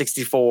StarCraft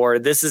 64.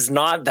 This is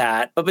not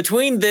that. But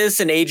between this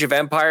and Age of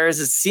Empires,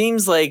 it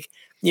seems like,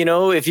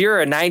 if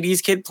you're a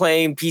 90s kid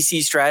playing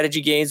PC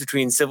strategy games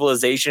between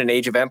Civilization and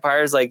Age of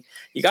Empires, like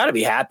you got to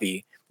be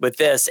happy with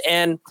this.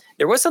 And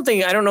there was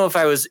something, I don't know if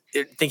I was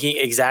thinking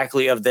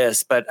exactly of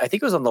this, but I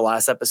think it was on the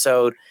last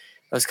episode.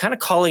 I was kind of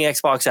calling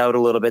Xbox out a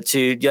little bit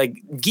to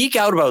like geek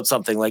out about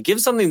something, like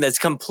give something that's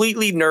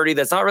completely nerdy,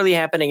 that's not really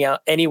happening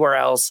anywhere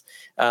else.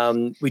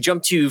 We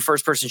jumped to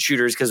first-person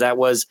shooters because that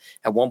was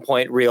at one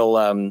point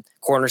real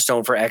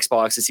cornerstone for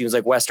Xbox. It seems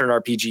like Western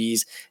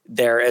RPGs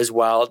there as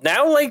well.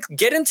 Now, like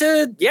get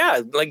into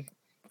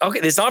okay,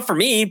 it's not for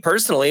me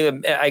personally.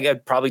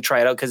 I'd probably try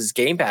it out because it's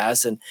Game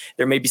Pass, and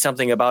there may be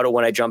something about it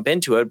when I jump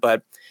into it.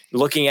 But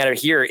looking at it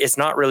here, it's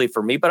not really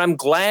for me. But I'm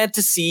glad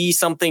to see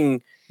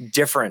something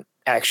different.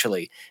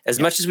 Actually, as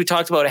much as we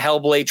talked about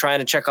Hellblade trying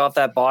to check off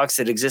that box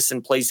that exists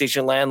in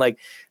PlayStation land, like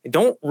I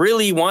don't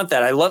really want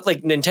that. I love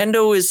like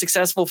Nintendo is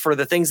successful for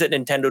the things that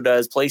Nintendo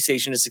does.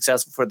 PlayStation is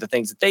successful for the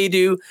things that they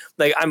do.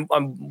 Like I'm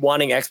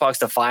wanting Xbox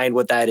to find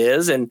what that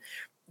is, and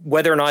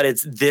whether or not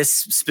it's this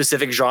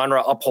specific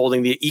genre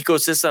upholding the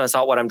ecosystem, that's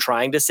not what I'm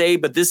trying to say,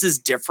 but this is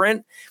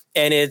different.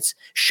 And it's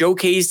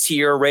showcased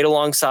here right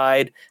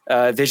alongside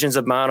Visions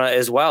of Mana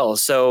as well.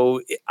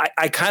 So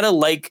I kind of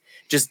like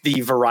just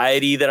the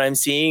variety that I'm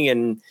seeing,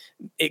 and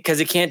because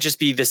it can't just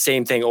be the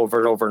same thing over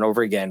and over and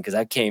over again, because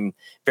that came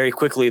very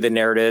quickly, the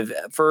narrative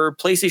for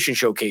PlayStation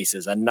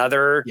showcases,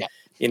 another,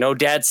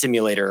 dad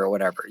simulator or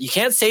whatever. You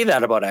can't say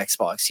that about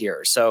Xbox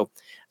here. So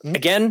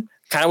again,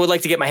 kind of would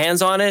like to get my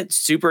hands on it.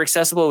 Super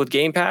accessible with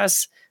Game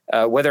Pass.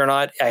 Whether or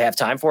not I have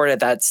time for it at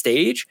that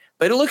stage,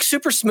 but it looks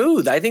super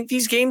smooth. I think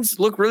these games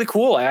look really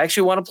cool. I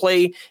actually want to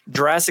play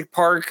Jurassic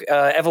Park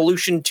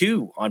Evolution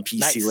 2 on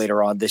PC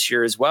later on this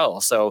year as well.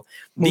 So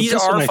these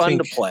are fun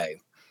to play.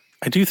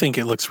 I do think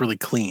it looks really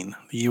clean.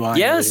 The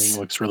UI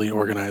looks really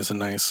organized and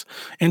nice.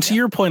 And to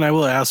your point, I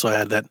will also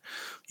add that,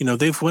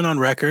 they've went on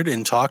record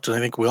and talked, and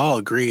I think we all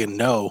agree and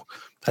know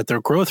that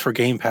their growth for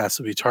Game Pass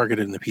will be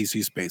targeted in the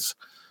PC space.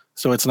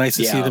 So it's nice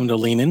to see them to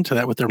lean into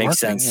that with their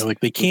marketing.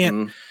 Like they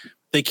can't.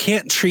 They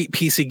can't treat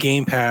PC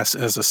Game Pass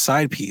as a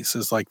side piece,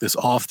 as like this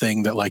off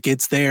thing that like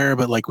it's there,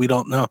 but like we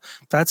don't know.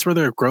 That's where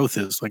their growth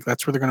is. Like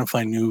that's where they're going to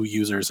find new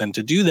users. And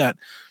to do that,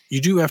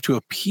 you do have to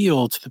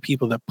appeal to the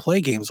people that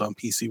play games on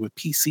PC with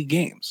PC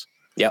games.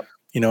 Yep.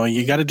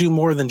 You got to do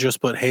more than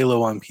just put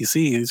Halo on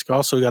PC. You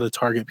also got to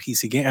target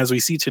PC game, as we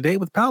see today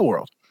with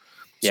Palworld.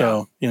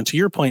 So, to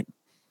your point,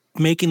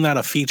 making that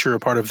a feature, a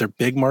part of their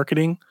big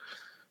marketing,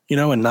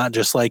 and not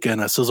just like in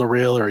a sizzle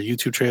reel or a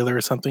YouTube trailer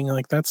or something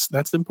like that's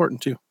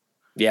important too.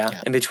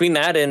 Yeah. And between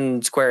that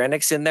and Square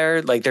Enix in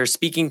there, like they're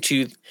speaking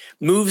to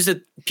moves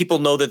that people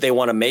know that they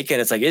want to make.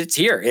 And it's like, it's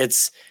here.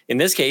 It's, in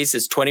this case,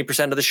 it's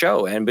 20% of the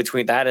show. And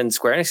between that and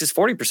Square Enix is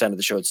 40% of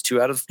the show. It's 2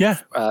 out of,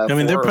 I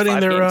mean, they're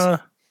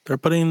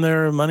putting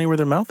their money where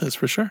their mouth is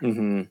for sure.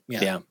 Mm-hmm.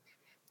 Yeah.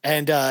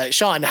 And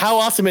Sean, how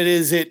awesome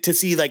is it to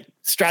see like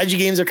strategy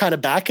games are kind of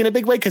back in a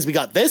big way? Because we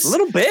got this a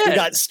little bit. We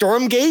got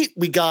Stormgate.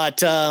 We got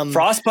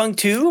Frostpunk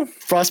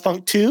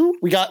 2.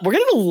 We're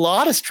getting a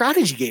lot of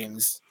strategy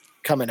games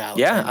coming out.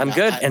 Yeah, I'm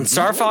good. And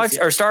Star Fox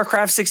or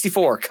StarCraft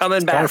 64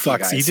 coming back. Star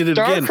Fox, you did it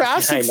again.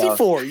 StarCraft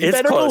 64. You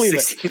better believe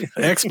it.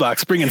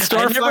 Xbox bringing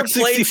Star Fox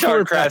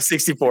 64. StarCraft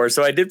 64,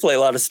 so I did play a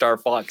lot of Star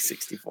Fox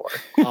 64.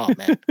 Oh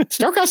man,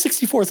 StarCraft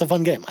 64 is a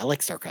fun game. I like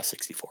StarCraft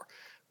 64.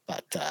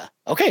 But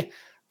okay,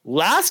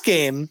 last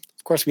game.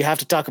 Of course, we have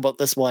to talk about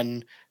this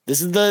one. This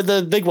is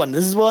the big one.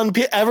 This is one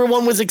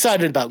everyone was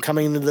excited about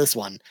coming into this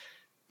one.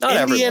 Not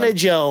Indiana everyone.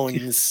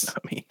 Jones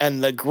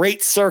and the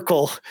Great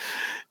Circle.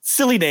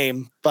 Silly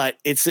name, but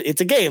it's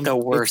a game. The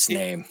worst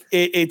name.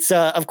 It's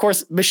of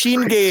course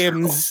Machine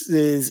Games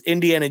is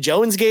Indiana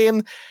Jones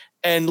game,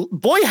 and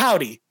boy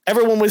howdy,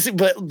 everyone was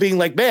being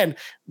like, man,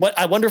 what?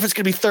 I wonder if it's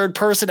gonna be third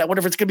person. I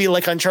wonder if it's gonna be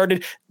like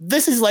Uncharted.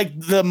 This is like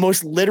the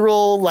most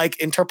literal like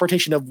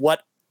interpretation of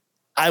what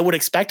I would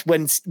expect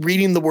when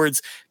reading the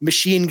words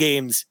Machine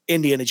Games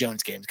Indiana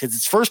Jones games, because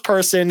it's first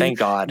person. Thank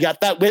God. You got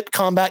that whip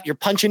combat. You're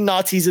punching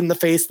Nazis in the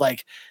face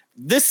like.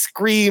 This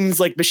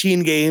screams like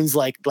Machine Games,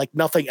 like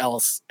nothing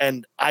else,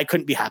 and I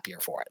couldn't be happier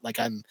for it. Like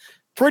I'm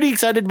pretty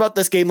excited about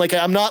this game. Like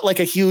I'm not like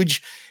a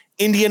huge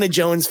Indiana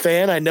Jones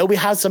fan. I know we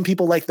have some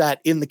people like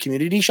that in the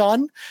community,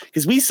 Sean,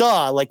 because we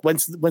saw like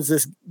once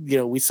this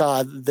we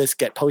saw this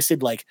get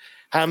posted, like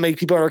how many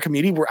people in our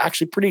community were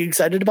actually pretty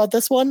excited about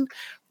this one.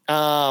 So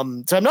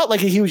I'm not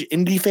like a huge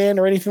indie fan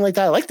or anything like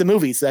that. I like the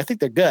movies. I think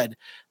they're good.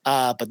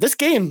 But this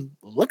game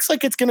looks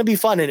like it's going to be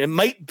fun, and it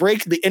might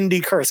break the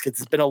indie curse because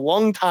it's been a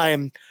long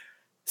time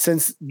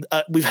since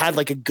we've had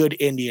like a good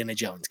Indiana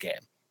Jones game.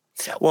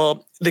 So.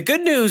 Well, the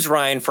good news,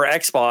 Ryan, for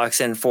Xbox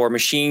and for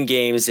Machine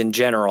Games in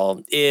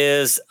general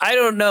is, I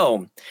don't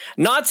know,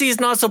 Nazi's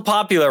not so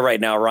popular right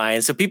now,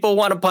 Ryan. So people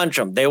want to punch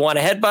them. They want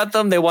to headbutt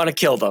them. They want to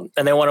kill them.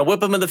 And they want to whip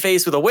them in the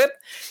face with a whip.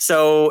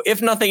 So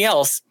if nothing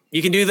else,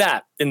 you can do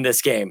that in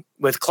this game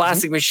with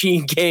classic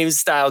Machine Games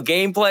style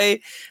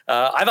gameplay.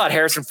 I thought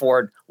Harrison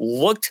Ford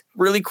looked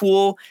really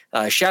cool.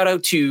 Shout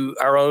out to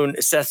our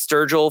own Seth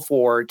Sturgill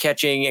for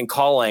catching and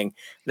calling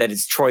that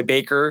it's Troy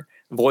Baker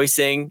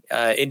voicing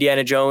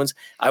Indiana Jones.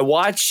 I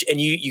watched, and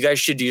you guys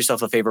should do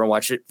yourself a favor and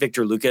watch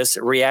Victor Lucas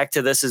react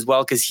to this as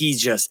well, because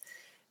he's just,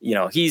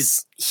 he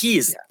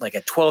is like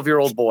a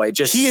 12-year-old boy,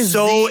 just he is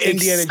so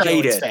Indiana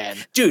excited. Jones fan.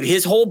 Dude,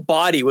 his whole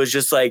body was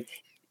just like,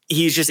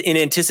 he's just in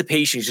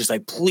anticipation. He's just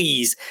like,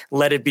 please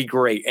let it be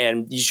great.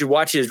 And you should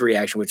watch his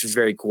reaction, which is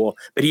very cool.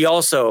 But he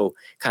also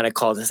kind of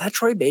called, is that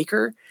Troy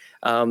Baker?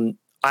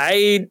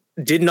 I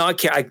did not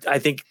care. I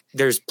think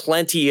there's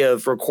plenty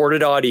of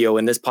recorded audio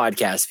in this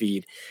podcast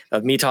feed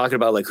of me talking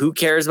about like, who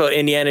cares about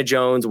Indiana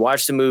Jones?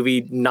 Watch the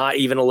movie, not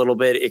even a little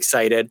bit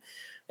excited.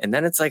 And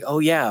then it's like, oh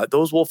yeah,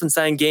 those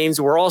Wolfenstein games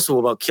were also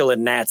about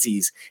killing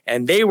Nazis,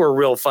 and they were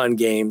real fun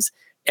games.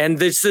 And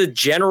this the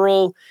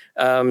general,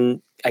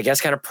 I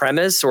guess, kind of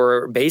premise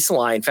or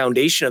baseline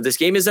foundation of this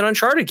game is an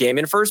Uncharted game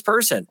in first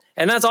person.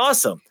 And that's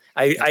awesome.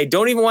 I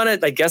don't even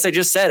want to, I guess I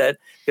just said it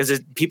because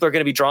people are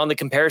going to be drawing the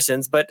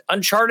comparisons, but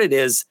Uncharted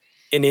is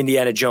an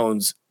Indiana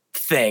Jones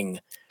thing,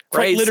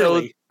 right? Quite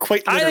literally,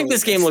 I think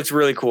this game looks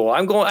really cool. I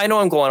know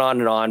I'm going on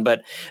and on,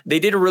 but they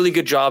did a really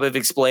good job of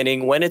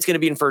explaining when it's going to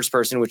be in first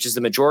person, which is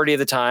the majority of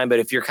the time. But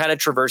if you're kind of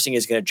traversing,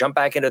 it's going to jump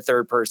back into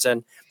third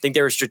person. I think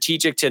they were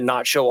strategic to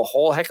not show a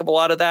whole heck of a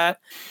lot of that.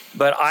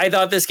 But I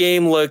thought this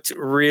game looked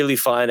really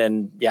fun,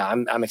 and yeah,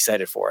 I'm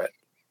excited for it.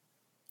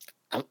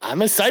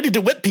 I'm excited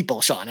to whip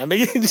people, Sean. I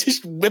mean,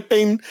 just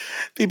whipping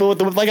people with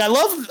the whip. Like, I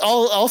love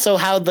also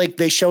how like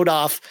they showed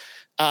off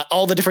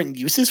all the different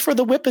uses for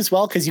the whip as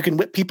well, because you can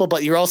whip people,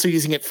 but you're also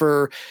using it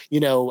for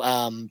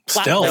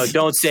stealth. No,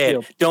 don't say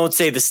it. Don't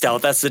say the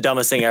stealth. That's the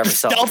dumbest thing I ever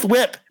saw.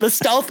 The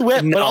stealth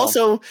whip. No. But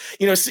also,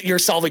 you're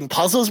solving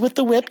puzzles with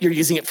the whip. You're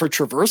using it for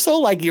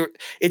traversal. Like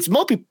it's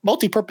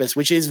multi-purpose,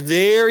 which is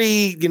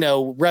very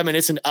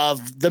reminiscent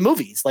of the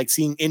movies, like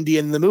seeing Indy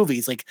in the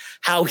movies, like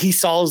how he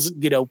solves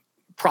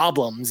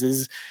problems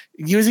is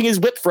using his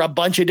whip for a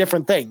bunch of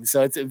different things.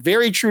 So it's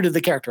very true to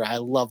the character. I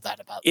love that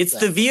about it's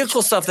the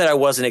vehicle stuff that I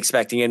wasn't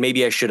expecting, and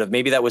maybe I should have.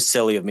 Maybe that was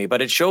silly of me,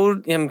 but it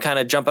showed him kind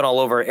of jumping all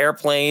over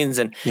airplanes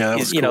and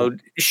cool.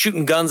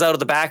 Shooting guns out of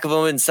the back of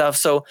them and stuff.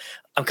 So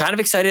I'm kind of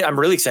excited. I'm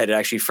really excited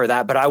actually for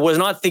that, but I was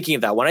not thinking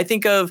of that. When I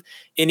think of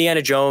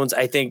Indiana Jones,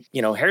 I think,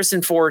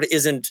 Harrison Ford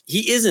isn't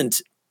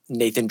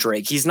Nathan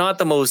Drake. He's not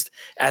the most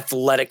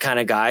athletic kind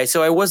of guy.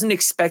 So I wasn't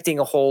expecting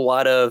a whole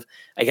lot of,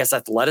 I guess,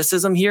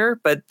 athleticism here,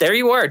 but there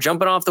you are,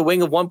 jumping off the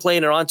wing of one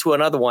plane and onto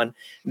another one.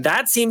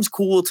 That seems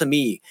cool to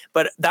me.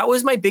 But that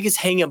was my biggest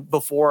hang up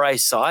before I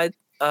saw it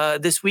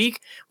this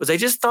week, was I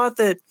just thought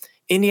that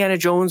Indiana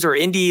Jones, or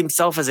Indy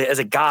himself as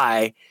a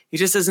guy, he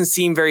just doesn't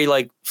seem very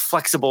like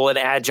flexible and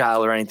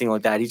agile or anything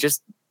like that. He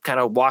just kind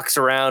of walks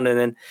around and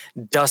then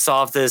dusts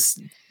off this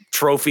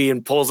trophy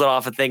and pulls it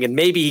off a thing, and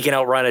maybe he can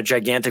outrun a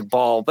gigantic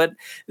ball, but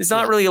there's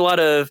not really a lot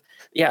of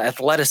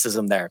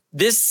athleticism there.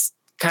 This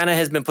kind of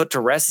has been put to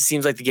rest. It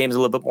seems like the game is a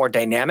little bit more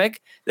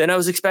dynamic than I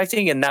was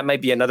expecting, and that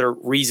might be another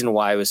reason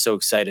why I was so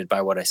excited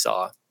by what I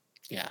saw.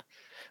 Yeah.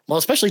 Well,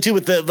 especially too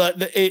with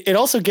it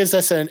also gives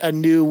us a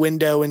new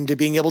window into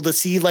being able to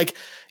see like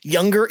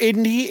younger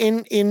indie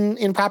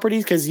in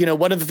properties. Cause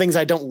one of the things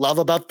I don't love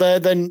about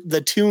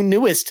the two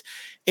newest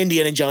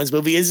Indiana Jones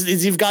movie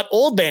is you've got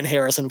old man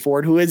Harrison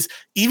Ford, who is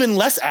even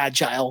less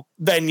agile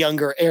than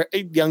younger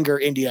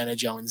Indiana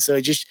Jones. So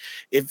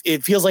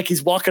it feels like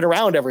he's walking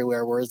around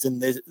everywhere. Whereas in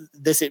this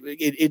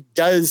it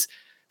does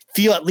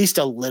feel at least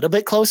a little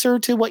bit closer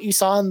to what you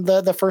saw in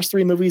the first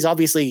three movies.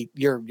 Obviously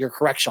you're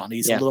correct, Sean.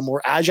 He's a little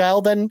more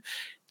agile than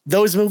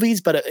those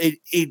movies, but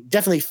it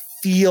definitely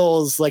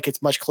feels like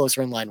it's much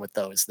closer in line with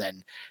those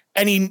than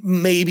any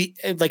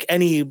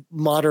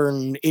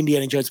modern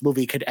Indiana Jones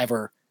movie could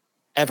ever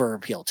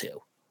appeal to.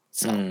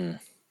 So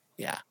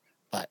yeah,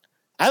 but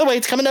either way,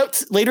 it's coming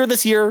out later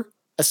this year,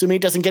 assuming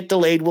it doesn't get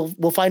delayed.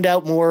 We'll find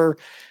out more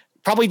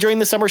probably during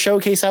the summer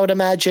showcase, I would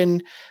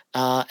imagine.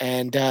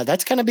 And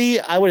that's going to be,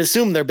 I would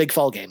assume, their big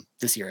fall game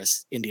this year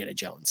is Indiana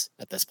Jones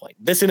at this point.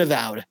 This and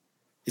Avowed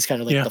is kind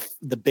of like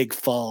the big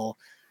fall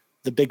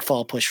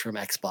push from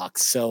Xbox.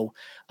 So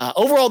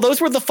overall,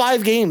 those were the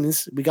 5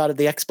 games we got at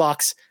the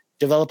Xbox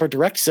Developer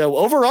Direct. So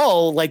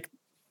overall, like,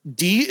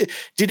 did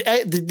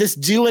this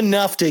do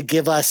enough to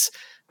give us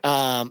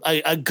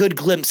a good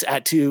glimpse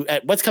at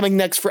what's coming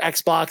next for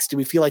Xbox? Do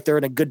we feel like they're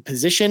in a good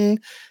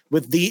position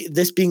with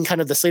this being kind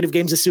of the slate of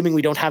games, assuming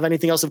we don't have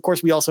anything else? Of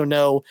course, we also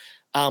know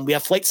we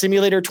have Flight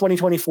Simulator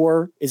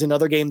 2024 is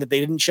another game that they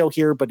didn't show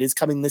here, but is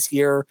coming this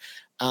year.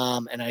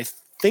 And I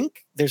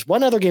think there's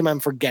one other game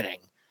I'm forgetting,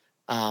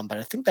 but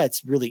I think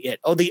that's really it.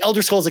 Oh, the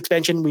Elder Scrolls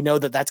expansion. We know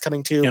that that's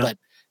coming too, but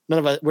none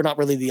of us, we're not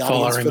really the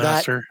audience for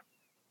that.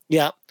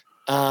 Yeah.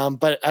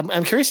 But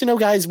I'm curious to know,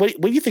 guys,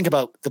 what do you think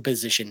about the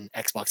position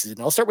Xbox is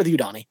in? I'll start with you,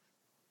 Donnie.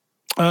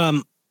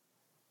 I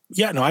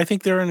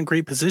think they're in a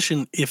great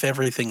position if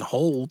everything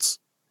holds.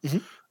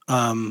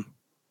 I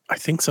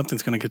think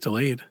something's going to get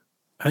delayed.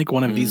 I think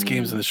one of these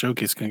games in the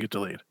showcase is going to get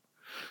delayed.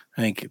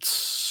 I think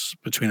it's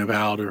between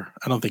Avowed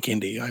I don't think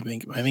Indie. I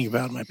think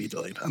Avowed might be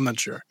delayed. I'm not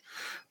sure,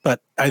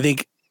 but I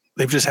think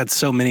they've just had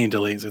so many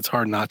delays. It's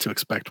hard not to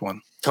expect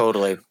one.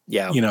 Totally.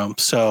 Yeah.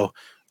 So.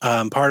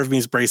 Part of me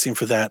is bracing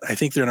for that. I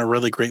think they're in a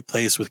really great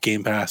place with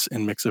Game Pass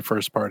and mix of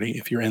first party.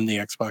 If you're in the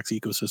Xbox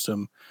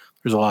ecosystem,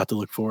 there's a lot to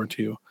look forward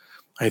to.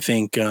 I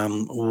think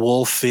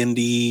Wolf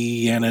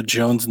Indiana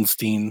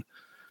Jonesenstein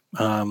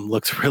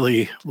looks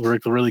really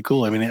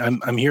cool. I mean,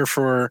 I'm here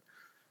for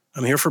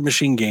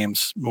machine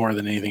games more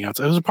than anything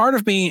else. It was a part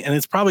of me, and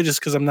it's probably just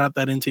because I'm not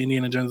that into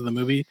Indiana Jones in the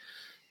movie,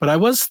 but I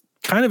was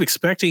kind of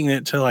expecting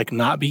it to like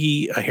not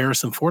be a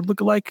Harrison Ford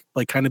lookalike,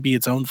 like kind of be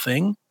its own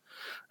thing.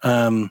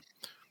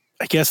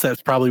 I guess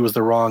that probably was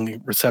the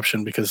wrong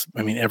reception because,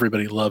 I mean,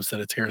 everybody loves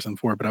that it's Harrison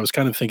Ford, but I was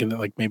kind of thinking that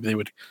like maybe they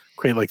would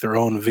create like their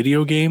own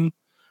video game,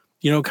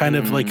 kind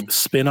of like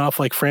spin-off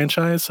like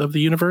franchise of the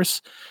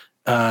universe.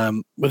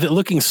 With it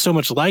looking so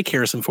much like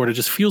Harrison Ford, it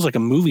just feels like a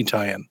movie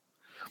tie-in,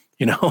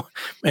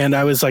 and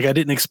I was like, I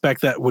didn't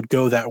expect that would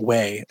go that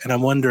way. And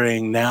I'm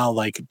wondering now,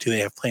 like, do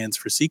they have plans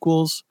for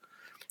sequels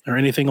or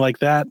anything like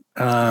that?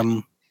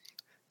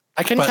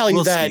 I can tell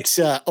you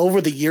that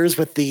over the years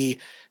with the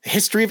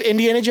history of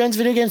Indiana Jones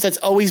video games, that's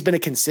always been a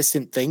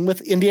consistent thing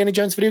with Indiana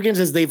Jones video games,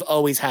 is they've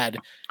always had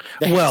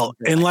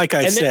and like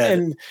I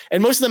said,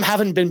 and most of them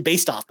haven't been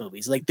based off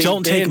movies. Like,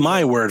 don't take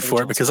my word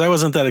for it, because I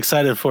wasn't that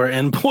excited for it,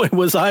 and boy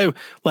was I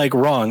like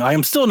wrong. I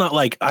am still not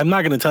like, I'm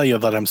not going to tell you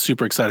that I'm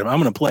super excited.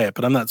 I'm going to play it,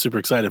 but I'm not super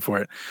excited for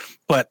it.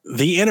 But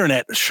the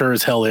internet sure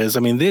as hell is.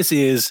 I mean, this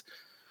is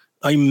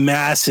a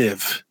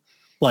massive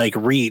like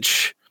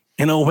reach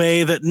in a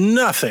way that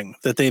nothing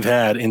that they've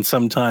had in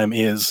some time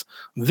is.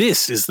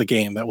 This is the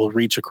game that will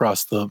reach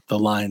across the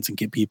lines and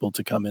get people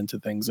to come into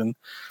things. And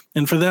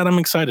for that, I'm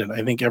excited.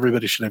 I think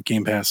everybody should have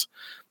Game Pass.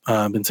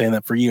 Been saying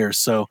that for years.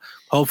 So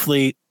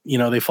hopefully,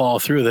 they follow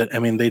through that. I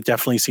mean, they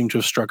definitely seem to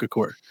have struck a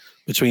chord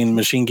between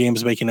Machine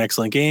Games making an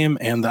excellent game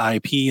and the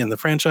IP and the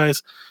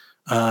franchise.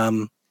 I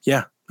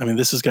mean,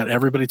 this has got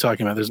everybody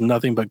talking about it. There's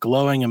nothing but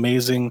glowing,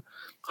 amazing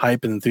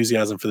hype and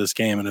enthusiasm for this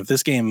game. And if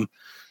this game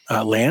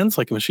lands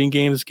like a Machine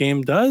Games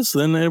game does,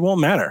 then it won't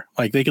matter.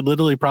 Like, they could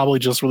literally probably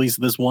just release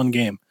this one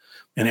game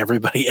and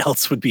everybody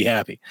else would be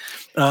happy.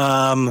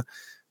 But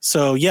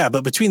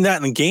between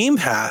that and Game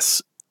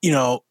Pass, I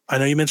know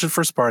you mentioned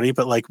first party,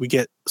 but like we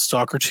get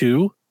Stalker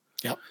 2.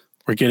 Yep.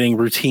 We're getting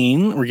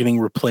Routine. We're getting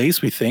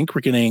Replace. We think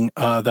we're getting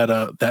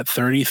that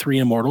 33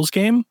 Immortals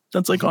game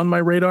that's like on my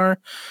radar.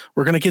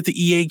 We're gonna get the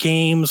EA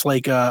games.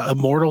 Like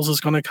Immortals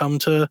is gonna come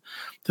to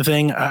the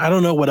thing. I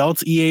don't know what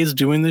else EA is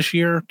doing this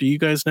year. Do you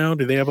guys know?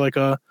 Do they have like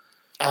a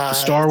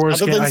Star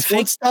Wars game? I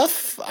think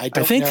stuff. I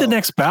think the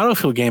next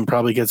Battlefield game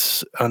probably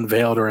gets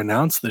unveiled or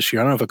announced this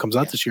year. I don't know if it comes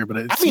out this year,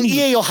 but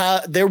EA will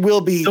have. There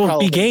will be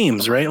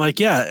games, right? Like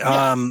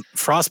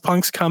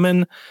Frostpunk's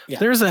coming. Yeah.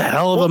 There's a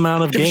hell of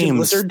amount of games.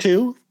 Blizzard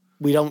too.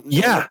 We don't know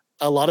Yeah.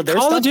 a lot of their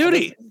Call stuff. of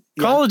Duty.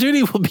 Yeah. Call of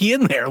Duty will be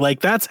in there.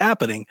 Like, that's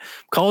happening.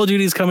 Call of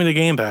Duty is coming to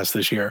Game Pass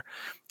this year.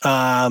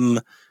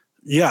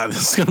 Yeah,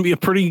 this is going to be a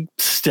pretty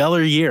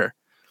stellar year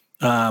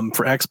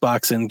for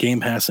Xbox and Game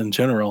Pass in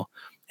general.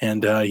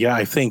 And yeah,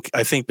 I think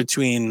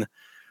between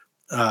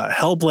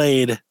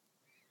Hellblade,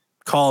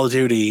 Call of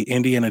Duty,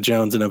 Indiana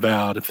Jones, and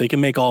Avowed, if they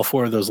can make all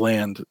 4 of those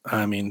land,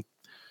 I mean,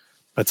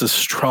 that's a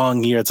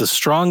strong year. It's as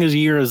strong a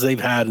year as they've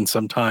had in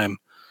some time.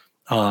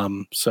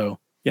 So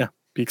yeah,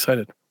 be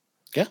excited.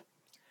 Yeah.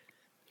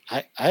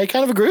 I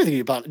kind of agree with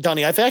you,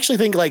 Donnie. I actually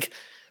think like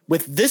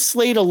with this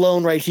slate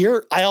alone right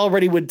here, I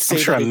already would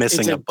say I'm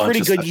missing it's a bunch pretty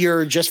of good stuff.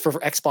 year just for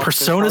Xbox.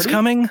 Persona's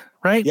coming,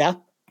 right? Yeah.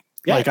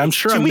 Like, I'm it's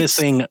sure 2 I'm weeks.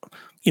 missing,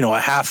 a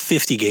half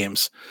 50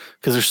 games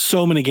because there's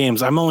so many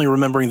games. I'm only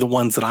remembering the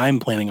ones that I'm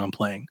planning on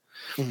playing,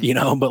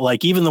 but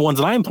like even the ones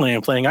that I'm planning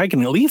on playing, I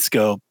can at least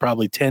go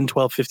probably 10,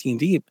 12, 15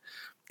 deep.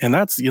 And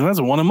that's,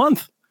 that's 1 a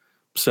month.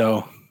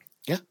 So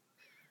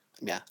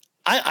Yeah.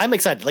 I'm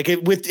excited. Like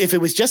if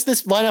it was just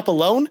this lineup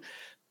alone,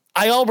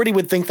 I already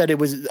would think that it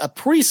was a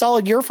pretty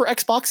solid year for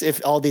Xbox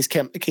if all these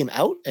came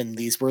out and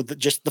these were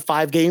just the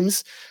 5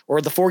 games or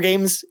the 4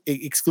 games,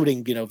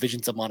 excluding,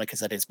 Visions of Mana,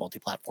 because that is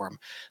multi-platform.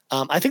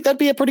 I think that'd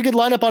be a pretty good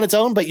lineup on its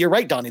own, but you're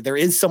right, Donnie. There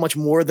is so much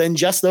more than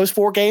just those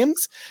 4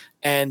 games.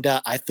 And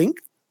I think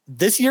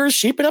this year is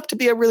shaping up to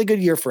be a really good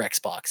year for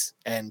Xbox.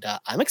 And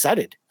I'm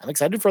excited. I'm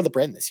excited for the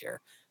brand this year.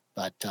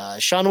 But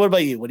Sean, what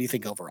about you? What do you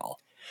think overall?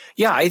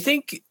 Yeah, I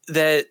think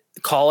that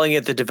calling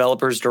it the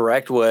Developers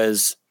Direct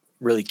was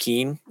really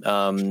keen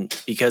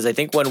because I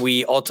think when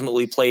we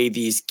ultimately play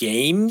these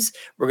games,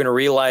 we're going to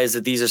realize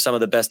that these are some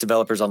of the best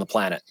developers on the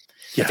planet.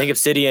 Yeah. I think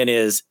Obsidian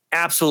is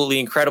absolutely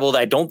incredible.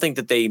 I don't think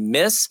that they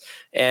miss,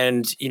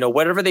 and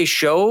whatever they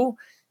show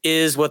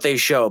is what they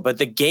show. But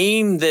the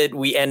game that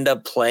we end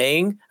up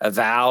playing,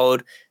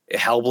 Avowed,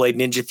 Hellblade,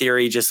 Ninja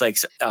Theory, just like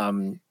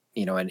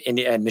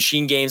and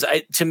machine games.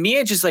 To me,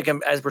 it's just like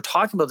as we're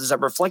talking about this,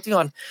 I'm reflecting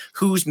on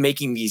who's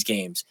making these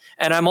games,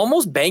 and I'm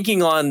almost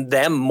banking on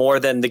them more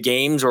than the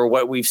games or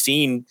what we've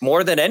seen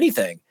more than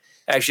anything.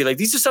 Actually, like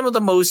these are some of the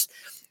most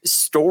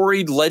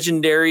storied,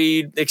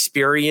 legendary,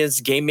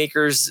 experienced game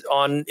makers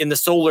in the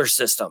solar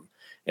system,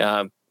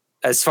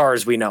 as far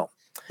as we know.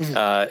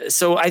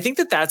 So I think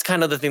that's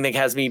kind of the thing that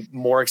has me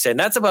more excited. And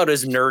that's about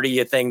as nerdy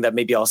a thing that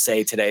maybe I'll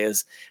say today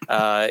is,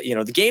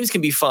 the games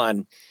can be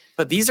fun.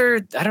 But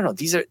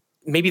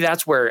maybe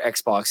that's where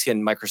Xbox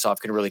and Microsoft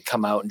can really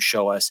come out and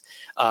show us.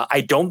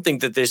 I don't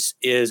think that this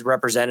is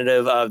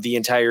representative of the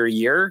entire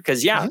year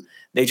because,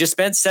 they just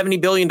spent $70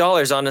 billion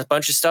on a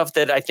bunch of stuff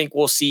that I think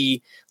we'll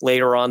see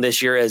later on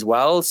this year as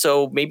well.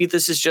 So maybe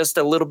this is just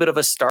a little bit of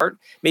a start,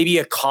 maybe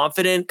a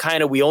confident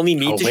kind of, we only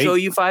need to show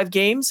you 5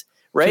 games.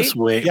 Right. Just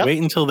wait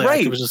until the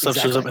Activision stuff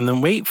shows up, and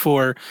then wait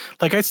for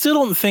I still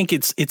don't think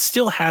it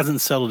still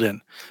hasn't settled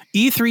in.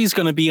 E3 is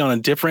going to be on a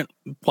different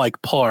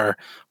par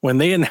when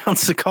they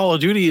announce the Call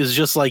of Duty is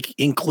just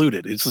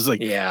included. It's just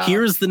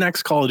here's the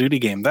next Call of Duty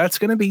game. That's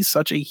going to be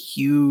such a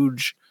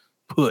huge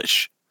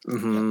push.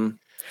 Mm-hmm.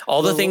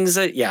 All the things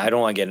that I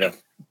don't want to get into.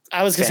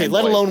 I was going to say,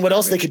 let alone what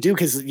else they could do,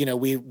 because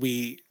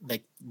we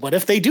what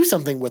if they do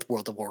something with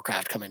World of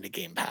Warcraft coming to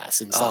Game Pass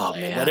in some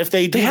way? What if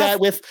they do that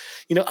with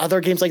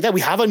other games like that?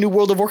 We have a new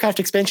World of Warcraft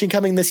expansion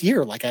coming this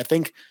year. I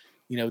think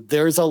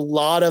there's a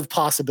lot of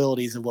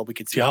possibilities of what we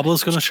could see.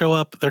 Diablo's going to show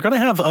up. They're going to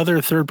have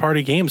other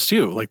third-party games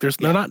too.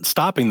 They're not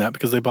stopping that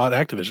because they bought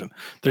Activision.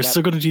 They're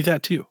still going to do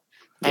that too.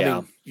 I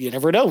mean, you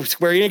never know.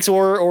 Square Enix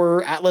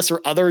or Atlas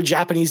or other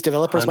Japanese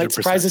developers 100%. Might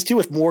surprise us too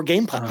with more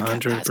Game Pass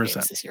games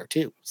this year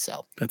too.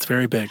 So that's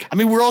very big. I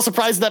mean, we're all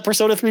surprised that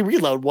Persona 3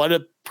 Reload,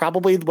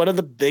 probably one of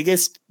the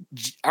biggest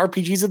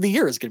RPGs of the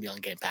year, is going to be on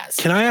Game Pass.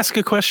 Can I ask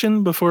a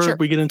question before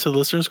we get into the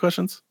listeners'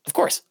 questions? Of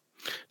course.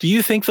 Do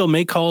you think they'll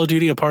make Call of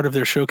Duty a part of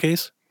their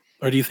showcase,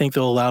 or do you think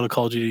they'll allow the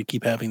Call of Duty to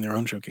keep having their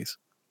own showcase?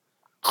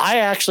 I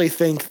actually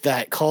think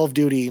that Call of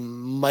Duty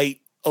might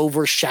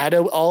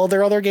overshadow all of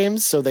their other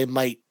games, so they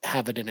might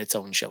have it in its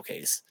own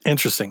showcase.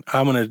 Interesting.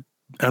 I'm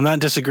not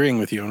disagreeing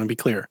with you. I'm going to be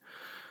clear.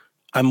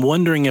 I'm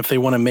wondering if they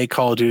want to make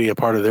Call of Duty a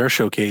part of their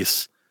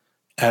showcase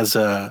as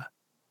a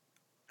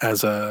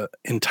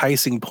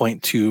enticing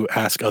point to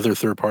ask other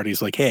third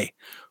parties hey,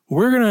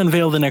 we're going to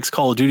unveil the next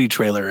Call of Duty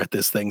trailer at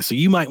this thing, so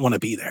you might want to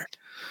be there.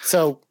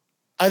 So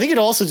I think it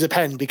also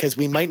depends, because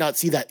we might not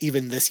see that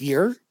even this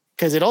year.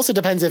 Because it also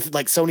depends if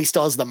Sony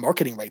still has the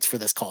marketing rights for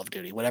this Call of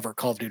Duty, whatever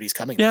Call of Duty is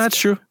coming. Yeah, that's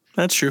true.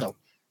 That's true. So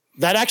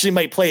that actually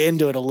might play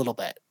into it a little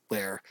bit.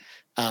 Where,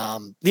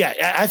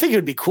 I think it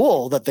would be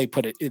cool that they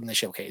put it in the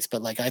showcase.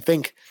 But I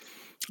think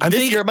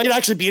this year it might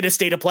actually be in a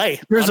state of play.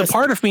 There's a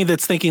part of me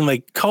that's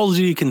thinking Call of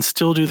Duty can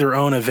still do their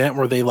own event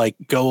where they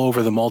go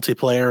over the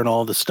multiplayer and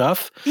all the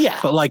stuff. Yeah.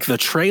 But the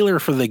trailer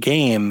for the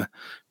game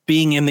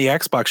being in the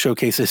Xbox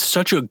showcase is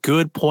such a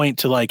good point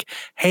to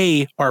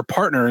hey, our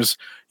partners,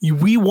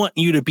 we want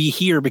you to be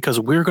here because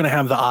we're going to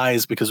have the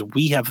eyes because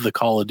we have the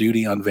Call of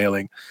Duty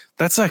unveiling.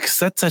 That's a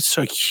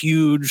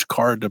huge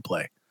card to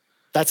play.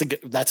 That's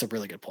a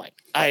really good point.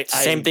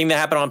 Same thing that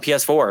happened on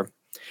PS4.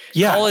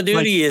 Yeah, Call of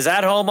Duty is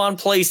at home on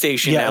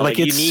PlayStation now. like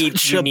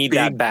it's you need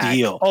that back.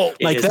 deal. Oh,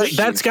 Like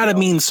that's got to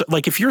mean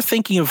like if you're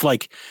thinking of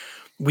like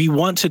we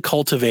want to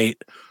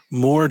cultivate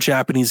more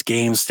Japanese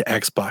games to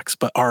Xbox,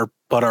 but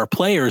our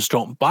players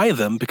don't buy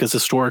them because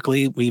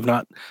historically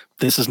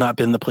this has not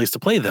been the place to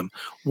play them.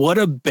 What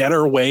a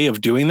better way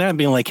of doing that?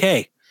 Being like,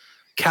 hey,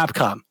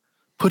 Capcom,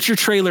 put your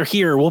trailer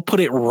here. We'll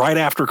put it right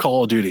after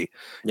Call of Duty.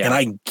 Yeah. And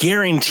I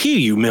guarantee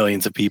you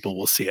millions of people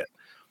will see it.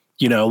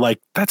 You know, like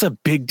that's a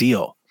big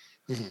deal.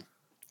 Mm-hmm.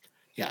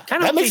 Yeah.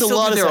 Kind of makes a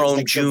lot of their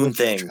own June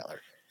thing.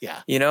 Trailer. Yeah.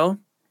 You know?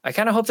 I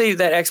kind of hope that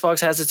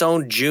Xbox has its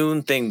own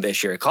June thing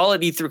this year. Call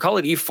it E3, call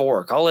it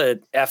E4, call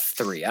it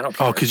F3. I don't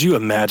care. Oh, could you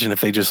imagine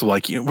if they just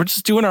like, we're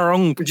just doing our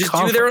own just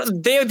conference.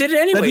 they did it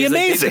anyway. That'd be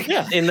amazing.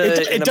 In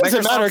the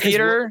doesn't matter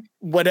theater.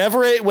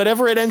 Whatever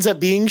it ends up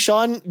being,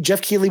 Sean,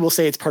 Jeff Keighley will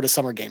say it's part of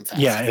Summer Game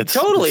Fest. Yeah, it's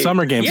totally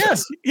Summer Game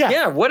Fest.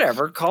 Yeah,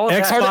 whatever. Call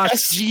it Xbox that.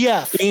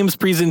 SGF Games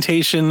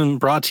presentation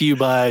brought to you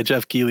by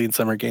Jeff Keighley and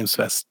Summer Games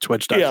Fest,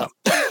 Twitch.com. Yeah.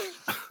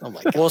 Oh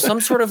my God. Well, some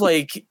sort of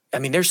like, I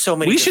mean, there's so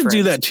many. We should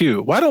do that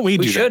too. Why don't we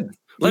do that?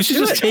 We should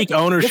just take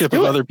ownership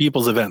of other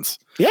people's events.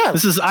 Yeah.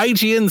 This is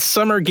IGN's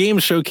Summer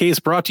Games Showcase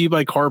brought to you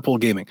by Carpool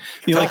Gaming.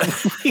 You're like,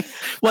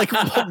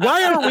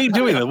 why aren't we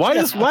doing that? Why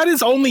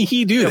does only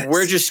he do this?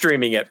 We're just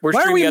streaming it.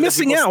 Why are we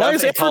missing out? Why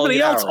is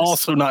everybody else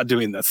also not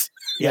doing this?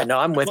 Yeah, no,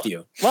 I'm with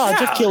you. Well,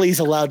 Jeff Keighley's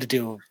allowed to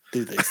do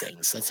these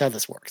things. That's how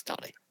this works,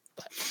 Donnie.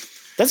 But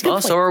that's good.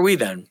 Well, so are we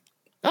then.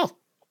 Oh,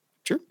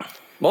 true.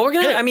 Well,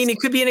 I mean, it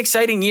could be an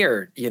exciting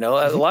year. You know,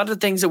 a lot of the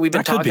things that we've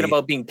been talking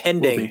about being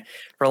pending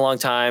for a long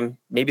time,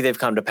 maybe they've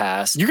come to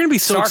pass. You're going to be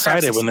so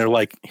excited when they're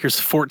like, here's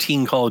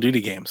 14 Call of Duty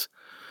games.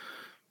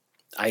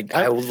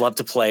 I would love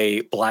to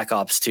play Black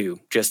Ops 2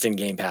 just in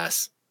Game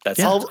Pass. That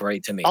sounds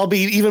great to me. I'll be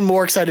even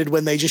more excited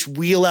when they just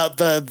wheel out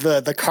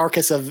the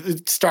carcass of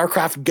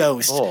StarCraft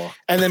Ghost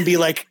and then be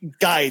like,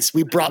 guys,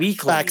 we brought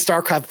back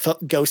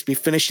StarCraft Ghost. We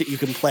finished it. You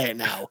can play it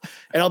now.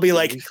 And I'll be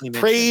like,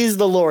 praise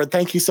the Lord.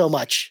 Thank you so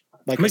much.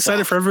 Microsoft, I'm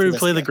excited for everybody to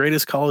play the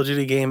greatest Call of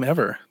Duty game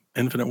ever,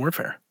 Infinite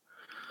Warfare.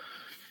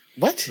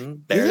 What?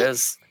 There it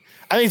is.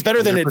 I mean, it's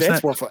better 100%. Than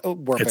Advanced Warfare.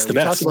 It's the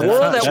best. World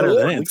at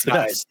War, it's the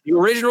best. The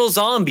original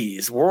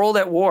Zombies, World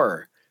at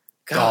War.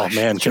 Gosh. Oh,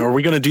 man. Are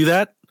we going to do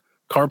that?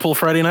 Carpool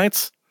Friday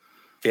nights?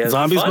 Yeah,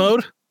 Zombies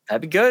mode?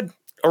 That'd be good.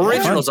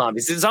 Original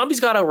Zombies. The Zombies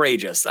got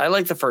outrageous. I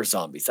like the first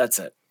Zombies. That's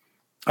it.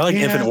 I like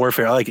Infinite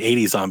Warfare. I like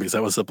 80 Zombies.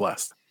 That was the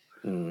blast.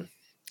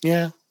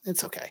 Yeah,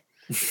 it's okay.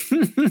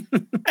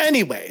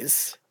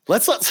 Anyways.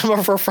 Let's let some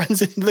of our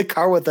friends into the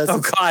car with us. Oh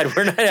God,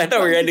 we're not. I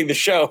thought we were ending the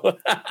show.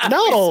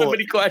 No, so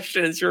many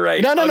questions. You're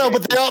right. No,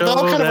 but they all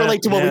kind of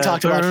relate to what we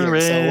talked about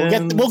here.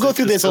 So we'll go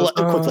through this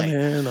quickly.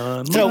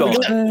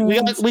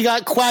 So we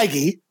got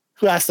Quaggy,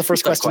 who asked the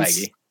first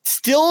question.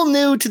 Still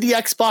new to the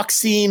Xbox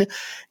scene.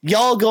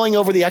 Y'all going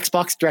over the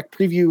Xbox Direct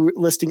preview,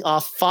 listing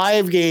off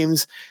 5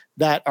 games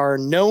that are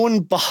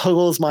known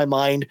boggles my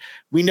mind.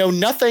 We know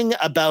nothing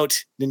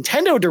about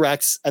Nintendo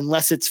Directs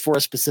unless it's for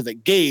a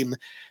specific game.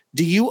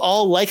 Do you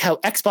all like how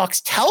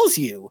Xbox tells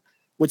you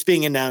what's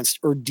being announced,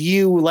 or do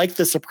you like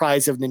the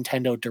surprise of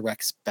Nintendo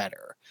Directs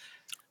better?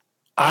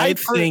 I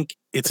think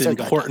it's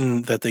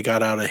important that they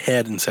got out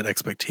ahead and set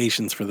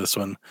expectations for this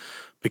one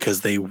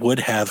because they would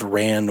have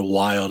ran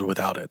wild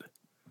without it.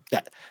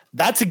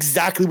 That's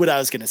exactly what I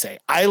was going to say.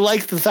 I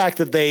like the fact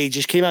that they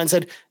just came out and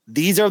said,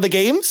 these are the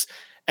games.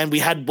 And we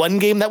had one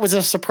game that was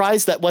a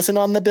surprise that wasn't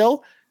on the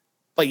bill.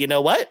 But you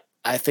know what?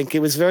 I think it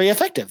was very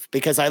effective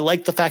because I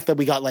like the fact that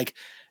we got like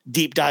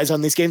deep dives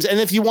on these games. And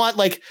if you want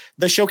like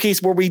the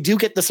showcase where we do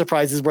get the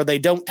surprises where they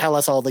don't tell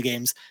us all the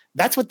games,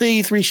 that's what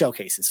the E3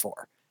 showcase is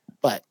for.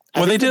 But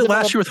they did it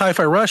last year with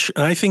Hi-Fi Rush,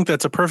 and I think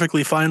that's a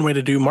perfectly fine way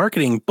to do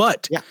marketing.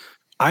 But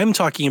I'm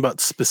talking about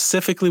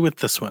specifically with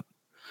this one.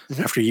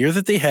 Mm-hmm. After a year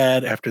that they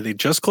had, after they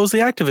just closed the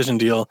Activision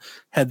deal,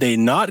 had they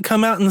not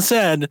come out and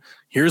said,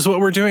 here's what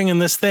we're doing in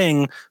this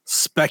thing,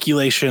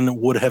 speculation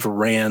would have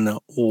ran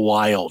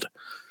wild.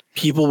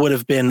 People would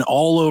have been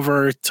all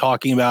over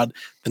talking about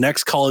the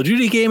next Call of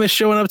Duty game is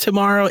showing up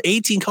tomorrow.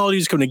 18 Call of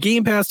Duty is coming to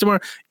Game Pass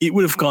tomorrow. It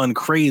would have gone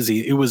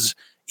crazy. It was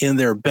in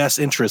their best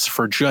interest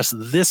for just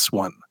this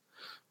one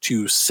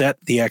to set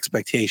the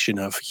expectation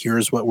of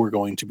here's what we're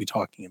going to be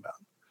talking about.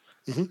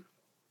 Mm-hmm.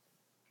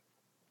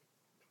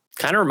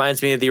 Kind of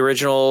reminds me of the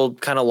original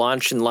kind of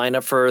launch and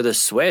lineup for the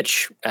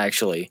Switch,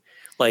 actually.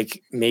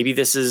 Like maybe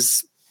this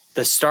is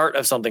the start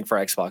of something for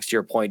Xbox, to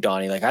your point,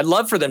 Donnie. Like I'd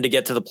love for them to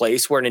get to the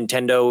place where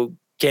Nintendo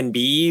can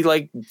be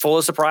like full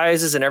of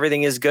surprises and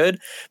everything is good,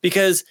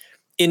 because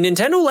in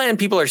Nintendo land,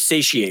 people are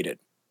satiated.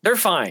 They're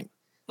fine.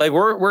 Like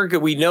we're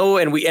good. We know,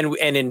 and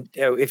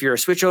if you're a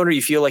Switch owner,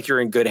 you feel like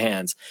you're in good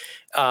hands.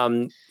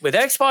 With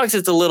Xbox,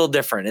 it's a little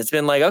different. It's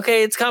been like,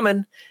 okay, it's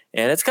coming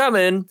and it's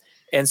coming.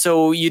 And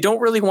so you don't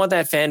really want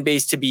that fan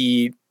base to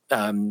be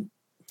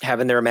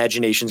having their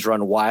imaginations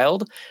run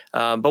wild.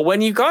 But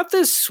when you got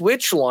this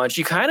Switch launch,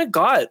 you kind of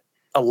got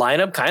a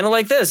lineup kind of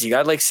like this. You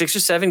got like 6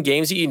 or 7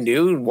 games that you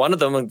knew. One of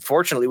them,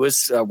 unfortunately,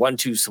 was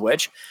 1-2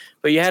 Switch.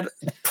 But you had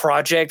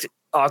Project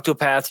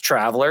Octopath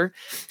Traveler.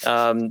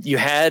 You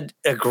had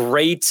a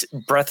great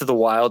Breath of the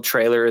Wild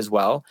trailer as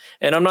well.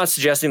 And I'm not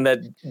suggesting that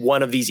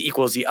one of these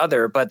equals the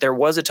other, but there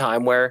was a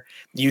time where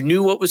you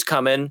knew what was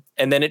coming,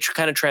 and then it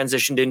kind of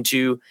transitioned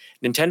into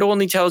Nintendo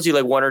only tells you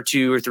like 1 or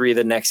 2 or 3 of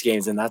the next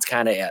games, and that's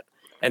kind of it.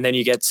 And then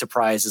you get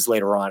surprises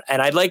later on.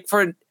 And I'd like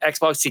for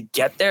Xbox to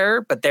get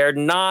there, but they're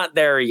not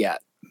there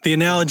yet. The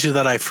analogy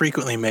that I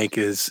frequently make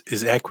is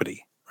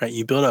equity. Right,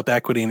 you build up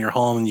equity in your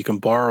home and you can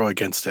borrow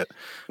against it.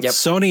 Yep.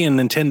 Sony and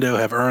Nintendo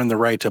have earned the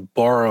right to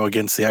borrow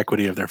against the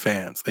equity of their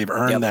fans. They've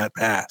earned that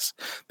pass.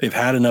 They've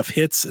had enough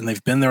hits and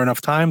they've been there enough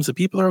times that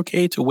people are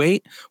okay to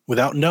wait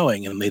without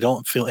knowing and they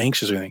don't feel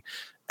anxious or anything.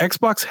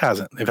 Xbox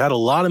hasn't. They've had a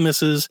lot of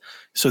misses,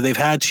 so they've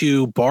had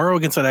to borrow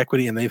against that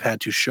equity and they've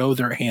had to show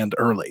their hand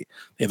early.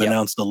 They've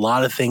announced a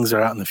lot of things that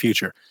are out in the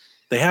future.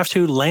 They have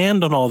to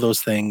land on all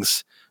those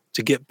things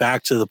to get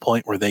back to the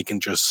point where they can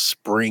just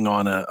spring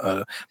on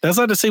a that's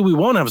not to say we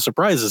won't have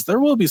surprises.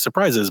 There will be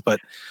surprises, but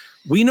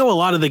we know a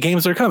lot of the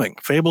games are coming.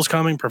 Fable's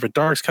coming, Perfect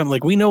Dark's coming.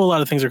 Like, we know a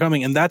lot of things are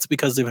coming, and that's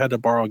because they've had to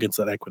borrow against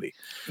that equity.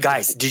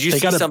 Guys, did you see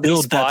something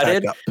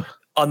spotted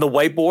on the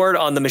whiteboard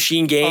on the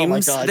Machine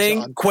Games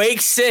thing? John. Quake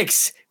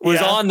 6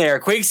 was on there.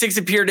 Quake 6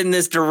 appeared in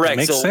this direct.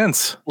 Makes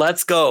sense.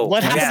 Let's go.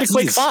 What happened to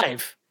Quake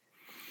 5?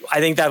 I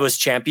think that was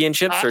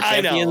Championships or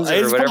Champions or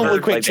it's whatever. Probably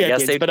Quake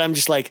Champions, but I'm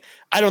just like,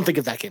 I don't think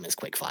of that game as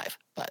Quake 5.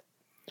 But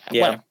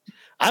whatever.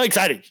 I'm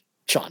excited,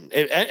 Sean.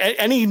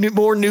 Any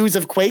more news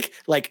of Quake?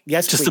 Like,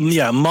 yes, just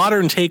a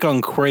modern take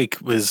on Quake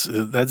is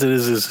an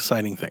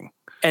exciting thing.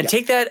 And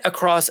take that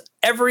across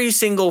every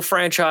single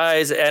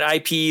franchise and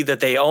IP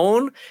that they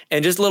own,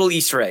 and just little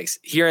Easter eggs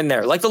here and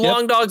there, like the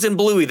Long Dogs and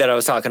Bluey that I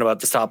was talking about at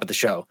the top of the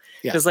show.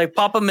 Just like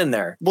pop them in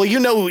there. Well, you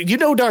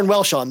know darn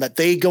well, Sean, that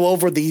they go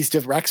over these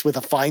directs with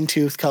a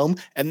fine-tooth comb,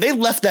 and they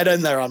left that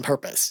in there on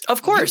purpose.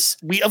 Of course,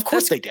 of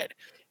course they did.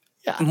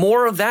 Yeah,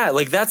 more of that.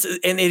 Like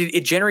it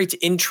generates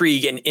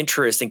intrigue and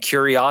interest and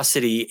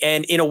curiosity,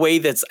 and in a way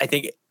that's, I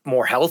think,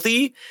 more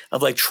healthy,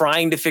 of like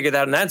trying to figure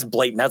that out. And that's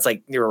blatant. That's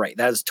like, you're right.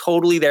 That is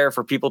totally there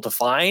for people to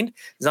find.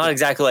 It's not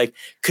exactly like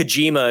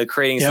Kojima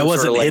creating. It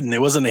wasn't hidden.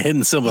 It wasn't a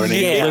hidden symbol.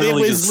 Yeah, it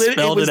was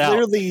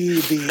literally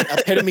the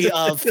epitome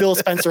of Phil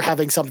Spencer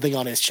having something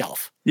on his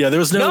shelf. Yeah, there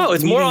was no.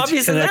 It's more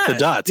obvious to connect than that. The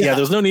dots. Yeah,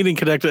 there's no need to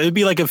connect. It'd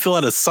be like if Phil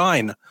had a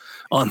sign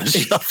on the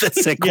shelf that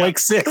said Quake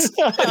 6.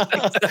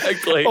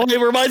 Exactly. Oh, it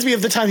reminds me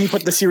of the time he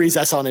put the Series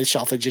S on his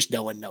shelf and just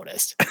no one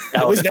noticed.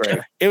 That was great.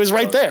 It was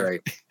right there.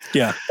 Great.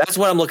 Yeah, that's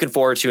what I'm looking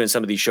forward to in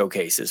some of these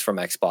showcases from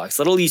Xbox.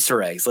 Little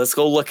Easter eggs. Let's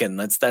go looking.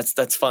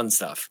 That's fun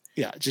stuff.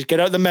 Yeah, just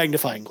get out the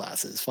magnifying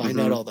glasses, find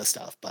out all this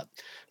stuff. But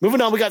moving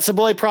on, we got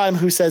Saboy Prime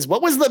who says,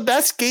 "What was the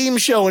best game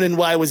shown and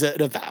why was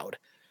it Avowed?"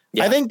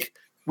 Yeah. I think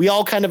we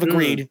all kind of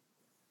agreed.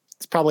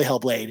 It's probably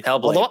Hellblade.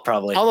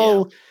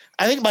 Although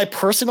I think my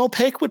personal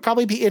pick would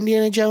probably be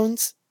Indiana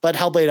Jones, but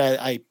Hellblade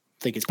I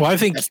think is. Well, I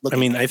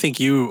think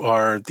you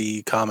are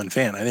the common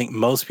fan. I think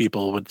most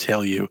people would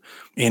tell you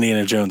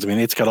Indiana Jones. I mean,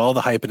 it's got all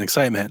the hype and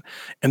excitement,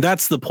 and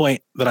that's the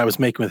point that I was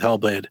making with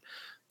Hellblade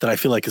that I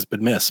feel like has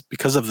been missed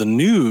because of the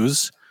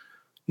news.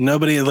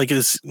 Nobody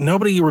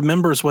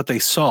remembers what they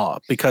saw,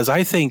 because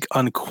I think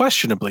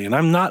unquestionably, and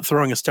I'm not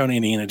throwing a stone at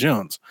Indiana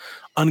Jones,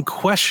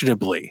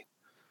 unquestionably,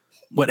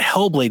 what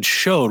Hellblade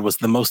showed was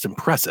the most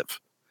impressive.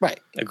 Right.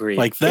 Agreed.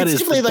 Like that is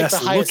the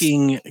best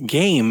looking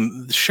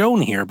game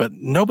shown here, but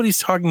nobody's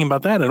talking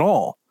about that at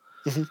all.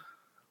 Mm-hmm.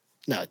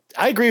 No,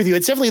 I agree with you.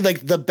 It's definitely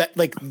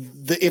like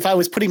if I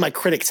was putting my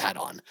critics hat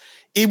on,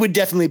 it would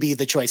definitely be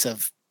the choice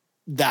of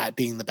that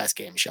being the best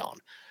game shown.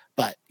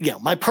 But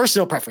my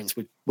personal preference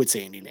would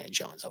say Indiana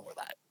Jones over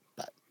that.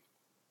 But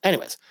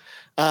anyways,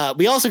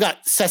 we also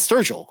got Seth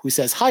Sturgill, who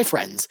says, "Hi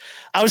friends.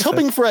 I was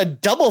hoping for a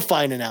Double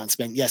Fine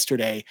announcement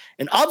yesterday,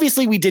 and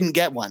obviously we didn't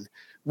get one.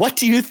 What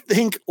do you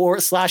think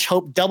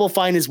 /hope Double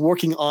Fine is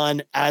working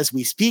on as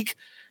we speak?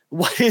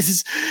 What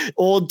is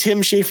old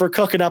Tim Schafer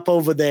cooking up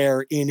over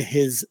there in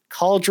his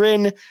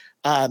cauldron?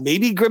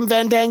 Maybe Grim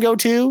Fandango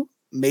 2?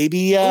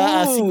 Maybe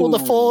a sequel to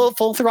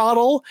Full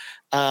Throttle?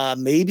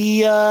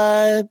 Maybe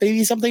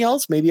something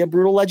else? Maybe a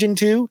Brutal Legend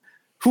 2?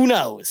 Who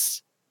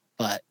knows?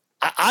 But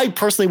I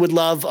personally would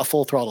love a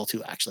Full Throttle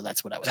 2, actually.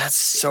 That's what I would. That's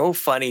so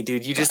funny,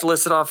 dude. You just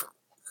listed off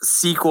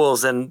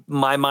sequels and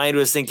my mind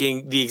was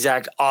thinking the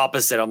exact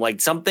opposite. I'm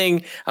like,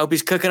 I hope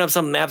he's cooking up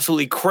something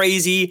absolutely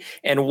crazy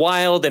and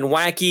wild and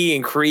wacky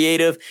and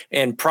creative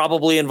and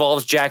probably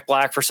involves Jack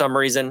Black for some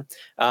reason.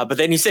 But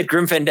then you said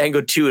Grim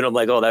Fandango 2 and I'm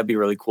like, oh, that'd be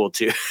really cool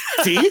too.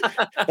 See,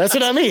 that's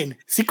what I mean.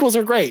 Sequels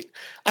are great.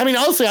 I mean,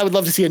 honestly, I would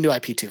love to see a new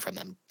IP too from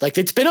them. Like,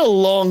 it's been a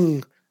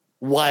long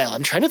while.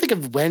 I'm trying to think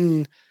of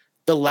when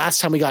the last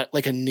time we got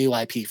like a new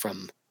IP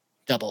from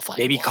Double Fine.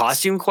 Maybe was.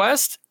 Costume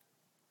Quest?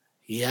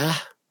 Yeah.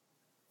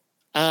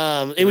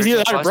 It was either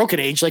that or Broken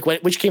Age, like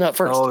which came out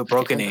first. Oh,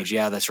 Broken Age,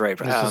 yeah, that's right.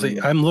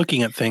 I'm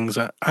looking at things.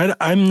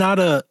 I'm not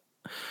a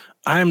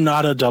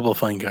Double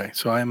Fine guy,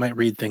 so I might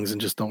read things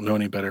and just don't know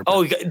any better.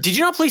 Oh, did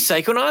you not play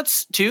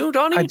Psychonauts too,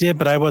 Donnie? I did,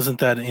 but I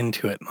wasn't that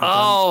into it.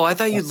 I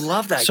thought you'd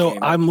love that. So game.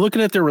 I'm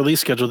looking at their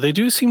release schedule. They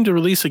do seem to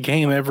release a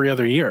game every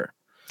other year.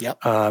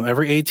 Yep.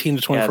 Every 18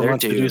 to 24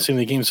 months, they do some of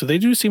the games. So they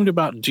do seem to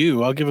about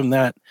do. I'll give them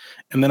that.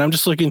 And then I'm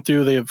just looking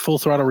through the Full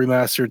Throttle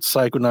Remastered,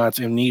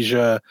 Psychonauts,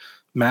 Amnesia,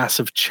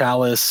 Massive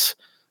Chalice,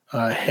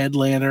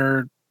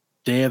 Headlander,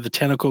 Day of the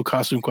Tentacle,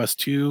 Costume Quest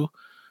 2.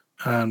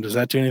 Does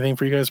that do anything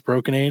for you guys?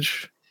 Broken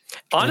Age?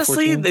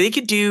 Honestly, they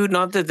could do,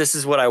 not that this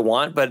is what I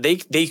want, but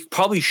they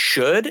probably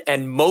should.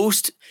 And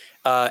most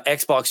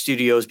Xbox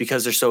studios,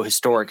 because they're so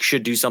historic,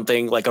 should do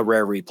something like a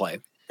Rare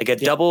Replay. Like a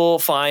Double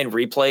Fine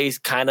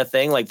replay kind of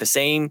thing, like the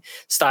same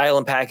style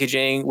and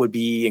packaging would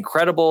be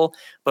incredible.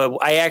 But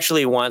I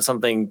actually want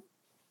something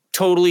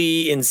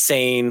totally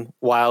insane,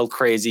 wild,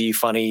 crazy,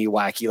 funny,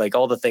 wacky, like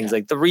all the things,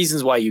 like the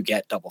reasons why you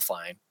get Double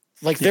Fine.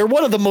 Like they're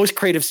one of the most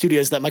creative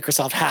studios that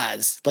Microsoft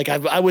has. Like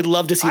I would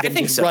love to see them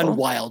just run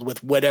wild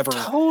with whatever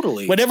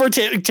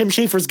Tim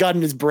Schafer's got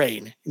in his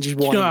brain. Just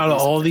out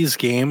of all these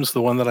games,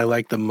 the one that I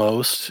like the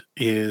most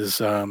is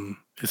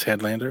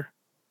Headlander.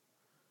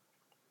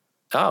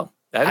 Oh.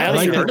 I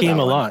like that game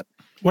a lot.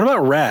 What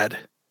about Rad?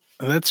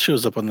 That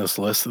shows up on this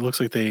list. It looks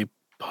like they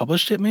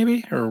published it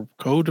maybe or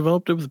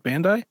co-developed it with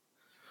Bandai. Do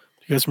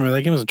you guys remember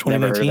that game? It was in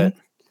 2019?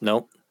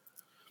 Nope.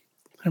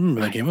 I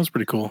remember that game. It was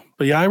pretty cool.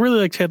 But yeah, I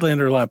really liked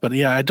Headlander a lot. But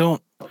yeah, I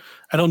don't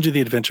do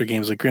the adventure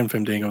games. Like Grim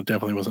Fandango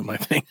definitely wasn't my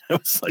thing. I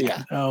was like,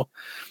 no.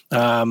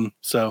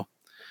 So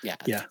yeah.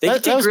 They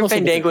could take Grim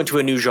Fandango into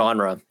a new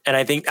genre. And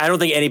I don't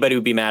think anybody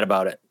would be mad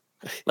about it.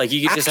 Like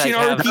you could just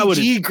have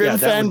RPG Grim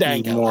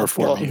Fandango. More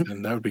for me,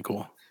 then that would be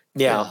cool.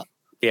 Yeah.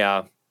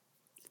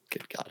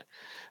 Good God.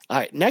 All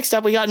right. Next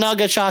up, we got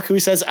Nagachak, who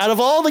says, out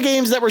of all the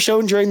games that were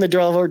shown during the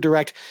Developer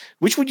Direct,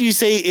 which would you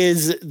say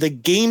is the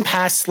Game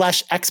Pass /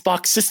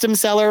 Xbox system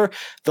seller,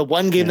 the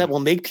one game that will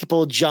make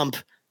people jump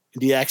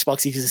into the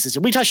Xbox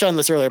ecosystem? We touched on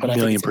this earlier, but I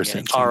think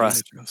 %. Aura.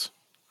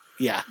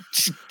 Yeah,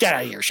 get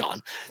out of here,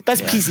 Sean.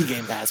 That's PC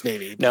Game Pass,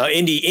 maybe. No,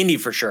 indie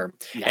for sure.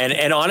 Yeah.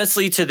 And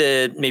honestly,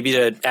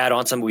 to add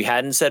on something we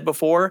hadn't said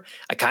before,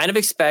 I kind of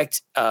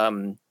expect,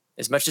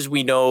 as much as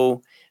we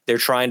know they're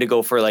trying to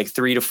go for like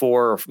 3 to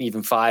 4 or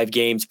even 5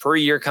 games per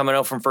year coming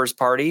out from first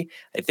party,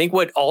 I think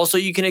what also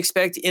you can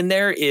expect in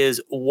there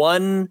is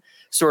one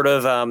sort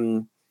of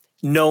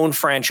known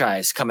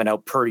franchise coming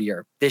out per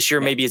year. This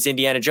year, maybe it's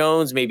Indiana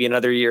Jones. Maybe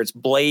another year it's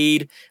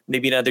Blade.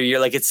 Maybe another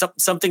year, like it's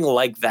something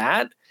like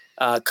that.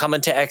 Coming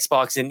to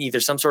Xbox in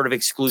either some sort of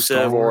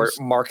exclusive or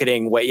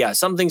marketing way. Yeah,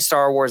 something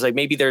Star Wars. Like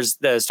maybe there's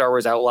the Star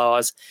Wars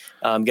Outlaws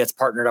gets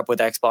partnered up with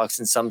Xbox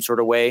in some sort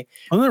of way.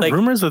 Are there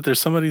rumors that there's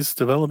somebody's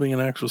developing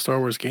an actual Star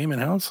Wars game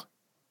in-house?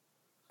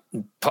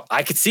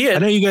 I could see it. I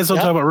know you guys don't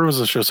talk about rumors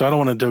on the show, so I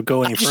don't want to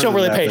go any further. Just don't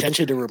really pay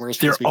attention to rumors.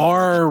 There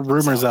are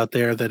rumors out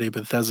there that a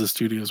Bethesda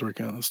studio is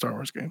working on a Star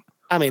Wars game.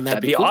 I mean,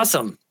 that'd be cool.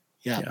 Awesome.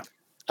 Yeah.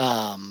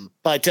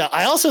 But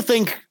I also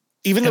think,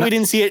 even though we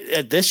didn't see it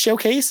at this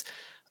showcase,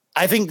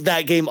 I think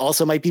that game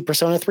also might be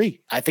Persona 3.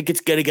 I think it's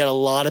going to get a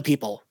lot of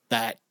people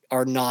that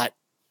are not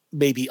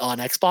maybe on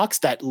Xbox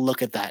that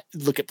look at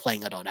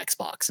playing it on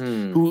Xbox,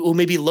 who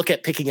maybe look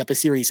at picking up a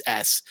Series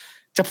S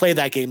to play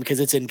that game because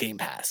it's in Game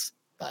Pass.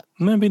 But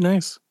that'd be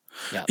nice.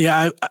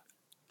 Yeah.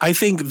 I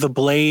think the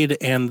Blade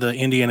and the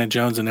Indiana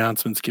Jones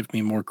announcements give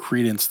me more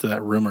credence to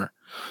that rumor.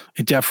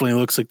 It definitely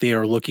looks like they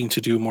are looking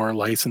to do more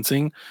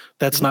licensing.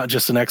 That's not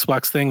just an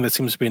Xbox thing. That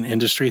seems to be an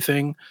industry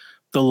thing.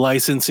 The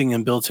licensing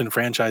and built-in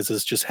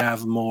franchises just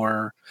have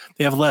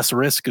they have less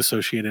risk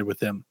associated with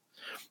them.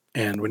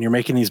 And when you're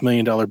making these $1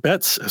 million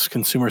bets as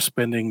consumer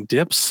spending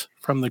dips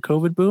from the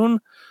COVID boon,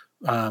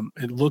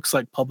 it looks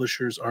like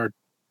publishers are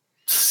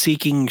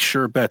seeking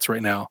sure bets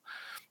right now.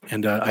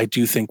 And I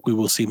do think we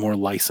will see more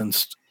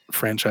licensed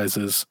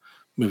franchises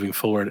moving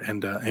forward.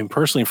 And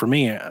personally for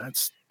me,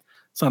 it's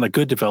not a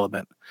good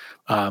development.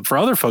 For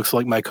other folks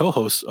like my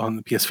co-hosts on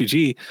the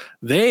PSVG,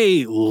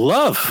 they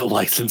love a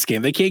licensed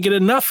game. They can't get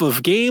enough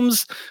of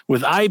games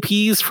with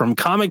IPs from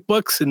comic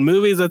books and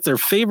movies. That's their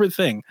favorite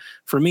thing.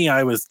 For me,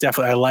 I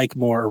like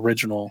more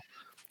original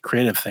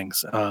creative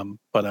things.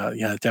 But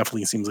it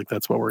definitely seems like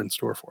that's what we're in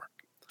store for.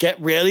 Get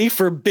ready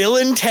for Bill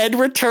and Ted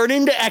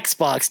returning to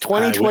Xbox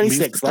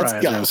 2026. Let's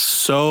go. There's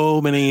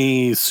so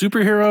many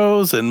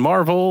superheroes and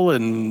Marvel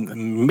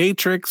and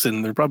Matrix,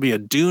 and there's probably a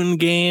Dune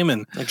game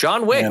and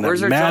John Wick. And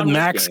where's our Mad John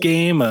Max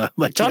game?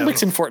 John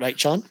Wick's in Fortnite,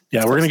 Sean.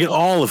 Yeah, we're gonna get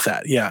all of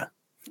that. Yeah,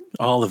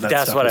 all of that.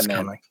 That's stuff what is I meant.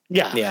 coming.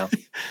 Yeah.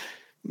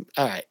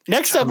 All right.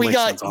 Next up, we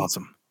got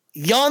awesome.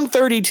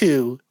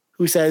 Yon32,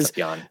 who says,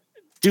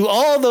 do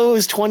all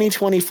those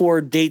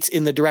 2024 dates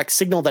in the Direct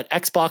signal that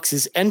Xbox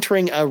is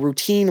entering a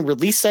routine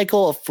release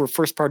cycle for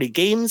first-party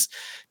games?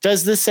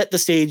 Does this set the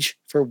stage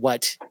for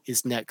what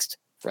is next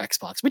for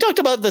Xbox? We talked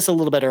about this a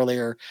little bit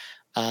earlier,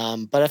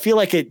 but I feel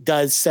like it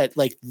does set,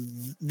 like,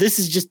 this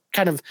is just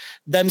kind of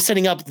them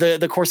setting up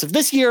the course of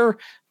this year,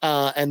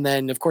 and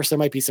then, of course, there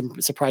might be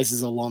some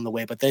surprises along the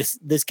way, but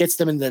this gets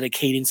them into the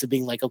cadence of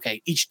being like,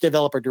 okay, each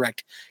Developer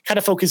Direct kind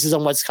of focuses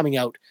on what's coming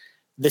out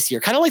this year,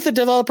 kind of like the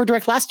Developer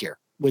Direct last year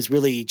was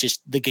really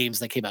just the games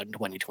that came out in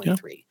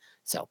 2023. Yeah.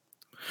 So,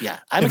 yeah.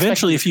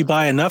 Eventually, if you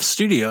buy enough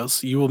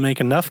studios, you will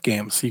make enough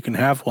games so you can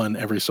have one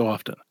every so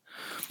often.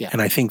 Yeah.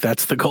 And I think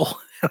that's the goal.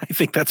 I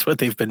think that's what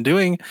they've been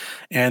doing.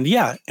 And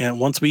yeah, and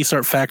once we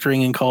start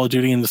factoring in Call of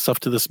Duty and the stuff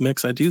to this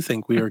mix, I do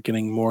think we are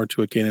getting more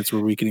to a cadence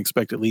where we can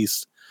expect at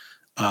least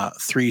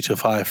 3 to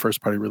 5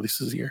 first-party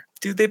releases a year.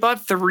 Dude, they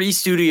bought 3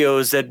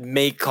 studios that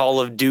make Call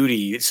of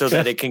Duty so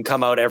that it can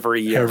come out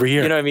every year. Every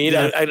year. You know what I mean?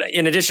 Yeah.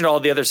 In addition to all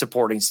the other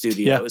supporting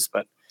studios.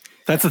 But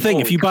that's the thing.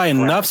 If you buy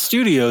enough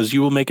studios,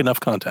 you will make enough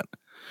content.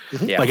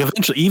 Yeah. Like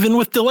eventually, even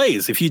with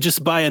delays, if you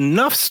just buy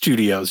enough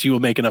studios, you will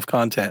make enough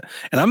content.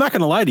 And I'm not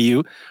going to lie to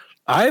you.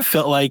 I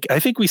felt like, I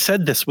think we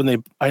said this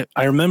when I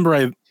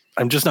remember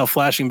I'm just now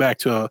flashing back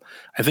to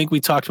I think we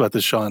talked about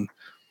this, Sean,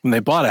 when they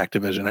bought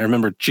Activision. I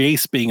remember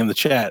Jace being in the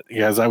chat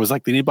because I was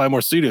like, they need to buy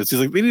more studios. He's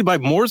like, they need to buy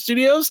more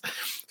studios.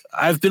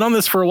 I've been on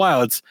this for a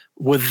while. It's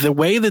with the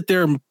way that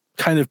they're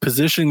kind of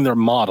positioning their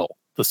model,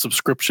 the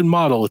subscription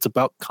model. It's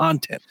about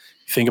content.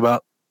 You think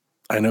about,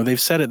 I know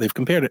they've said it, they've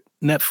compared it,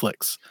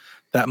 Netflix.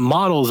 That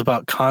model is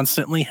about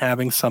constantly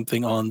having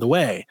something on the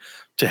way.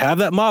 To have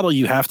that model,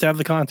 you have to have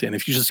the content.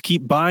 If you just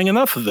keep buying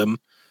enough of them,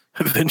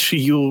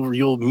 eventually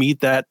you'll meet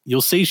that,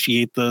 you'll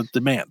satiate the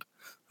demand.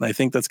 And I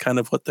think that's kind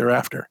of what they're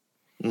after.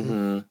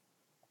 Mm-hmm.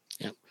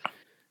 Yeah.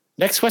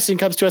 Next question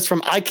comes to us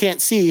from I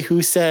Can't See,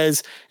 who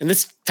says, and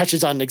this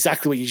touches on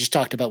exactly what you just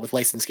talked about with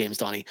licensed games,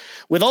 Donnie.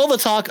 With all the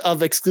talk of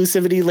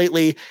exclusivity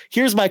lately,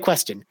 here's my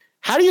question.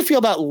 How do you feel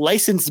about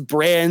licensed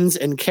brands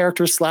and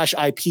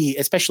character/IP,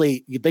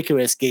 especially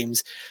ubiquitous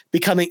games,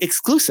 becoming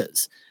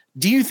exclusives?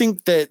 Do you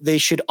think that they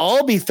should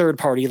all be third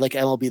party like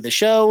MLB The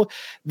Show?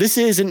 This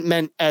isn't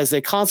meant as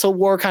a console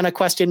war kind of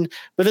question,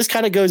 but this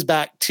kind of goes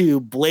back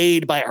to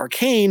Blade by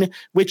Arcane,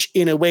 which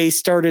in a way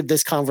started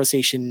this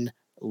conversation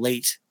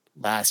late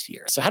last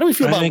year. So how do we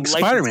feel about I think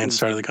Spider-Man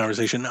started the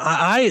conversation.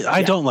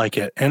 I don't like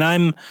it. And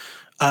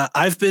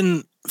I've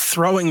been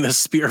throwing this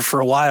spear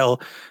for a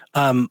while.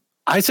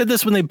 I said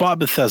this when they bought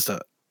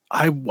Bethesda.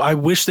 I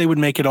wish they would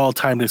make it all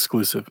timed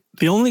exclusive.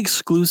 The only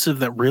exclusive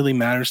that really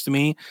matters to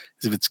me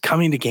is if it's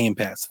coming to Game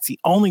Pass. It's the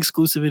only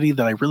exclusivity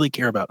that I really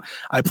care about.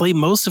 I play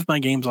most of my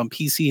games on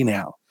PC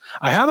now.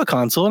 I have a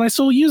console and I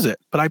still use it,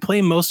 but I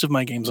play most of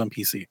my games on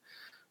PC.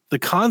 The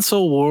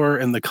console war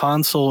and the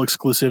console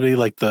exclusivity,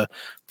 like the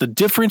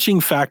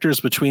differentiating factors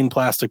between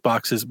plastic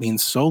boxes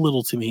means so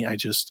little to me.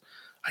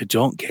 I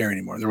don't care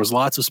anymore. There was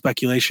lots of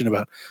speculation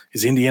about,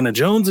 is Indiana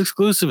Jones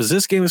exclusive? Is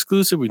this game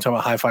exclusive? We talk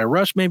about Hi-Fi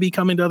Rush maybe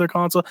coming to other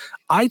console.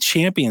 I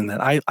champion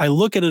that. I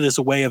look at it as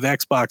a way of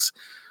Xbox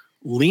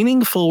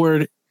leaning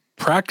forward,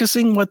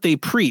 practicing what they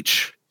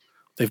preach.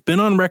 They've been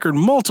on record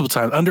multiple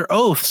times under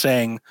oath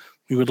saying,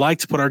 we would like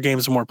to put our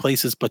games in more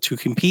places, but to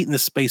compete in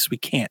this space, we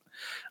can't.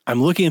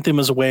 I'm looking at them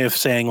as a way of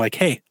saying like,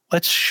 hey,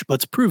 let's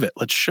prove it.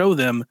 Let's show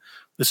them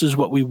this is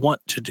what we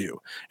want to do.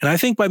 And I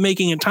think by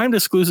making it timed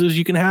exclusives,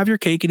 you can have your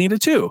cake and eat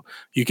it too.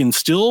 You can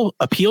still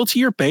appeal to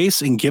your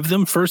base and give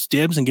them first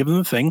dibs and give them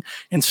the thing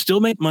and still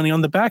make money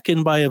on the back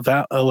end by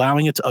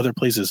allowing it to other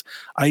places.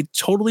 I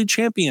totally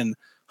champion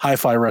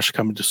Hi-Fi Rush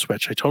coming to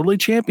Switch. I totally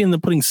champion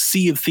them putting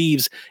Sea of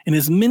Thieves in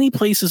as many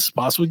places as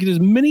possible, get as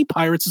many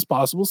pirates as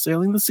possible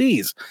sailing the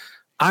seas.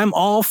 I'm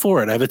all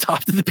for it. I've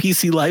adopted the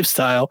PC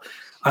lifestyle.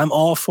 I'm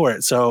all for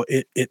it. So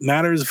it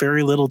matters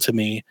very little to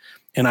me.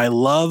 And I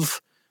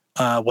love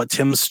what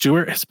Tim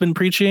Stewart has been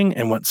preaching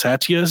and what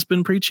Satya has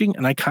been preaching.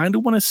 And I kind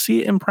of want to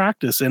see it in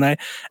practice. And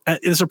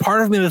there's a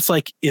part of me that's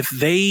like, if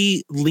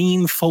they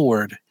lean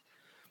forward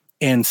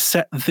and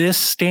set this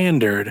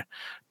standard,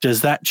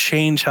 does that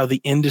change how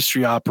the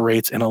industry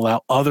operates and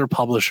allow other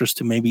publishers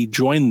to maybe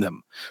join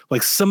them?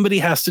 Like somebody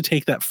has to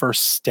take that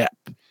first step.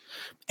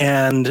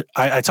 And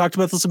I talked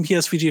about this in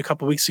PSVG a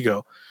couple of weeks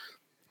ago.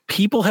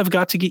 People have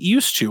got to get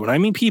used to, and I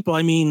mean people,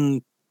 I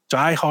mean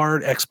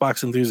diehard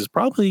Xbox enthusiasts,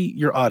 probably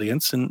your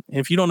audience. And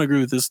if you don't agree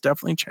with this,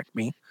 definitely check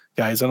me,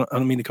 guys. I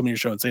don't mean to come to your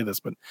show and say this,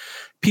 but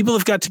people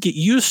have got to get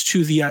used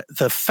to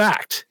the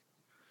fact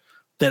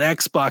that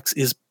Xbox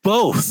is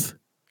both,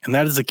 and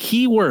that is a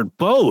key word,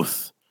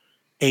 both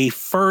a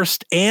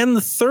first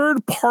and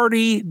third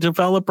party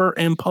developer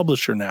and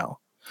publisher now.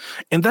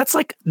 And that's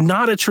like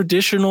not a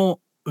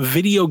traditional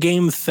video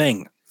game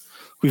thing.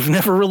 We've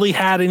never really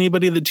had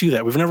anybody that do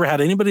that. We've never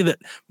had anybody that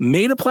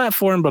made a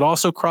platform but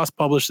also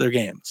cross-published their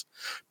games.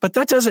 But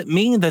that doesn't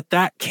mean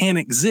that can't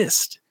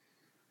exist,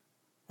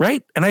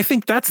 right? And I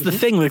think that's the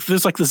thing. Like,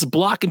 there's like this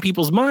block in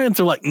people's minds.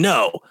 They're like,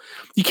 no,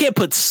 you can't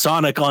put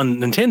Sonic on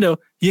Nintendo.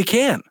 You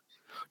can.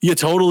 You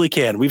totally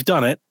can. We've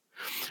done it,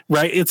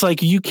 right? It's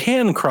like you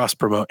can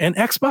cross-promote. And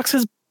Xbox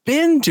has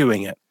been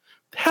doing it.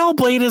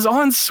 Hellblade is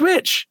on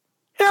Switch.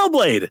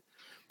 Hellblade.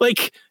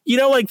 Like, you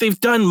know, like they've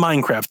done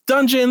Minecraft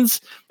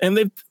Dungeons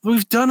and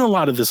we've done a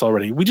lot of this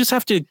already. We just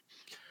have to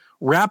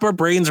wrap our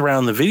brains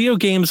around the video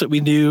games that we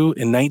do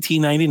in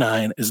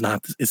 1999 it's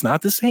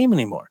not the same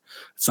anymore.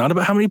 It's not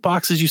about how many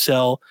boxes you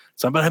sell.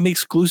 It's not about how many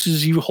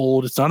exclusives you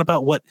hold. It's not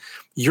about what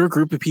your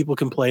group of people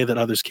can play that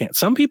others can't.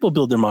 Some people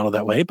build their model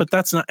that way, but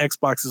that's not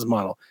Xbox's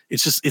model.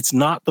 It's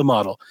not the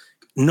model.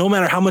 No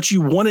matter how much you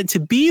want it to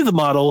be the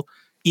model,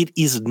 it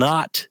is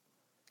not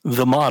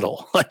the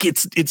model. Like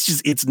it's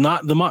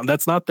not the model.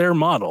 That's not their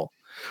model.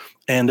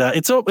 And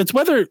it's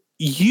whether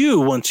you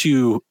want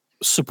to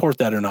support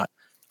that or not.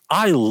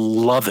 I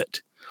love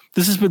it.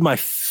 This has been my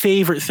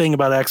favorite thing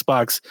about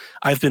Xbox.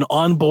 I've been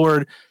on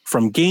board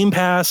from Game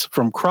Pass,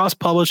 from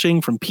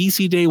cross-publishing, from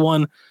PC Day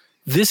One.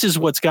 This is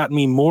what's gotten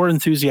me more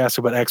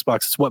enthusiastic about Xbox.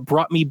 It's what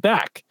brought me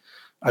back.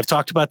 I've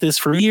talked about this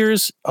for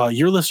years.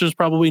 Your listeners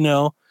probably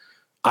know.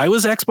 I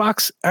was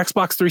Xbox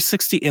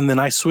 360, and then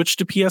I switched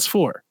to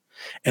PS4.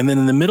 And then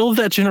in the middle of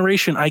that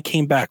generation, I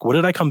came back. What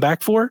did I come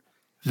back for?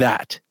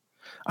 That.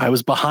 I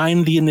was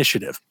behind the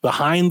initiative,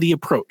 behind the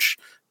approach.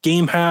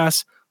 Game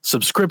Pass,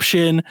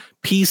 subscription,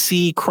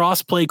 PC,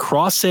 crossplay,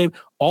 cross save,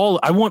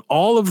 I want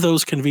all of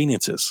those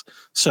conveniences.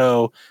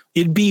 So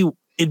I'd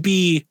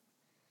be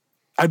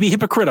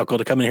hypocritical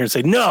to come in here and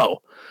say, no,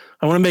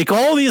 I want to make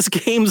all these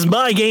games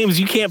my games.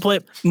 You can't play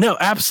it. No,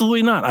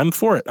 absolutely not. I'm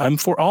for it. I'm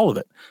for all of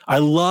it. I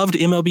loved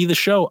MLB The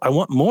Show. I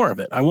want more of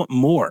it. I want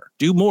more.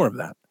 Do more of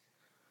that.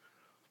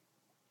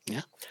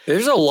 Yeah.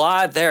 There's a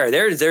lot there.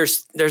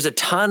 There's a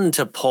ton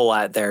to pull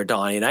at there,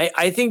 Donnie. And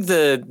I think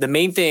the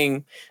main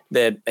thing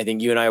that I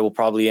think you and I will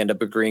probably end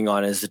up agreeing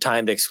on is the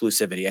timed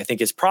exclusivity. I think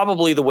it's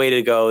probably the way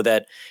to go.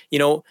 That,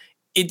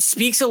 it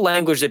speaks a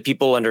language that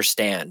people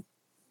understand.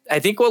 I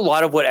think a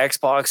lot of what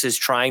Xbox is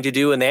trying to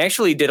do, and they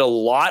actually did a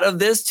lot of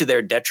this to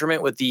their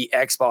detriment with the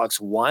Xbox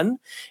One,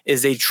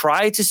 is they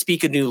try to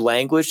speak a new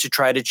language to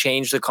try to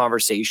change the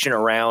conversation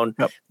around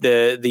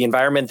the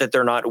environment that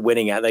they're not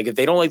winning at. Like, if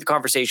they don't like the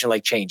conversation,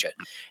 like, change it.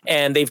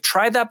 And they've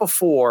tried that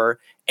before.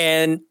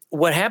 And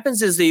what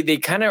happens is they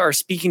kind of are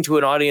speaking to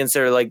an audience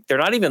that are like, they're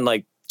not even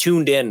like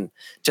tuned in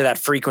to that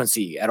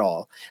frequency at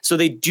all. So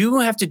they do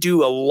have to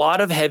do a lot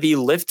of heavy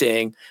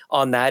lifting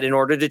on that in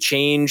order to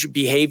change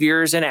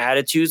behaviors and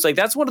attitudes. Like,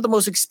 that's one of the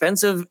most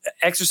expensive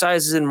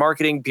exercises in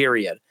marketing,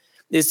 period,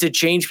 is to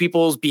change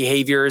people's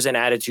behaviors and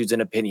attitudes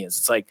and opinions.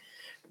 It's like,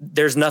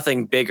 there's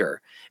nothing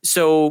bigger.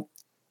 So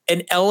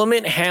an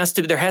element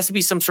there has to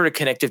be some sort of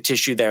connective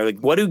tissue there. Like,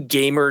 what do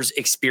gamers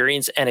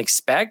experience and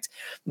expect?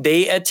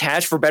 They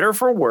attach, for better or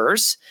for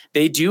worse,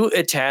 they do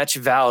attach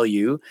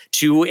value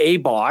to a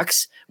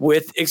box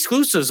with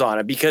exclusives on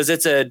it, because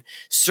it's a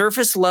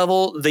surface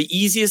level. The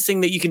easiest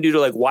thing that you can do to,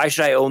 like, why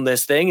should I own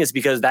this thing, is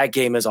because that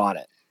game is on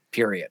it,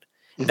 period.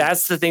 Mm-hmm.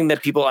 That's the thing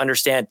that people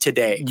understand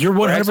today. You're 100%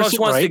 Where Xbox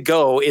wants right. to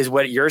go is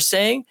what you're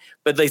saying,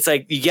 but it's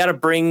like, you got to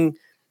bring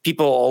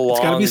people along. It's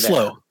got to be there.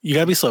 slow. You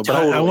got to be slow. But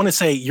Totally. I want to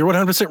say you're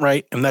 100%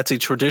 right. And that's a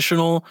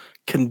traditional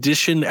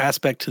conditioned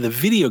aspect to the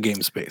video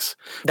game space.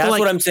 That's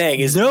what I'm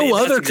saying. Is no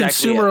other exactly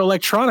consumer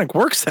electronic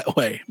works that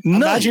way.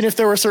 None. Imagine if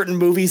there were certain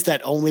movies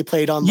that only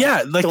played on.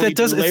 That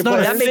does. It's not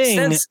a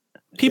thing.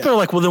 People are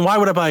like, well, then why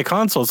would I buy a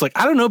console? It's like,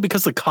 I don't know,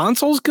 because the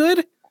console's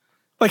good.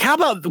 Like, how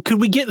about,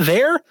 could we get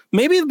there?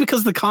 Maybe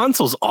because the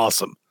console's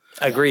awesome.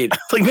 Agreed.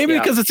 Like, maybe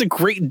because it's a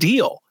great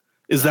deal.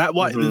 Is that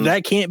why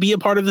that can't be a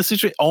part of the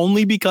situation?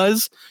 Only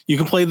because you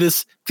can play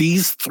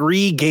these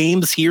 3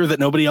 games here that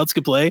nobody else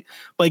could play?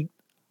 Like,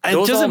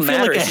 those it doesn't all feel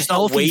matter. like It's a just not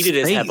healthy weighted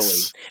space. as heavily.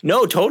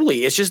 No,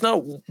 totally. It's just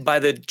not by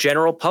the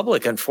general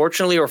public,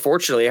 unfortunately or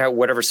fortunately,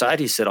 whatever side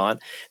you sit on.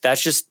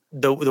 That's just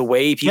the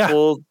way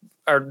people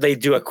they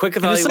do a quick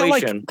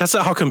evaluation. That's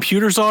not how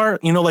computers are.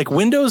 Like,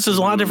 Windows is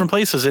a lot of different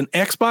places, and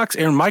Xbox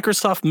and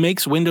Microsoft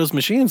makes Windows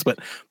machines, but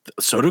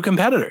so do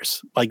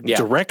competitors, like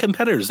direct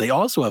competitors. They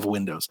also have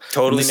Windows.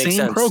 Totally the makes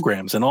same sense.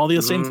 Programs and all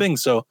the same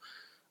things. So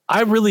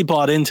I really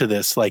bought into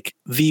this, like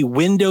the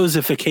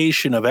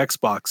Windowsification of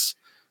Xbox.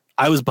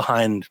 I was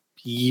behind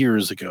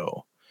years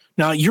ago.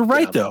 Now you're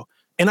right though.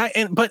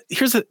 But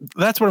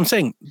that's what I'm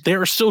saying.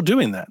 They're still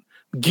doing that.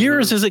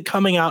 Gears isn't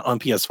coming out on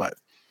PS5.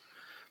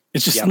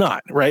 It's just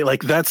not, right?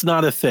 Like, that's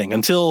not a thing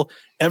until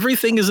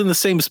everything is in the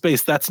same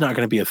space. That's not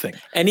going to be a thing.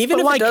 And even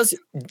if it does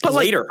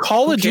later,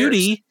 Call of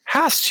Duty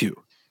has to.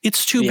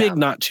 It's too big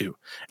not to.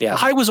 Yeah.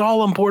 I was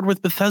all on board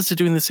with Bethesda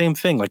doing the same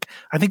thing. Like,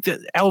 I think that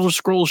Elder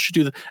Scrolls should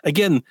do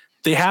again,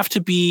 they have to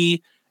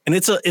be, and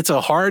it's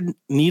a hard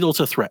needle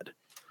to thread,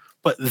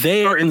 but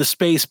they are in the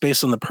space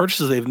based on the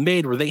purchases they've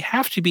made where they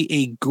have to be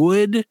a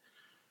good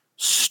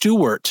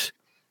steward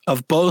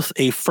of both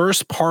a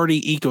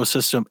first-party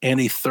ecosystem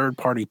and a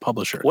third-party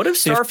publisher. What if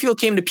Starfield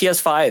came to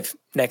PS5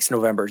 next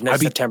November?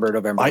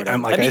 November. I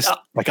said,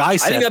 think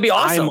that'd be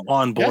awesome. I'm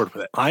on board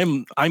with it.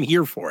 I'm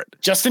here for it.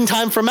 Just in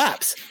time for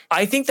maps.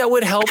 I think that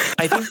would help.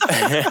 I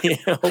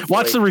think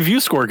watch the review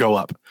score go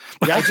up.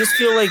 I just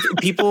feel like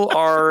people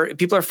are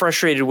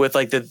frustrated with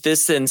like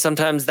this and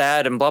sometimes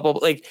that and blah blah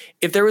blah. Like,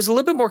 if there was a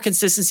little bit more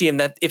consistency, and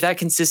that if that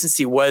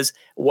consistency was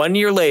 1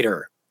 year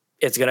later,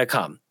 it's gonna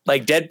come.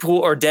 Like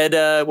Deadpool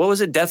or what was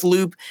it?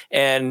 Deathloop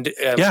and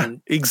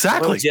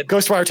exactly.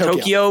 Ghostwire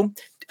Tokyo.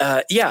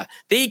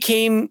 They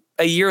came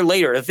a year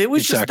later. If it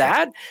was just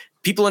that,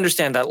 people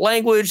understand that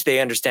language. They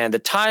understand the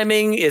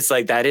timing. It's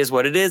like, that is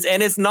what it is.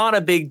 And it's not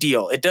a big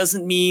deal. It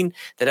doesn't mean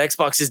that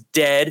Xbox is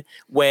dead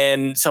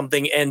when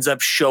something ends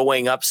up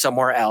showing up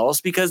somewhere else,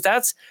 because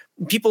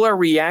people are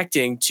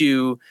reacting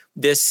to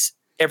this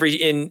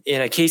in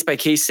a case by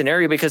case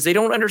scenario because they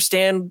don't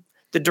understand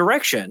the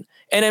direction.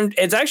 And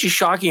it's actually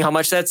shocking how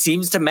much that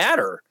seems to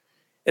matter.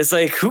 It's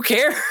like, who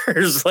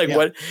cares? Like,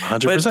 what?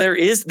 100%. But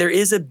there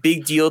is a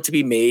big deal to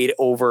be made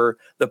over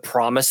the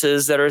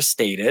promises that are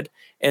stated.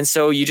 And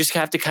so you just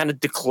have to kind of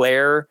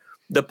declare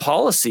the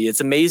policy. It's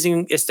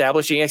amazing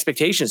establishing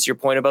expectations. Your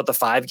point about the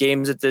 5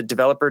 games at the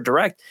developer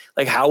direct,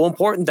 like how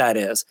important that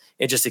is.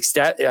 And just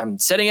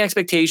setting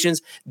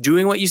expectations,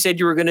 doing what you said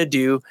you were going to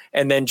do,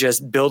 and then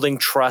just building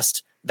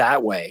trust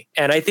that way.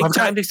 And I think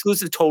timed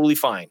exclusive, totally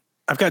fine.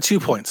 I've got 2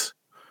 points.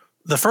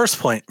 The first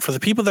point, for the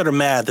people that are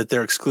mad that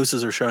their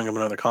exclusives are showing up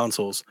on other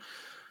consoles,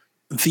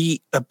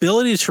 the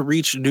ability to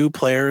reach new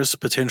players,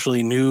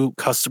 potentially new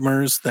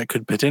customers that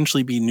could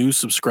potentially be new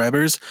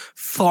subscribers,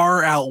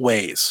 far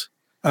outweighs.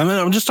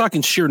 I'm just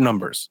talking sheer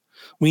numbers.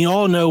 We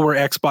all know where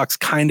Xbox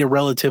kind of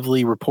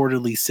relatively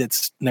reportedly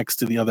sits next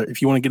to the other.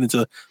 If you want to get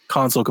into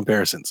console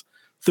comparisons,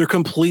 they're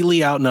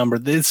completely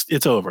outnumbered.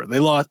 It's over. They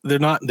lost. They're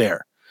not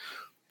there.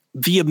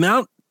 The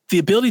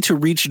ability to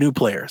reach new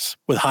players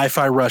with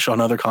Hi-Fi Rush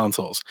on other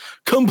consoles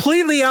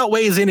completely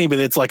outweighs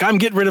anybody. It's like, I'm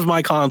getting rid of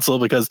my console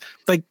because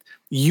like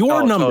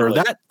your number,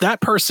 totally.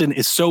 that person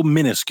is so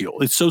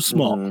minuscule. It's so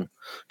small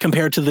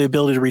compared to the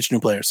ability to reach new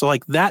players. So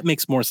like that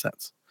makes more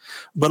sense.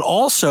 But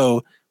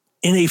also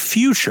in a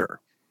future,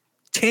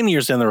 10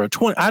 years down the road,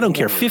 20, I don't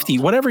care, 50,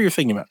 whatever you're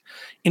thinking about,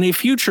 in a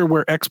future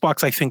where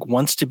Xbox, I think,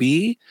 wants to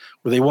be,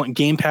 where they want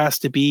Game Pass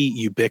to be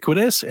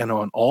ubiquitous and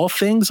on all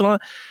things and all,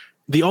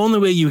 the only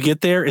way you get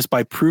there is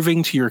by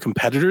proving to your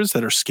competitors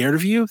that are scared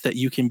of you that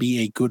you can be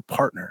a good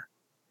partner.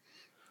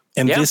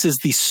 And this is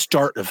the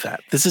start of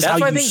that. This is That's how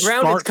why you I think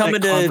Grounded's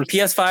coming to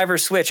PS5 or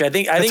Switch. I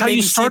think how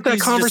you start that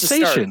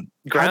conversation.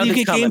 How do you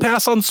get Game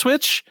Pass on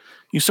Switch?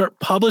 You start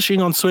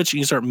publishing on Switch.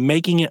 You start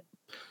making it.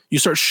 You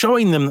start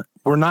showing them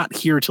we're not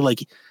here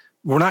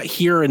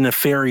in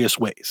nefarious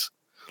ways.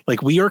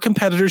 Like we are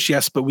competitors,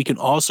 yes, but we can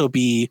also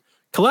be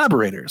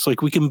collaborators.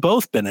 Like we can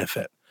both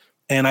benefit.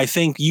 And I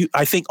think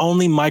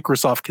only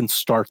Microsoft can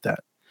start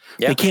that.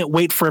 Yeah. They can't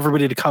wait for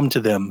everybody to come to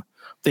them.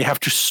 They have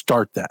to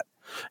start that.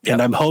 Yep.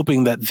 And I'm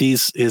hoping that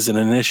this is an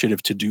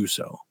initiative to do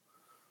so.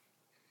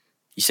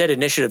 You said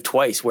initiative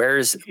twice. Where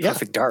is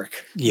Perfect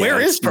Dark? Yeah, where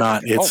is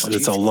Perfect?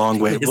 It's a long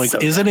way. Like, so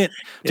isn't it?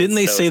 Didn't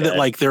they say that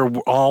like they're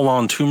all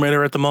on Tomb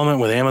Raider at the moment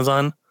with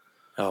Amazon?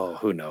 Oh,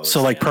 who knows?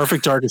 So like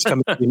Perfect Dark is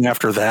coming in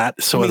after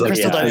that. So it's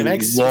like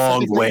a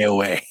long way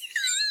away.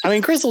 I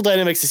mean, Crystal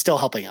Dynamics is still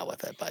helping out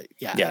with it, but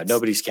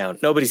nobody's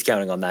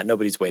counting on that.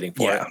 Nobody's waiting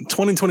for it.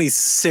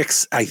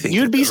 2026, I think.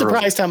 You'd be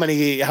surprised how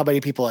many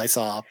people I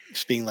saw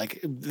just being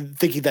like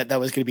thinking that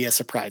was going to be a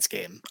surprise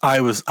game. I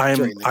was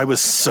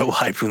so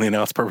hyped when they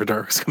announced Perfect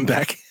Dark was coming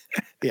back.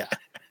 Yeah.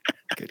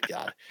 Good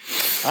God.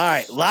 All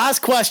right, last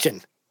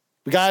question.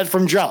 We got it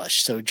from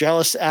Jellish. So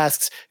Jellish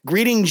asks,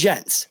 greeting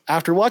gents.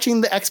 After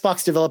watching the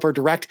Xbox Developer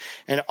Direct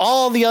and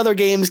all the other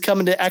games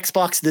coming to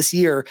Xbox this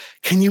year,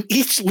 can you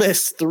each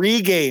list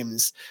 3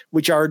 games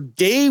which are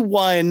day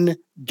one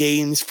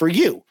games for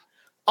you?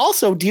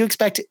 Also, do you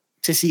expect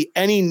to see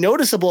any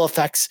noticeable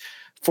effects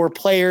for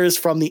players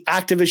from the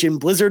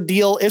Activision Blizzard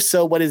deal? If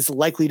so, what is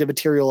likely to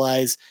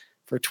materialize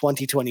for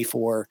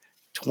 2024,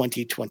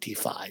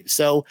 2025?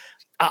 So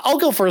I'll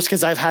go first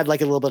because I've had like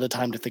a little bit of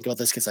time to think about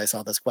this because I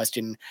saw this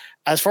question.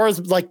 As far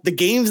as like the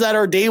games that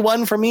are day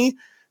one for me,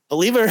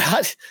 believe it or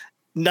not,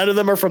 none of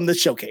them are from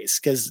this showcase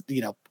because,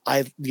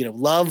 I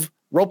love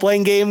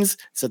role-playing games.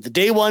 So the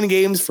day one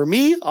games for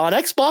me on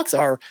Xbox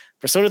are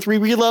Persona 3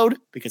 Reload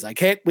because I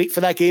can't wait for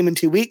that game in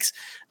 2 weeks.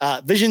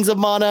 Visions of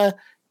Mana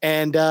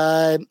and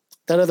that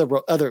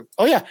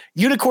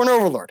Unicorn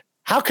Overlord.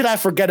 How could I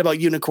forget about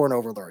Unicorn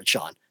Overlord,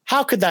 Sean?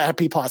 How could that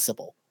be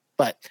possible?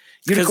 But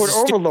Unicorn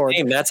Overlord.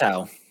 Game, that's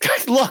how.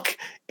 Look,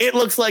 it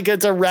looks like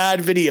it's a rad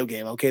video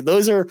game. Okay,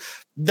 those are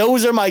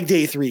my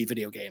day 3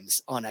 video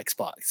games on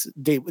Xbox.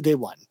 Day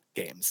 1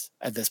 games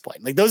at this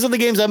point. Like those are the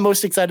games I'm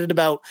most excited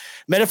about.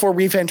 Metaphor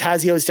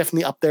ReFantazio is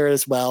definitely up there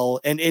as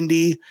well, and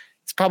Indie.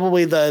 It's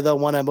probably the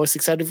one I'm most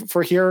excited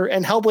for here,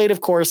 and Hellblade,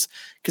 of course,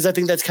 because I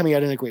think that's coming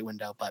out in a great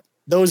window. But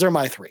those are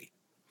my 3.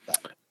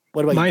 But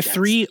what about my you,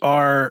 3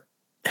 are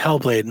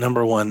Hellblade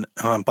number 1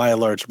 by a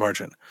large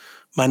margin.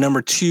 My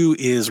number 2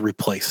 is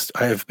Replaced.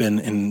 I have been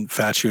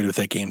infatuated with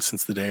that game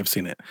since the day I've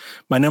seen it.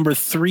 My number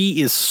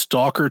 3 is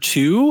Stalker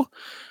 2,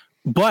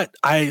 but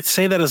I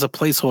say that as a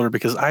placeholder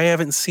because I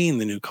haven't seen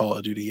the new Call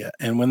of Duty yet.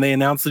 And when they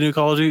announce the new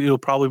Call of Duty, it'll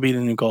probably be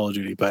the new Call of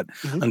Duty. But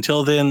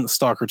until then,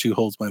 Stalker 2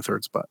 holds my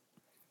 3rd spot.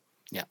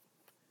 Yeah.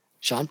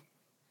 Sean?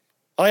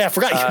 Oh, yeah, I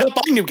forgot. You're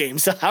not buying new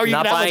games. How are you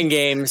not buying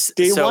games?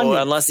 So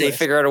unless they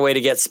figure out a way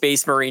to get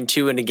Space Marine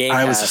 2 into Game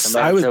Pass.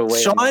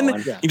 Sean,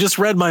 you just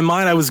read my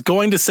mind. I was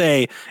going to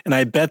say, and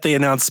I bet they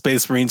announced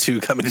Space Marine 2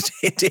 coming to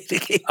Game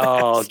Pass.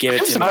 Oh, give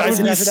it to me. I would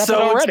be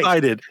so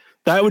excited.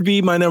 That would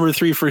be my number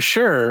 3 for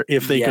sure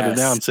if they could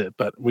announce it.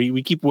 But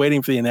we keep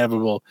waiting for the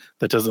inevitable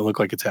that doesn't look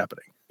like it's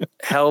happening.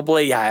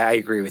 Hellblade, yeah, I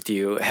agree with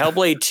you.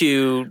 Hellblade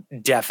 2,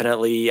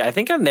 definitely. I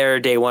think I'm there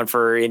day 1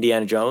 for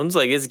Indiana Jones.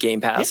 Like it's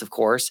Game Pass, of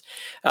course.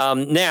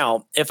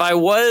 Now, if I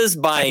was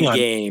buying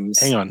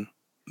games, hang on.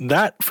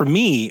 That for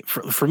me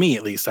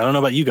at least, I don't know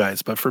about you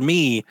guys, but for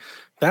me,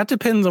 that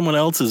depends on what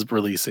else is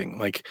releasing.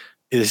 Like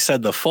They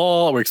said the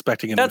fall. We're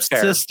expecting a new That's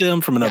fair.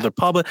 system from another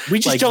public. We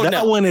just like don't that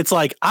know. one. It's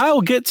like I'll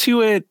get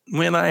to it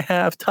when I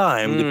have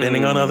time,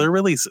 depending on other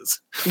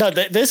releases. No,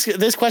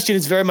 this question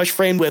is very much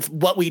framed with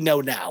what we know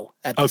now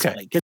at this Okay.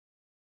 point.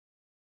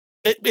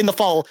 In the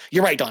fall,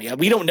 you're right, Danya.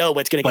 We don't know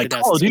what's going to Like get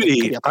announced. Call of It's gonna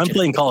Duty, be I'm opportunity.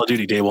 playing Call of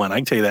Duty day one. I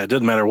can tell you that. It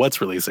doesn't matter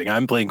what's releasing.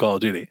 I'm playing Call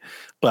of Duty.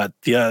 But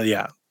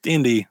yeah,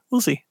 indie,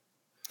 we'll see.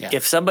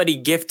 If somebody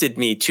gifted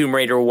me Tomb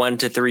Raider 1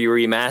 to 3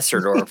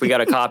 remastered, or if we got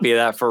a copy of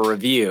that for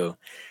review,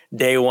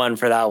 day one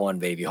for that one,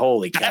 baby.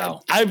 Holy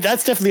cow.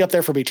 That's definitely up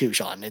there for me too,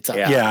 Sean. It's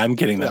Yeah. Yeah, I'm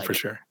getting that Like for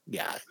sure.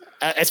 yeah.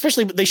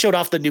 Especially they showed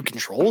off the new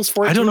controls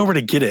for it. I don't too. know where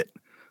to get it.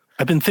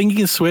 I've been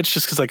thinking Switch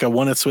just because like I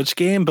want a Switch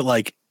game, but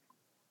like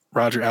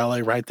Roger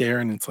Ally right there,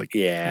 and it's like,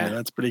 Yeah.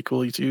 that's pretty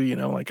cool too. You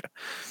know, like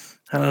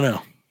I don't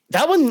know.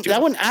 That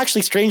one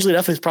actually, strangely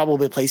enough, is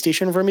probably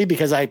PlayStation for me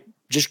because I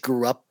just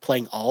grew up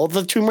playing all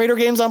the Tomb Raider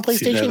games on See,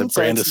 PlayStation. the So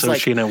brand it's like,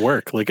 associate at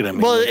work. Look at him.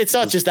 well, it's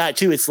not just that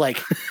too. It's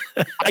like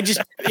I just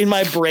in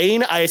my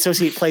brain I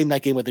associate playing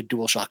that game with a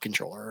DualShock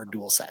controller or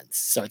DualSense.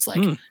 So it's like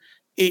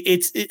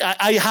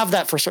I have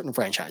that for certain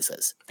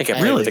franchises. I think I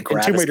And- played with the and Tomb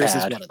Gravis Raiders is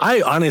pad. one of them.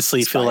 I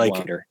honestly feel like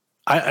Spywander.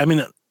 I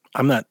mean,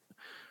 I'm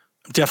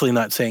definitely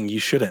not saying you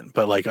shouldn't,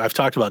 but like I've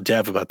talked about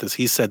Dev about this.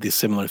 He said these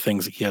similar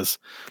things. He has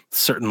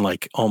certain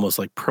like almost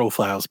like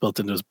profiles built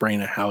into his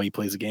brain of how he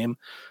plays a game.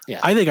 Yeah.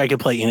 I think I could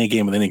play any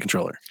game with any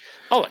controller.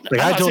 Oh, Like I'm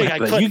I not don't saying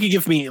have I that. could. You could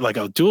give me like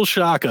a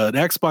DualShock, an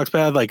Xbox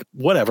pad, like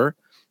whatever.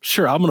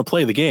 Sure, I'm gonna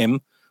play the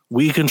game.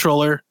 Wii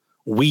controller,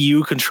 Wii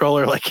U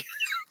controller, like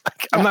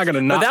I'm not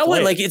gonna not But that play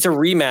one, it. like, it's a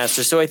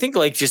remaster, so I think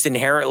like just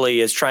inherently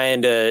is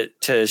trying to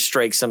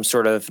strike some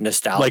sort of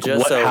nostalgia.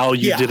 like so how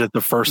you Yeah. did it the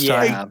first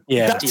Yeah. time.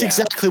 Yeah, That's Yeah.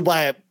 exactly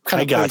why I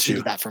kind I of got pointed you.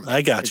 to that from.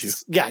 I got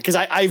It's- Yeah, because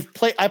I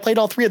played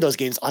all three of those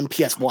games on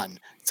PS1.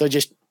 So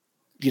just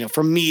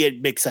for me,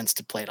 it makes sense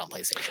to play it on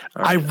PlayStation.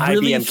 I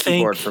really IBM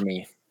keyboard think- for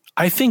me.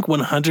 I think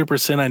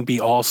 100% I'd be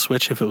all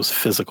Switch if it was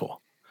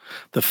physical.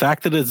 The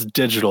fact that it's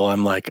digital,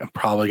 I'm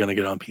probably gonna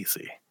get on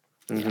PC.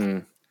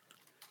 Mhm.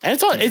 And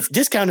it's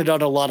discounted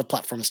on a lot of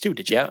platforms too,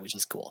 Yeah. which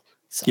is cool.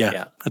 So Yeah,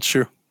 Yeah. that's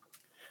true.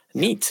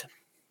 Neat.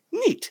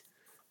 neat.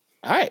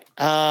 All right.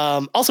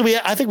 Also,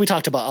 I think we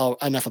talked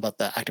about enough about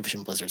the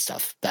Activision Blizzard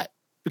stuff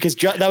because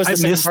that was the I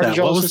second missed part of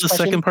that. What Josh's was the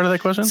question. second part of that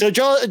question? So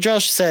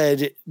Josh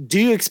said, "Do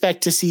you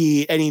expect to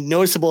see any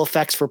noticeable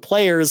effects for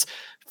players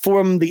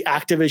from the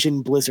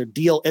Activision Blizzard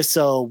deal? If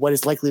so, what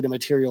is likely to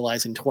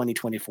materialize in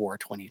 2024 or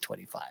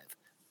 2025?"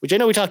 Which I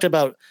know we talked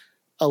about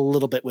a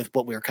little bit with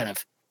what we were kind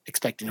of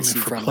expecting to see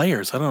for from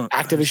players, I don't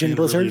Activision understand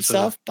Blizzard really the-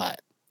 stuff,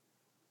 but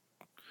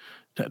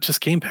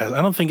Just Game Pass.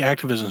 I don't think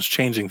Activision's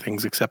changing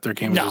things except their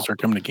games No. just are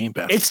coming to Game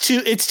Pass.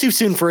 it's too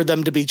soon for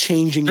them to be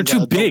changing. They're too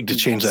the big to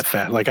change rules. that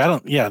fast. Like I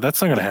don't. Yeah,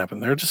 that's not going to happen.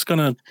 They're just going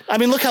to. I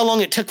mean, look how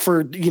long it took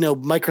for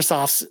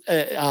Microsoft's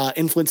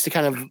influence to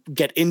kind of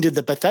get into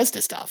the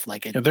Bethesda stuff.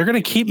 Like They're going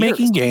to keep years.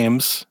 making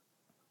games.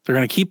 They're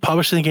going to keep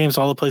publishing the games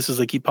all the places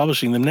they keep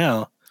publishing them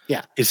now.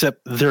 Yeah.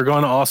 Except they're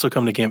going to also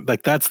come to Game.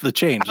 Like that's the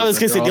change. I was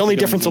going to say They're the also only coming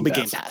to difference will be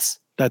Game Pass.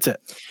 That's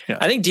it.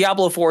 I think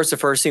Diablo 4 is the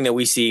first thing that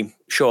we see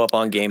show up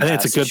on Game I Pass.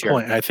 think it's a good this year.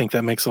 point. I think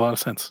that makes a lot of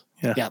sense.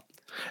 Yeah. Yeah.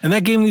 And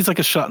that game needs like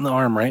a shot in the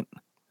arm, right?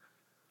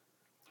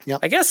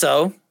 I guess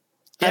so.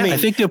 I mean, I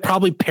think they'll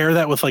probably pair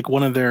that with like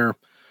one of their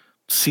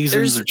seasons or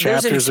There's an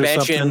chapters or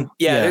expansion. something.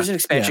 Yeah, there's an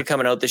expansion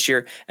coming out this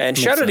year. And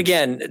Makes shout out sense.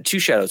 again, two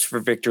shout outs for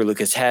Victor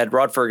Lucas Head,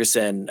 Rod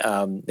Ferguson.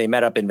 They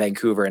met up in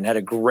Vancouver and had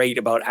a great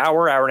about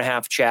hour and a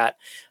half chat.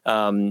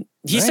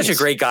 He's such a Nice.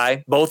 great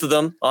guy, both of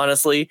them,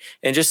 honestly,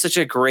 and just such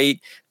a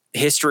great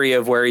history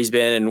of where he's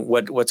been and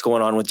what's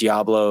going on with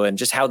Diablo and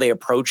just how they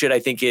approach it. I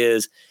think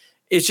it's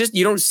just,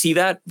 you don't see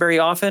that very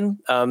often.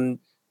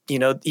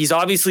 He's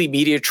obviously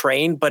media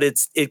trained, but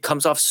it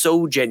comes off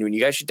so genuine.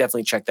 You guys should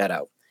definitely check that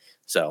out.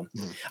 So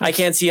I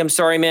can't see. I'm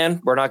sorry,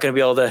 man. We're not going to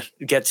be able to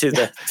get to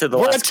the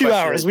we're last at 2 question.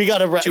 hours. We got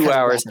to 2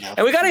 hours,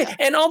 and we got to,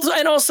 and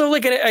also,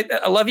 like,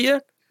 I love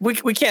you.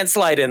 We can't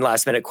slide in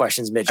last minute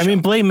questions mid. I mean,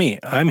 blame me.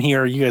 I'm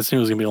here. You guys knew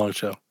it was gonna be a long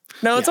show.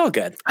 no, it's all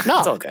good. No.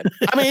 It's all good.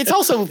 I mean, it's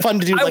also fun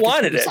to do I like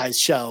wanted a it. size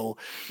show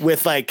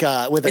with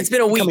It's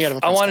been a week. coming out of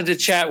I wanted to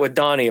chat with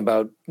Donnie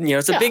about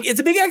it's a Yeah. big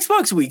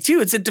Xbox week too.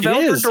 It's a It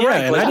developer is, direct.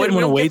 yeah. And Like, I we didn't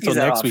want to don't wait get till these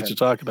that next week often. to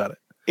talk about it.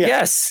 Yeah.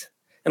 Yes,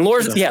 and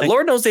Lord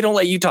knows they don't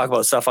let you talk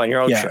about stuff on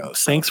your own Yeah. show.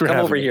 So Thanks for come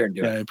having over me. here and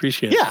do Yeah, it. I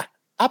appreciate it. Yeah,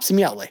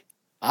 absolutely.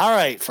 All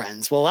right,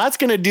 friends. Well, that's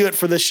going to do it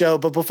for the show.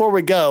 But before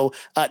we go,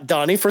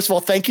 Donnie, first of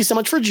all, thank you so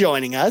much for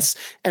joining us.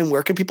 And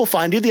where can people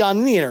find you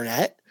on the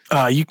internet?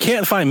 You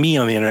can't find me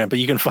on the internet, but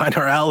you can find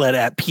our outlet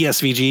at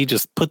PSVG.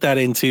 Just put that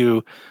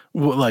into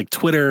like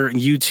Twitter,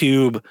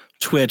 YouTube,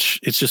 Twitch.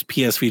 It's just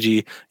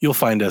PSVG. You'll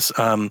find us.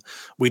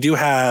 We do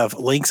have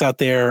links out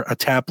there, a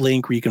tap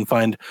link where you can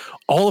find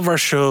all of our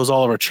shows,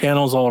 all of our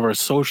channels, all of our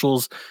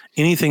socials,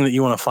 anything that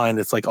you want to find.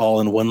 It's like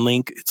all in one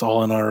link. It's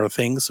all in our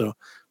thing. So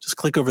just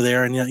click over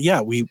there. And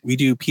we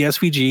do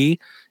PSVG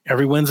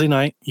every Wednesday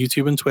night,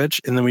 YouTube and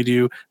Twitch. And then we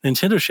do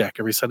Nintendo Shack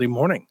every Sunday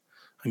morning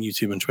on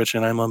YouTube and Twitch,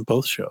 and I'm on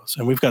both shows.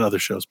 And we've got other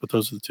shows, but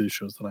those are the two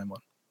shows that I'm on.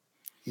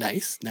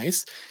 Nice.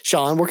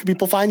 Sean, where can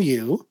people find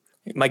you?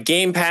 My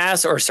gamer tag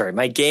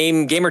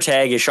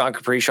is Sean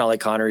Capri, Sean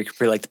like Connery,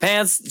 Capri like the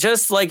pants,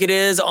 just like it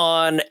is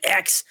on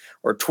X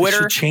or Twitter.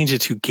 You should change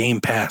it to Game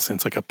Pass. And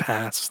it's like a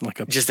pass, like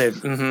a just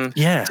a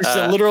yeah, just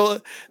a literal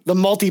the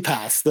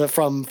multi-pass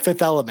from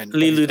Fifth Element.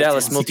 Lilu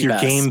Dallas it's like your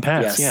multi-pass. Game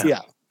Pass. Yes. Yeah,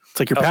 it's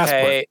like your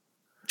passport.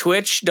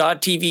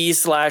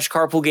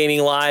 Twitch.tv/Carpool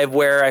Gaming Live,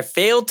 where I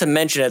failed to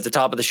mention at the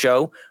top of the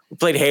show. We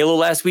played Halo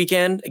last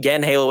weekend.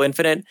 Again, Halo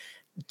Infinite.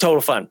 Total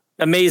fun.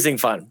 Amazing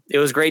fun. It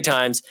was great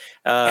times.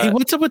 Hey,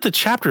 what's up with the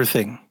chapter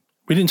thing?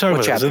 We didn't talk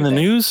about it. Is it in the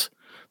news?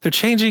 They're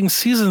changing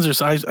seasons or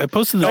so. I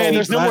posted the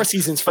there's no more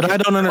seasons, but I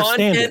don't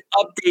understand Content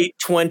it. Update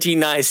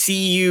 29,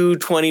 CU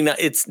 29.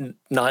 It's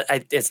not.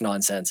 It's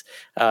nonsense.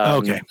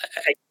 Okay.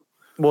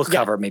 We'll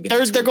cover maybe.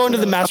 They're going to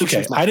the Master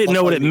Okay. Chief. I didn't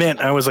know what it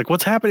meant. I was like,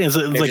 what's happening? Is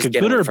it like a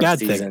good or a bad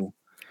thing?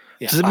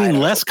 Yeah, Does it mean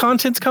less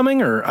content's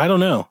coming, or I don't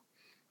know?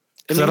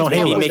 Because I don't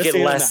maybe Halo. make it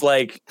less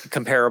like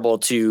comparable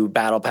to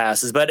battle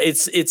passes, but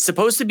it's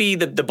supposed to be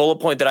the bullet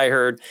point that I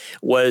heard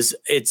was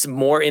it's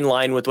more in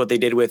line with what they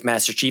did with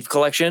Master Chief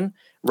Collection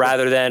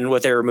rather than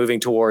what they were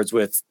moving towards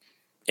with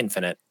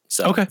Infinite.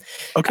 So Okay.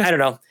 I don't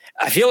know.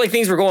 I feel like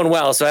things were going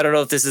well, so I don't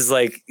know if this is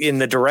like in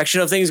the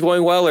direction of things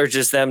going well or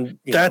just them.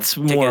 That's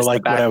more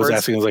like what I was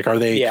asking. Is like, are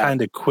they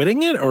kind of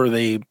quitting it, or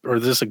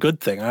is this a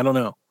good thing? I don't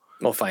know.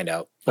 We'll find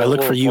out. I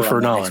look for you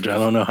for knowledge. I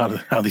don't know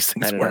how these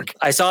things work.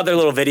 I saw their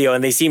little video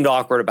and they seemed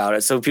awkward about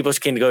it. So people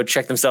can go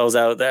check themselves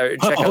out there,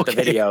 check out the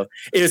video.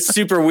 It's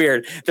super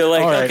weird. They're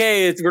like,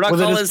 okay, we're not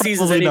calling it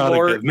seasons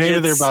anymore. Maybe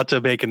they're about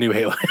to make a new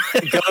Halo.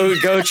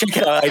 go check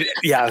it out.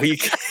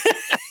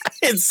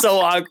 It's so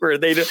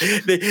awkward.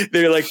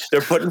 They're like,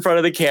 they're put in front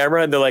of the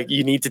camera and they're like,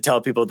 you need to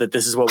tell people that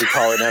this is what we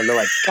call it now. And they're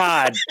like,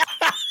 God,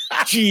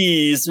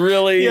 geez,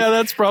 really? Yeah,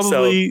 that's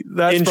probably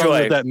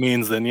what that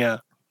means then. Yeah.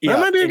 That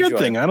might be a good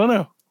thing. I don't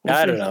know.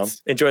 I don't know.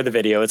 Enjoy the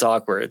video. It's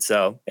awkward.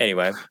 So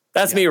anyway,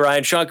 that's me,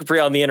 Ryan. Sean Capri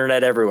on the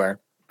internet everywhere.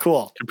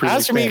 Cool.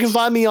 As for me, you can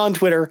find me on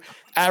Twitter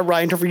at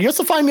Ryan Turford. You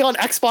also find me on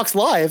Xbox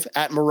Live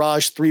at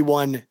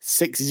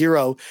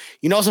Mirage3160.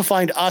 You can also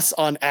find us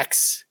on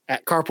X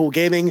at Carpool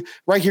Gaming,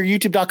 right here,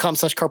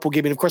 youtube.com/Carpool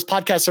Gaming. Of course,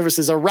 podcast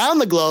services around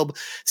the globe.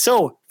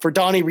 So for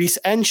Donnie Reese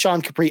and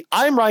Sean Capri,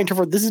 I'm Ryan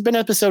Turford. This has been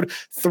episode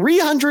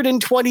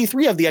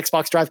 323 of the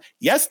Xbox Drive.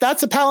 Yes,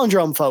 that's a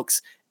palindrome,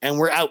 folks. And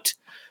we're out.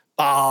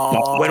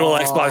 When will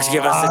Xbox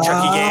give us a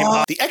Chucky game?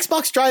 The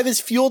Xbox Drive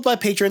is fueled by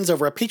patrons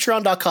over at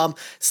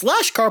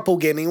patreon.com/Carpool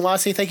Gaming. I want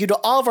to say thank you to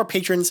all of our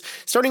patrons,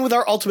 starting with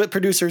our ultimate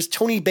producers,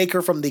 Tony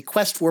Baker from the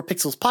Quest for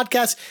Pixels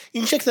podcast. You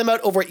can check them out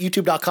over at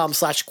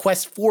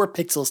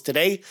youtube.com/Quest4Pixels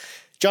today.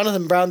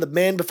 Jonathan Brown, the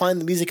man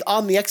behind the music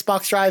on the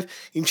Xbox Drive.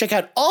 You can check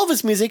out all of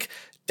his music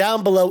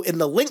down below in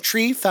the link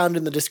tree found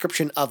in the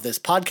description of this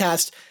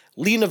podcast.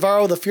 Lee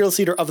Navarro, the fearless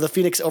leader of the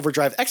Phoenix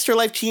Overdrive Extra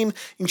Life team. You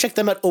can check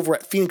them out over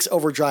at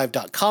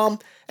phoenixoverdrive.com.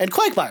 And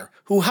Quagmire,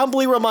 who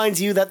humbly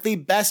reminds you that the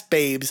best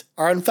babes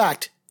are in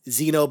fact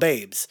Xeno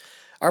babes.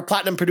 Our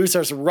platinum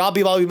producers,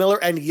 Robbie Bobby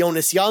Miller and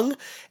Jonas Young.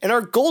 And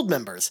our gold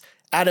members,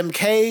 Adam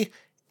K,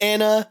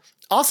 Anna,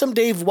 Awesome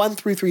Dave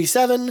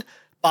 1337,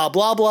 Bob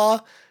Blah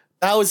Blah,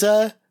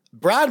 Bowza,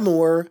 Brad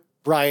Moore,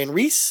 Brian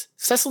Reese,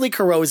 Cecily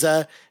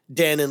Carosa,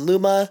 Dan and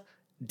Luma,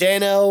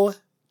 Dano,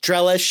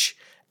 Drellish,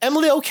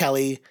 Emily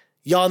O'Kelly,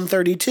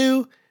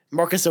 Yon32,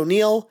 Marcus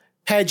O'Neill,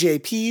 Pad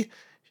JP,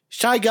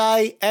 Shy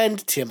Guy,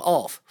 and Tim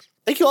Alf.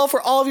 Thank you all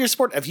for all of your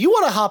support. If you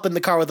want to hop in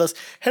the car with us,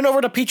 head over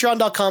to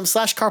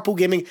patreon.com/Carpool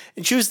Gaming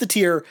and choose the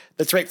tier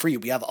that's right for you.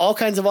 We have all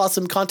kinds of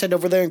awesome content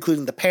over there,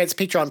 including the Pants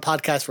Patreon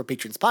podcast for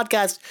Patrons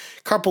podcast,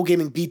 Carpool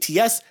Gaming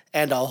BTS,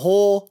 and a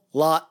whole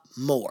lot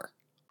more.